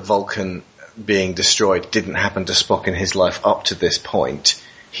matter that Vulcan being destroyed didn't happen to Spock in his life up to this point.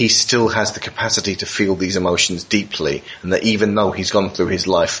 He still has the capacity to feel these emotions deeply, and that even though he's gone through his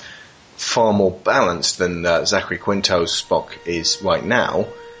life far more balanced than Zachary Quinto's Spock is right now,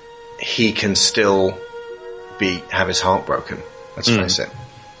 he can still have his heart broken, let's face it,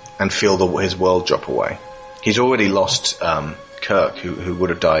 and feel his world drop away. He's already lost Kirk, who would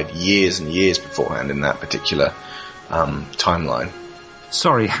have died years and years beforehand in that particular timeline.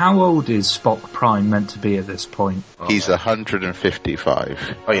 Sorry, how old is Spock Prime meant to be at this point? He's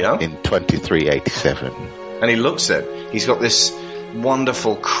 155. Oh, you know? In 2387. And he looks it. He's got this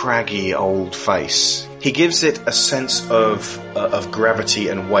wonderful, craggy old face. He gives it a sense of gravity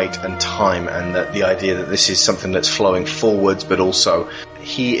and weight and time, and that the idea that this is something that's flowing forwards, but also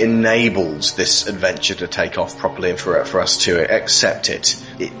he enables this adventure to take off properly and for us to accept it.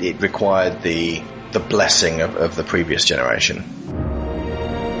 It required the blessing of the previous generation.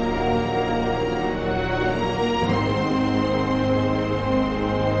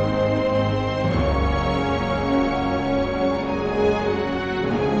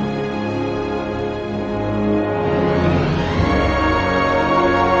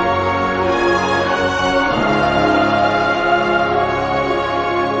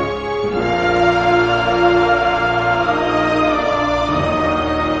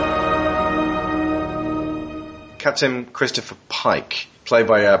 Captain Christopher Pike, played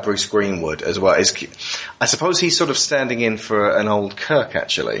by Bruce Greenwood as well. I suppose he's sort of standing in for an old Kirk,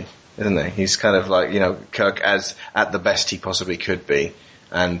 actually, isn't he? He's kind of like, Kirk as at the best he possibly could be,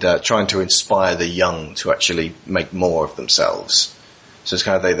 and trying to inspire the young to actually make more of themselves. So it's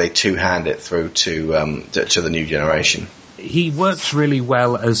kind of they two-hand it through to the new generation. He works really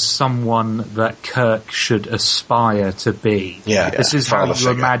well as someone that Kirk should aspire to be. Yeah, this is how you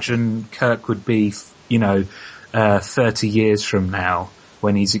imagine Kirk would be, 30 years from now,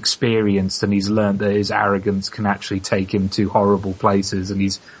 when he's experienced and he's learned that his arrogance can actually take him to horrible places, and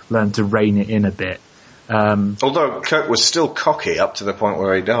he's learned to rein it in a bit. Although Kirk was still cocky up to the point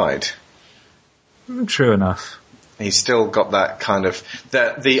where he died. True enough. He's still got that kind of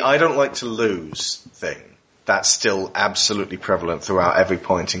the I don't like to lose thing. That's still absolutely prevalent throughout every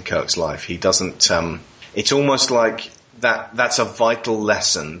point in Kirk's life. He doesn't. It's almost like that's a vital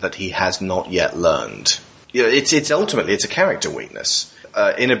lesson that he has not yet learned. It's ultimately a character weakness,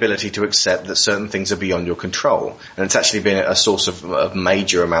 inability to accept that certain things are beyond your control, and it's actually been a source of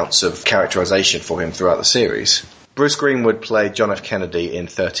major amounts of characterization for him throughout the series. Bruce Greenwood played John F. Kennedy in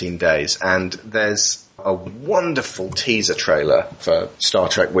 13 Days, and there's a wonderful teaser trailer for Star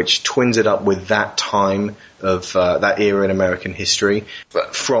Trek which twins it up with that time of that era in American history,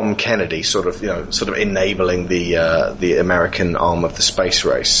 from Kennedy, sort of enabling the American arm of the space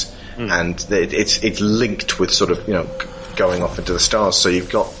race. And it's linked with sort of, going off into the stars. So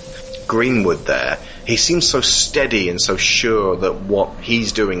you've got Greenwood there. He seems so steady and so sure that what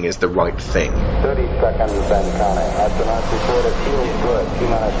he's doing is the right thing. 30 seconds and counting. Astronauts report it feels good.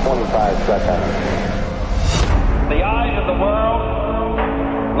 T-minus 25 seconds. The eyes of the world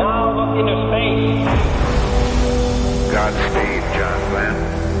now look into space. Godspeed, John Glenn.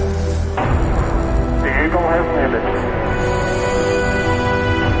 The Eagle has landed.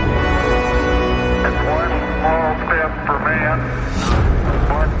 Small step for man,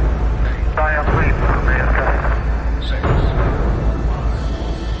 one giant leap for mankind. 6,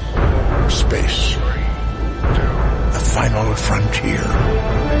 5, space. 3, 2, the final frontier.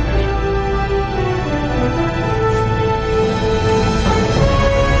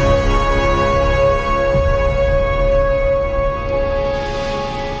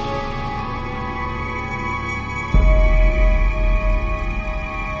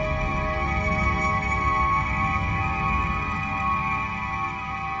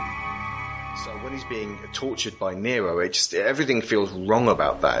 Tortured by Nero, everything feels wrong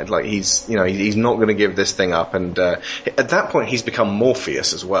about that. Like he's not going to give this thing up, and at that point he's become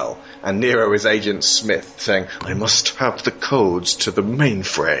Morpheus as well. And Nero is Agent Smith saying, "I must have the codes to the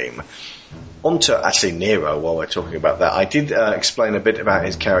mainframe." Onto actually Nero, while we're talking about that, I did explain a bit about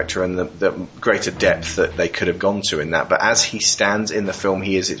his character and the greater depth that they could have gone to in that, but as he stands in the film,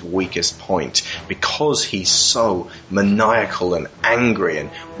 he is its weakest point, because he's so maniacal and angry and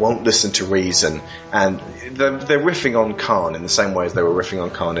won't listen to reason, and they're riffing on Khan in the same way as they were riffing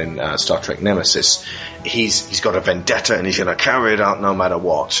on Khan in Star Trek Nemesis. He's got a vendetta and he's going to carry it out no matter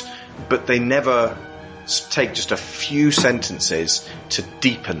what, but they never take just a few sentences to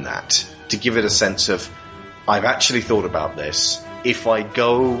deepen that, to give it a sense of, I've actually thought about this. If I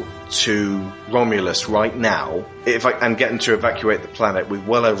go to Romulus right now, and get them to evacuate the planet with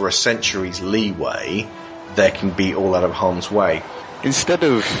well over a century's leeway, they can be all out of harm's way. Instead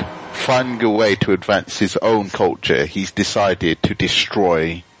of finding a way to advance his own culture, he's decided to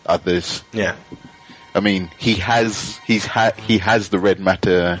destroy others. Yeah. I mean, he has the red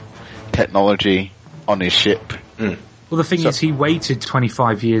matter technology on his ship. Well, the thing is, he waited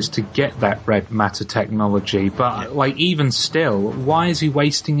 25 years to get that red matter technology, but, like, even still, why is he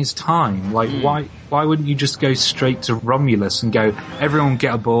wasting his time? Like, why wouldn't you just go straight to Romulus and go, everyone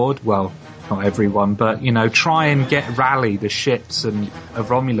get aboard? Well, not everyone, but, you know, try and rally the ships of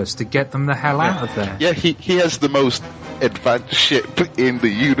Romulus to get them the hell out of there. Yeah, he has the most advanced ship in the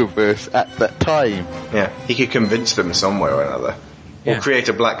universe at that time. Yeah, he could convince them some way or another. Or create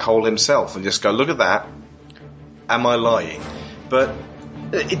a black hole himself and just go, look at that. Am I lying? But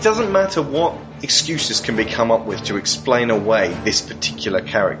it doesn't matter what excuses can be come up with to explain away this particular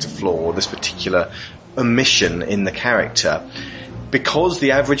character flaw or this particular omission in the character. Because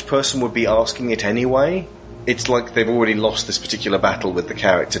the average person would be asking it anyway, it's like they've already lost this particular battle with the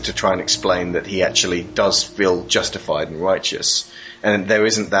character to try and explain that he actually does feel justified and righteous. And there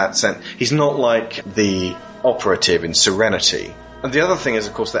isn't that sense. He's not like the operative in Serenity. And the other thing is,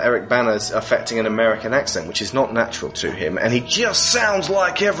 of course, that Eric Bana's affecting an American accent, which is not natural to him, and he just sounds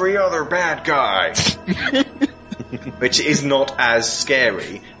like every other bad guy. Which is not as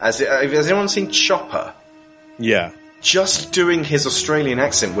scary as... Has anyone seen Chopper? Yeah. Just doing his Australian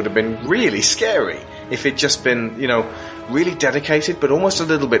accent would have been really scary if it'd just been, you know, really dedicated, but almost a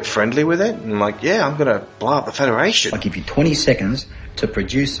little bit friendly with it. And like, yeah, I'm going to blow up the Federation. I'll give you 20 seconds to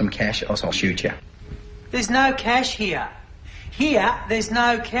produce some cash, else I'll shoot you. There's no cash here. Here, there's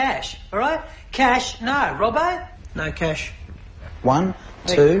no cash. All right? Cash, no. Robbo? No cash. 1,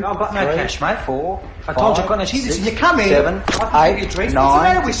 2, I've got no 3, cash, mate. 4, I told you I've got no 6, listen, you come in. 7, 8,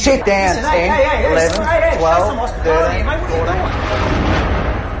 9. Sit down. 10, 11, 12, 13,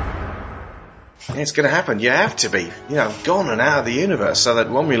 14. It's going to happen. You have to be, you know, gone and out of the universe so that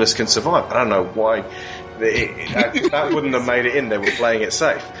Romulus can survive. I don't know why that wouldn't have made it in. They were playing it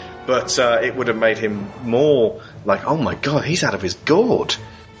safe. But it would have made him more like, oh my god, he's out of his gourd.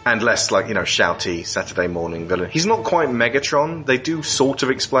 And less like, you know, shouty Saturday morning villain. He's not quite Megatron. They do sort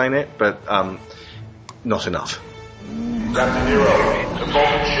of explain it, but not enough. Captain Nero, the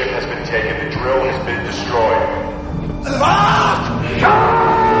Vulcan ship has been taken. The drill has been destroyed.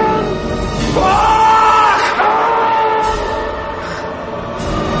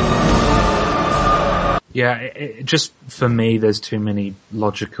 Yeah, just for me, there's too many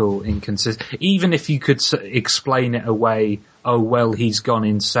logical inconsistencies. Even if you could explain it away, oh well, he's gone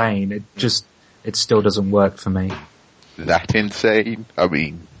insane. It still doesn't work for me. That insane? I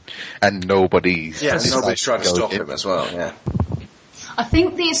mean, and nobody's trying to stop him as well. Yeah. I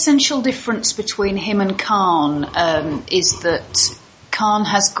think the essential difference between him and Khan is that Khan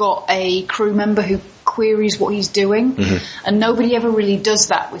has got a crew member who queries what he's doing, and nobody ever really does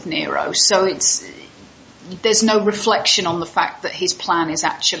that with Nero. So there's no reflection on the fact that his plan is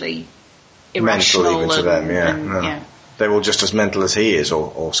actually irrational. Mental even to them, yeah. They're all just as mental as he is,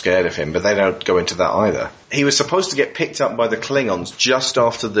 or scared of him, but they don't go into that either. He was supposed to get picked up by the Klingons just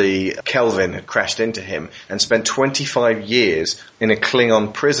after the Kelvin had crashed into him, and spent 25 years in a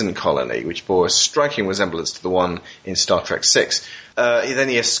Klingon prison colony, which bore a striking resemblance to the one in Star Trek VI. Then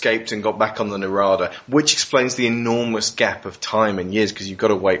he escaped and got back on the Narada, which explains the enormous gap of time and years, because you've got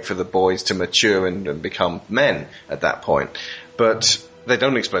to wait for the boys to mature and become men at that point. But they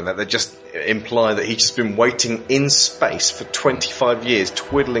don't explain that. They just imply that he's just been waiting in space for 25 years,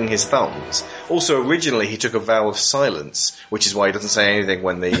 twiddling his thumbs. Also, originally he took a vow of silence, which is why he doesn't say anything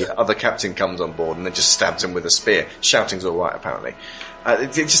when the other captain comes on board and then just stabs him with a spear. Shouting's alright, apparently.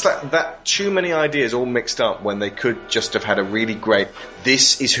 It's just that too many ideas all mixed up when they could just have had a really great,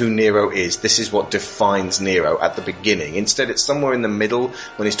 this is who Nero is, this is what defines Nero at the beginning. Instead, it's somewhere in the middle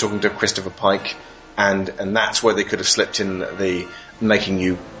when he's talking to Christopher Pike, and that's where they could have slipped in the making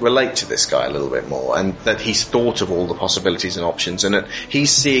you relate to this guy a little bit more, and that he's thought of all the possibilities and options, and that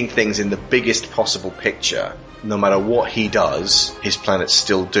he's seeing things in the biggest possible picture. No matter what he does, his planet's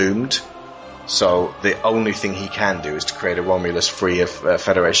still doomed. So the only thing he can do is to create a Romulus free of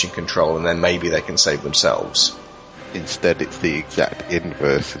Federation control, and then maybe they can save themselves. Instead, it's the exact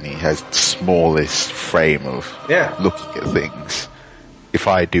inverse, and he has the smallest frame of looking at things. If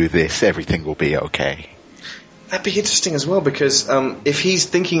I do this, everything will be okay. That'd be interesting as well, because if he's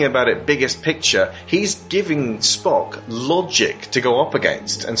thinking about it biggest picture, he's giving Spock logic to go up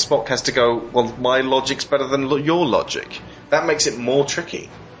against, and Spock has to go, well, my logic's better than your logic. That makes it more tricky.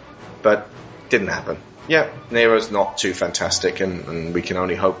 But didn't happen. Yeah, Nero's not too fantastic, and we can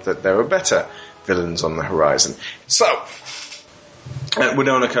only hope that there are better villains on the horizon. So,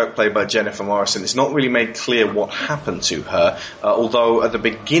 Winona Kirk, played by Jennifer Morrison, it's not really made clear what happened to her, although at the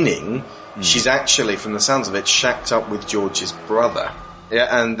beginning, she's actually, from the sounds of it, shacked up with George's brother.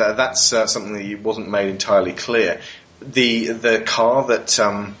 Yeah, and that's something that wasn't made entirely clear. the car that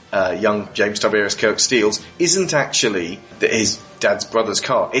young James Tiberius Kirk steals isn't actually his dad's brother's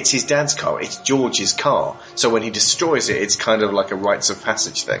car. It's his dad's car. It's George's car. So when he destroys it, it's kind of like a rites of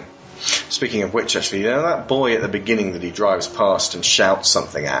passage thing. Speaking of which, actually, that boy at the beginning that he drives past and shouts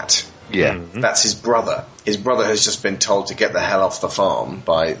something at? Yeah. That's his brother. His brother has just been told to get the hell off the farm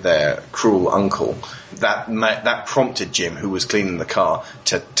by their cruel uncle. That prompted Jim, who was cleaning the car,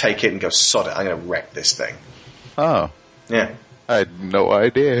 to take it and go, sod it, I'm going to wreck this thing. Oh. Yeah. I had no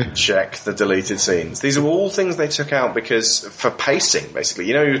idea. Check the deleted scenes. These are all things they took out because, for pacing, basically.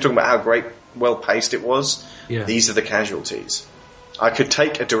 You know, you were talking about how well paced it was? Yeah. These are the casualties. I could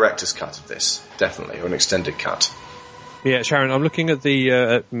take a director's cut of this, definitely, or an extended cut. Yeah, Sharon, I'm looking at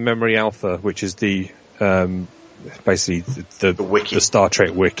the Memory Alpha, which is the basically the wiki, the Star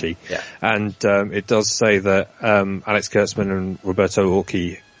Trek wiki, yeah. And it does say that Alex Kurtzman and Roberto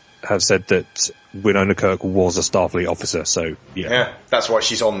Orci have said that Winona Kirk was a Starfleet officer. So yeah, that's why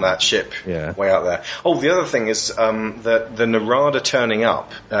she's on that ship, way out there. Oh, the other thing is that the Narada turning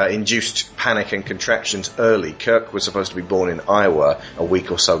up induced panic and contractions early. Kirk was supposed to be born in Iowa a week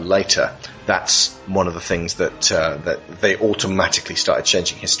or so later. That's one of the things that they automatically started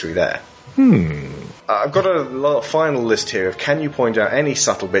changing history there. I've got a final list here of can you point out any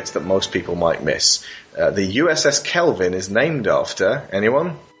subtle bits that most people might miss. The USS Kelvin is named after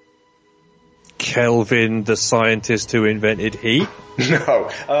anyone? Kelvin, the scientist who invented heat? No,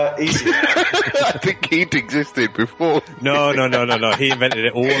 easy. I think heat existed before. No. He invented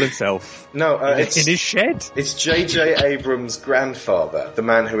it all himself. No, it's in his shed. It's J.J. Abrams' grandfather, the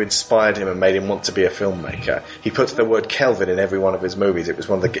man who inspired him and made him want to be a filmmaker. He puts the word Kelvin in every one of his movies. It was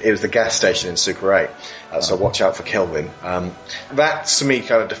the gas station in Super 8. So watch out for Kelvin. That to me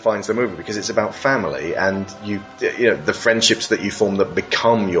kind of defines the movie because it's about family and you know the friendships that you form that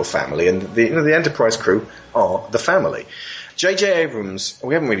become your family, and the Enterprise crew are the family. J.J. Abrams,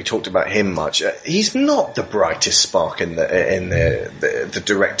 we haven't really talked about him much. He's not the brightest spark in the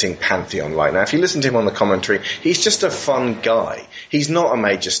directing pantheon right now. If you listen to him on the commentary, he's just a fun guy. He's not a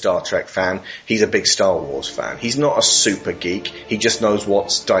major Star Trek fan. He's a big Star Wars fan. He's not a super geek. He just knows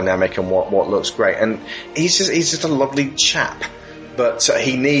what's dynamic and what looks great. And he's just a lovely chap. But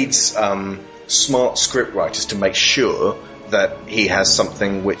he needs smart script writers to make sure that he has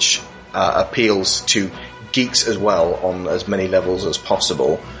something which appeals to geeks as well on as many levels as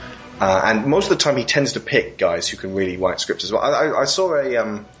possible. And most of the time he tends to pick guys who can really write scripts as well. I saw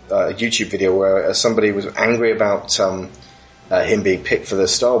a YouTube video where somebody was angry about him being picked for the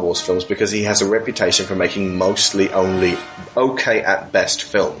Star Wars films because he has a reputation for making mostly only okay at best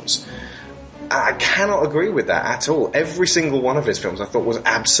films. I cannot agree with that at all. Every single one of his films I thought was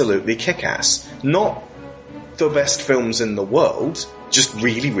absolutely kick-ass. Not the best films in the world, just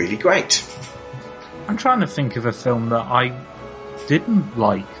really, really great. I'm trying to think of a film that I didn't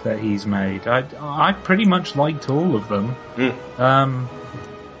like that he's made. I pretty much liked all of them.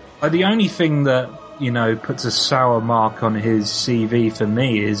 The only thing that, puts a sour mark on his CV for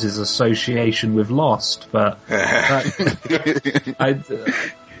me is his association with Lost, but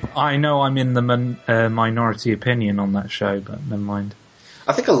I know I'm in the minority opinion on that show, but never mind.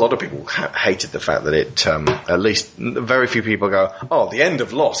 I think a lot of people hated the fact that it, at least very few people go, oh, the end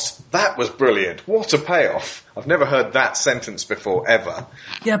of Lost, that was brilliant, what a payoff. I've never heard that sentence before, ever.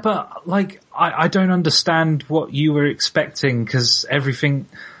 Yeah, but, I don't understand what you were expecting, because everything...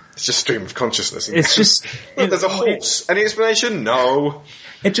 It's just stream of consciousness. It's just... Look, there's a horse. Any explanation? No.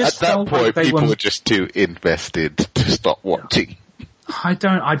 It just At that felt point, like people were just too invested to stop watching. I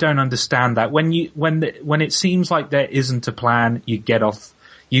don't understand that. When it seems like there isn't a plan, you get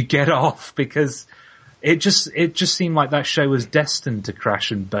off because it just seemed like that show was destined to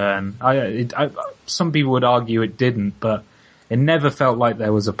crash and burn. Some people would argue it didn't, but it never felt like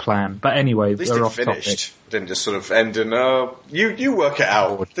there was a plan. But anyway, at least we're it off finished. topic. Didn't just sort of end in, you work it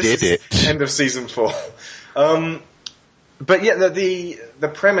out. Or this did is it? End of season 4. But yeah,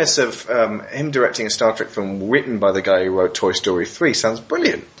 the premise of him directing a Star Trek film written by the guy who wrote Toy Story 3 sounds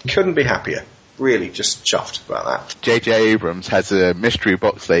brilliant. Couldn't be happier. Really, just chuffed about that. J.J. Abrams has a mystery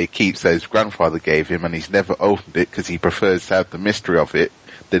box that he keeps that his grandfather gave him, and he's never opened it because he prefers to have the mystery of it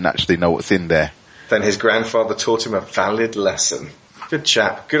than actually know what's in there. Then his grandfather taught him a valid lesson. Good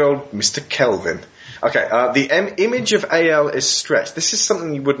chap. Good old Mr. Kelvin. Okay, the image of AL is stretched. This is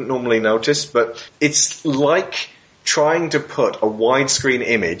something you wouldn't normally notice, but it's like trying to put a widescreen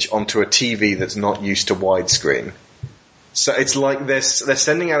image onto a TV that's not used to widescreen. So it's like they're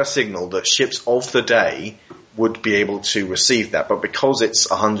sending out a signal that ships of the day would be able to receive that, but because it's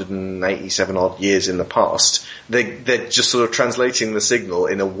 187 odd years in the past, they're just sort of translating the signal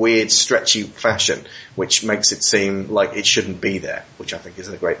in a weird, stretchy fashion, which makes it seem like it shouldn't be there, which I think is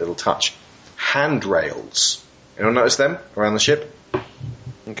a great little touch. Handrails. Anyone notice them around the ship?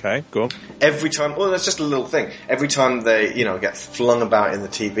 Okay, go on. Every time, well, that's just a little thing. Every time they, get flung about in the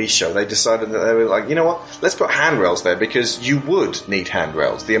TV show, they decided that they were like, you know what, let's put handrails there, because you would need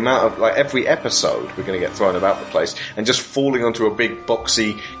handrails. The amount of, every episode we're going to get thrown about the place and just falling onto a big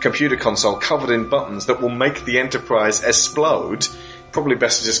boxy computer console covered in buttons that will make the Enterprise explode. Probably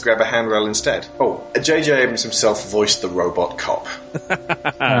best to just grab a handrail instead. Oh, J.J. Abrams himself voiced the robot cop.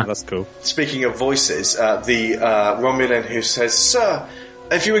 That's cool. Speaking of voices, the Romulan who says, "Sir,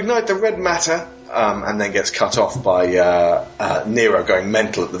 if you ignite the red matter," and then gets cut off by Nero going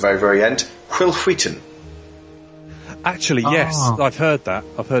mental at the very, very end, Will Wheaton. Actually, yes, I've heard that.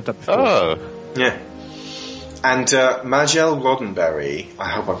 I've heard that before. Oh. Yeah. And Majel Roddenberry, I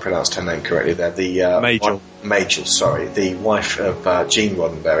hope I pronounced her name correctly there, Majel, sorry, the wife of Gene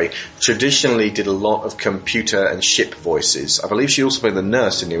Roddenberry, traditionally did a lot of computer and ship voices. I believe she also played the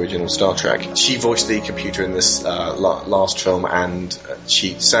nurse in the original Star Trek. She voiced the computer in this last film, and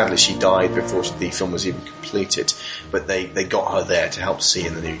sadly she died before the film was even completed. But they got her there to help see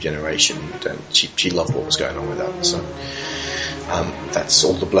in the new generation, and she loved what was going on with that. So that's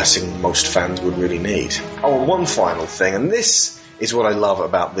all the blessing most fans would really need. Oh, one final thing, and this is what I love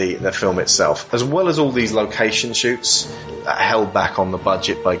about the film itself. As well as all these location shoots held back on the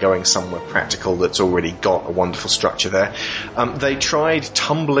budget by going somewhere practical that's already got a wonderful structure there, they tried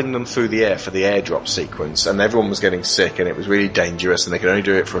tumbling them through the air for the airdrop sequence, and everyone was getting sick and it was really dangerous, and they could only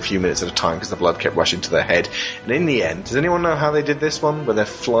do it for a few minutes at a time because the blood kept rushing to their head. And in the end, does anyone know how they did this one, where they're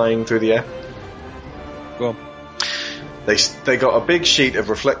flying through the air? Go on. They got a big sheet of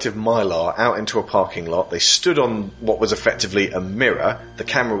reflective mylar out into a parking lot. They stood on what was effectively a mirror. The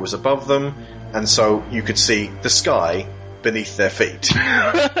camera was above them, and so you could see the sky beneath their feet.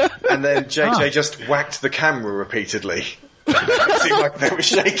 And then JJ just whacked the camera repeatedly. It seemed like they were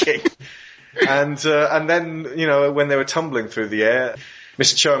shaking. And then, when they were tumbling through the air,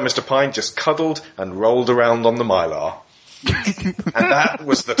 Mr. Cho and Mr. Pine just cuddled and rolled around on the mylar. And that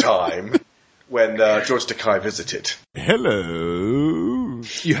was the time when George Takei visited. Hello.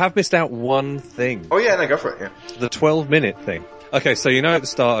 You have missed out one thing. Oh yeah, no, go for it, yeah. The 12-minute thing. Okay, so at the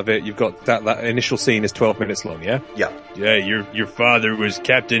start of it, you've got that initial scene is 12 minutes long, yeah? Yeah. Yeah, your father was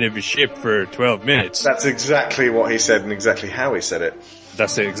captain of a ship for 12 minutes. That's exactly what he said and exactly how he said it.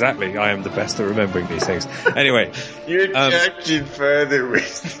 That's it, exactly. I am the best at remembering these things. Anyway. Your captain father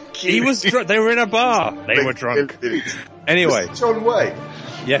was... He was drunk. They were in a bar. They were drunk. Anyway. John Wayne.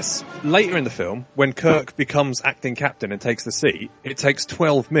 Yes. Later in the film, when Kirk becomes acting captain and takes the seat, it takes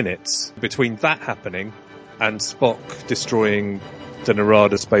 12 minutes between that happening and Spock destroying the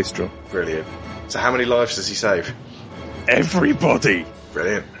Narada space drum. Brilliant. So how many lives does he save? Everybody.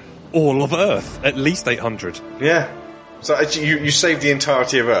 Brilliant. All of Earth. At least 800. Yeah. So you saved the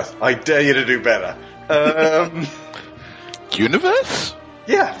entirety of Earth. I dare you to do better. Universe?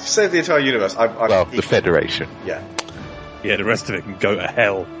 Yeah, save the entire universe. The Federation. Yeah. Yeah, the rest of it can go to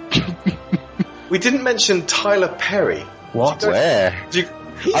hell. We didn't mention Tyler Perry. What? Where?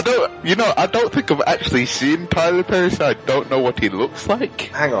 I don't think I've actually seen Tyler Perry, so I don't know what he looks like.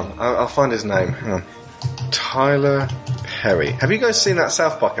 Hang on, I'll find his name. Hang on. Tyler Perry. Have you guys seen that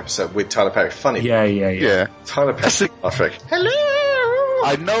South Park episode with Tyler Perry? Funny. Yeah. Tyler Perry. Hello!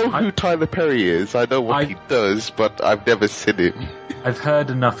 I know who Tyler Perry is. I know what he does, but I've never seen him. I've heard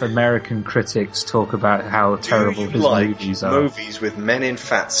enough American critics talk about how terrible his movies are. Movies with men in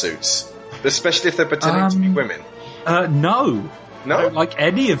fat suits, especially if they're pretending to be women. No. No? I don't like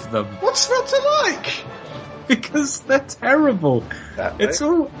any of them. What's not to like? Because they're terrible. It's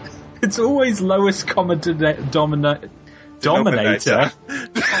always lowest common denominator. The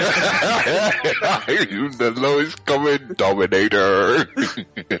lowest common dominator.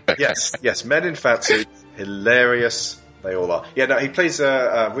 Yes, men in fat suits, hilarious. They all are. Yeah, no, he plays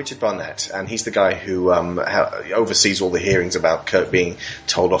Richard Barnett, and he's the guy who oversees all the hearings about Kirk being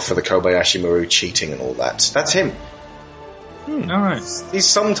told off for the Kobayashi Maru cheating and all that. That's him. All right.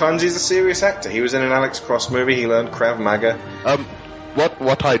 Sometimes he's a serious actor. He was in an Alex Cross movie. He learned Krav Maga.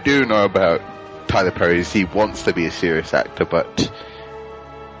 What I do know about Tyler Perry is he wants to be a serious actor, but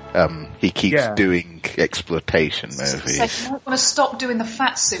he keeps doing exploitation movies. So you might want to stop doing the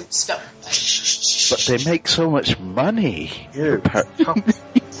fat suit stuff. But they make so much money. Yeah.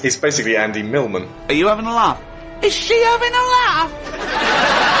 He's basically Andy Millman. Are you having a laugh? Is she having a laugh?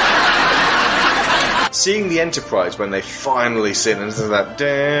 seeing the Enterprise when they finally see it, and there's that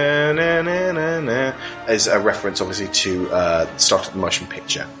da-na-na-na-na, is a reference, obviously, to Start of the Motion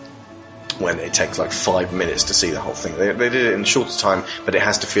Picture, when it takes like 5 minutes to see the whole thing. They did it in shorter time, but it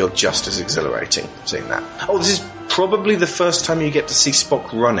has to feel just as exhilarating seeing that. Oh, this is probably the first time you get to see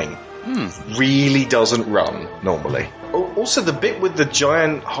Spock running. Really doesn't run normally. Also, the bit with the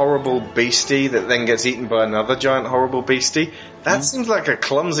giant horrible beastie that then gets eaten by another giant horrible beastie, that seems like a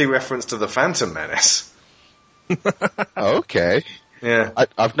clumsy reference to the Phantom Menace. Okay. Yeah.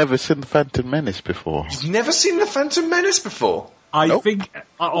 I've never seen the Phantom Menace before. You've never seen the Phantom Menace before? I think,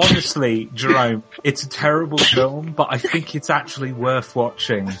 honestly, Jerome, it's a terrible film, but I think it's actually worth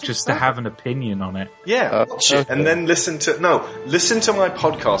watching just to have an opinion on it. Yeah, watch it and then listen to my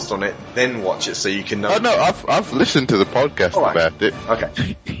podcast on it, then watch it so you can know. Oh no, I've listened to the podcast about it.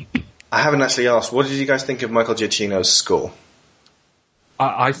 Okay. I haven't actually asked, what did you guys think of Michael Giacchino's score?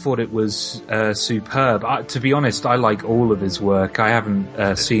 I thought it was superb. To be honest, I like all of his work. I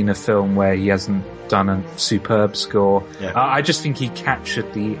haven't seen a film where he hasn't done a superb score. Yeah. I just think he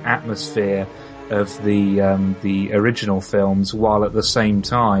captured the atmosphere of the original films, while at the same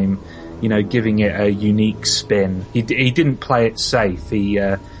time, giving it a unique spin. He didn't play it safe. He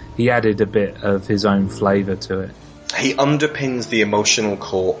added a bit of his own flavour to it. He underpins the emotional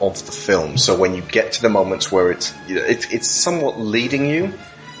core of the film, so when you get to the moments where it's somewhat leading you,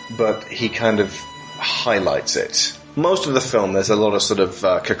 but he kind of highlights it. Most of the film, there's a lot of sort of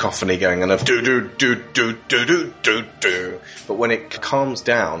cacophony going on of do-do-do-do-do-do-do. But when it calms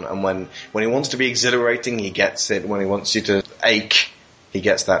down, and when he wants to be exhilarating, he gets it. When he wants you to ache, he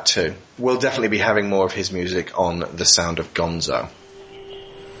gets that too. We'll definitely be having more of his music on The Sound of Gonzo.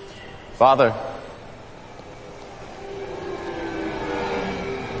 Father.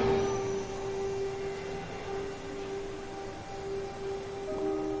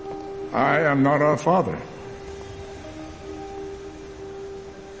 I am not our father.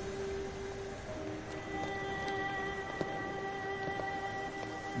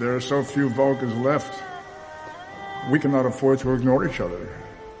 There are so few Vulcans left. We cannot afford to ignore each other.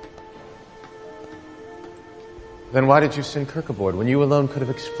 Then why did you send Kirk aboard when you alone could have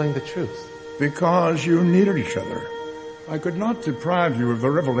explained the truth? Because you needed each other. I could not deprive you of the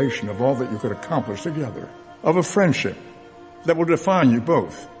revelation of all that you could accomplish together. Of a friendship that will define you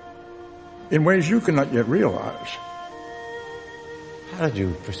both. In ways you cannot yet realize. How did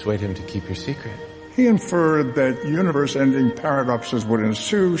you persuade him to keep your secret? He inferred that universe-ending paradoxes would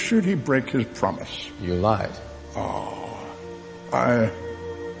ensue should he break his promise. You lied. Oh, I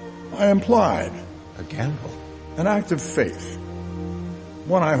implied. A gamble. An act of faith.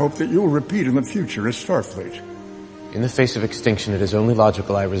 One I hope that you'll repeat in the future as Starfleet. In the face of extinction, it is only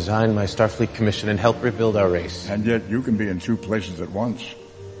logical I resign my Starfleet commission and help rebuild our race. And yet you can be in two places at once.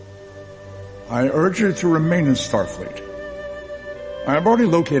 I urge you to remain in Starfleet. I have already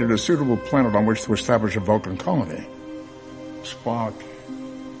located a suitable planet on which to establish a Vulcan colony. Spock,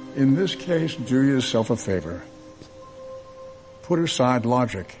 in this case, do yourself a favor. Put aside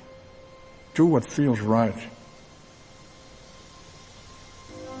logic. Do what feels right.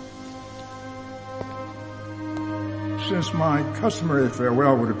 Since my customary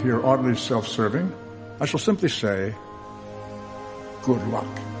farewell would appear oddly self-serving, I shall simply say, good luck.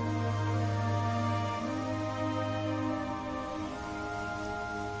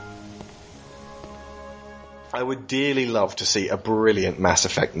 I would dearly love to see a brilliant Mass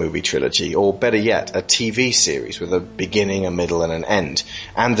Effect movie trilogy, or better yet, a TV series with a beginning, a middle and an end,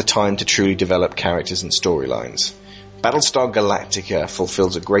 and the time to truly develop characters and storylines. Battlestar Galactica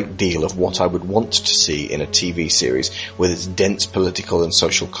fulfills a great deal of what I would want to see in a TV series, with its dense political and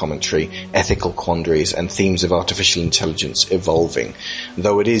social commentary, ethical quandaries, and themes of artificial intelligence evolving,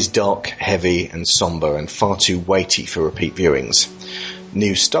 though it is dark, heavy, and somber, and far too weighty for repeat viewings.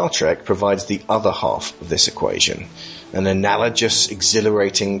 New Star Trek provides the other half of this equation, an analogous,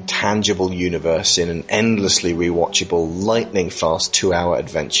 exhilarating, tangible universe in an endlessly rewatchable, lightning-fast 2-hour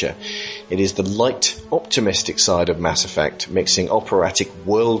adventure. It is the light, optimistic side of Mass Effect, mixing operatic,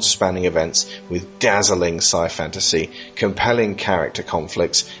 world-spanning events with dazzling sci-fantasy, compelling character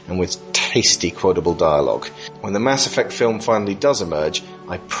conflicts, and with tasty, quotable dialogue. When the Mass Effect film finally does emerge,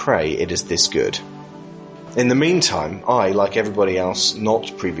 I pray it is this good. In the meantime, I, like everybody else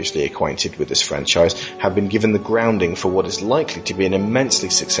not previously acquainted with this franchise, have been given the grounding for what is likely to be an immensely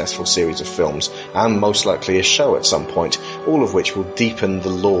successful series of films, and most likely a show at some point, all of which will deepen the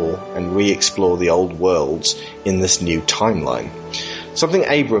lore and re-explore the old worlds in this new timeline. Something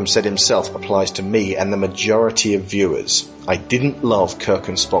Abrams said himself applies to me and the majority of viewers. I didn't love Kirk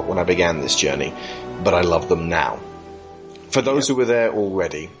and Spock when I began this journey, but I love them now. For those who were there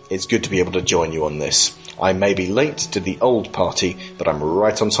already, it's good to be able to join you on this. I may be late to the old party, but I'm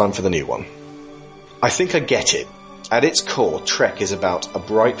right on time for the new one. I think I get it. At its core, Trek is about a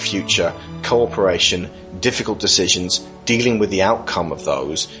bright future, cooperation, difficult decisions, dealing with the outcome of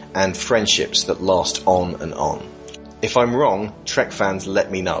those, and friendships that last on and on. If I'm wrong, Trek fans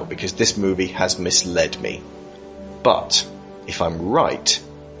let me know, because this movie has misled me. But, if I'm right,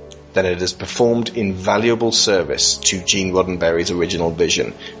 then it has performed invaluable service to Gene Roddenberry's original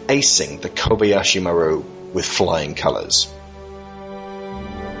vision, acing the Kobayashi Maru with flying colours.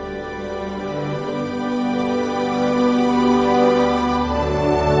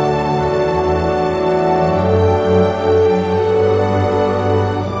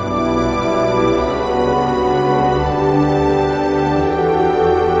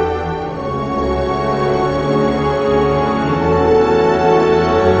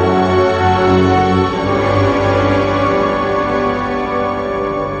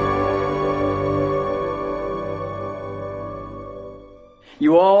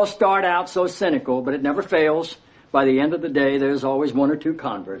 You all start out so cynical, but it never fails. By the end of the day, there's always one or two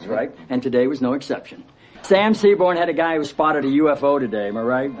converts, right? And today was no exception. Sam Seaborn had a guy who spotted a UFO today, am I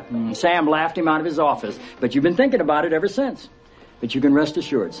right? Sam laughed him out of his office, but you've been thinking about it ever since. But you can rest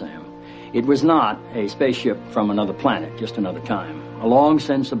assured, Sam, it was not a spaceship from another planet, just another time. A long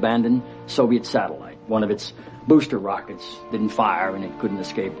since abandoned Soviet satellite. One of its booster rockets didn't fire and it couldn't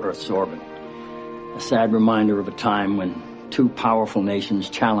escape Earth's orbit. A sad reminder of a time when two powerful nations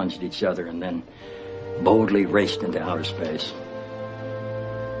challenged each other and then boldly raced into outer space.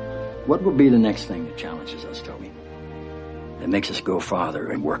 What will be the next thing that challenges us, Toby? That makes us go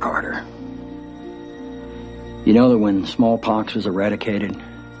farther and work harder? You know that when smallpox was eradicated,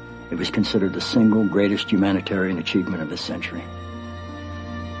 it was considered the single greatest humanitarian achievement of this century.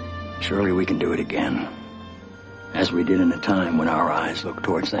 Surely we can do it again, as we did in a time when our eyes looked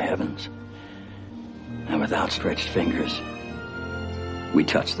towards the heavens, and with outstretched fingers, we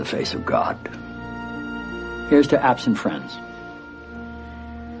touch the face of God. Here's to absent friends.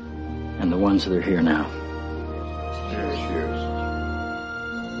 And the ones that are here now. Cheers.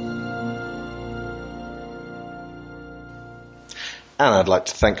 And I'd like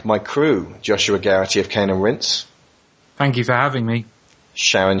to thank my crew, Joshua Garrity of Cane and Rinse. Thank you for having me.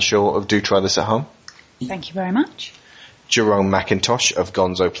 Sharon Shaw of Do Try This at Home. Thank you very much. Jerome McIntosh of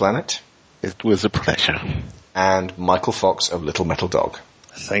Gonzo Planet. It was a pleasure. And Michael Fox of Little Metal Dog.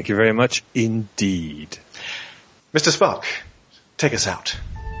 Thank you very much indeed. Mr. Spock, take us out.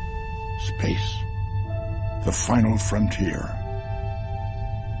 Space. The final frontier.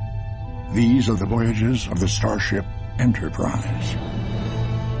 These are the voyages of the Starship Enterprise.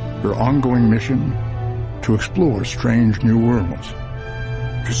 Her ongoing mission, to explore strange new worlds,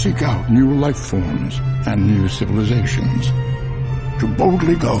 to seek out new life forms and new civilizations, to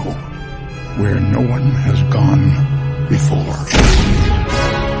boldly go where no one has gone before.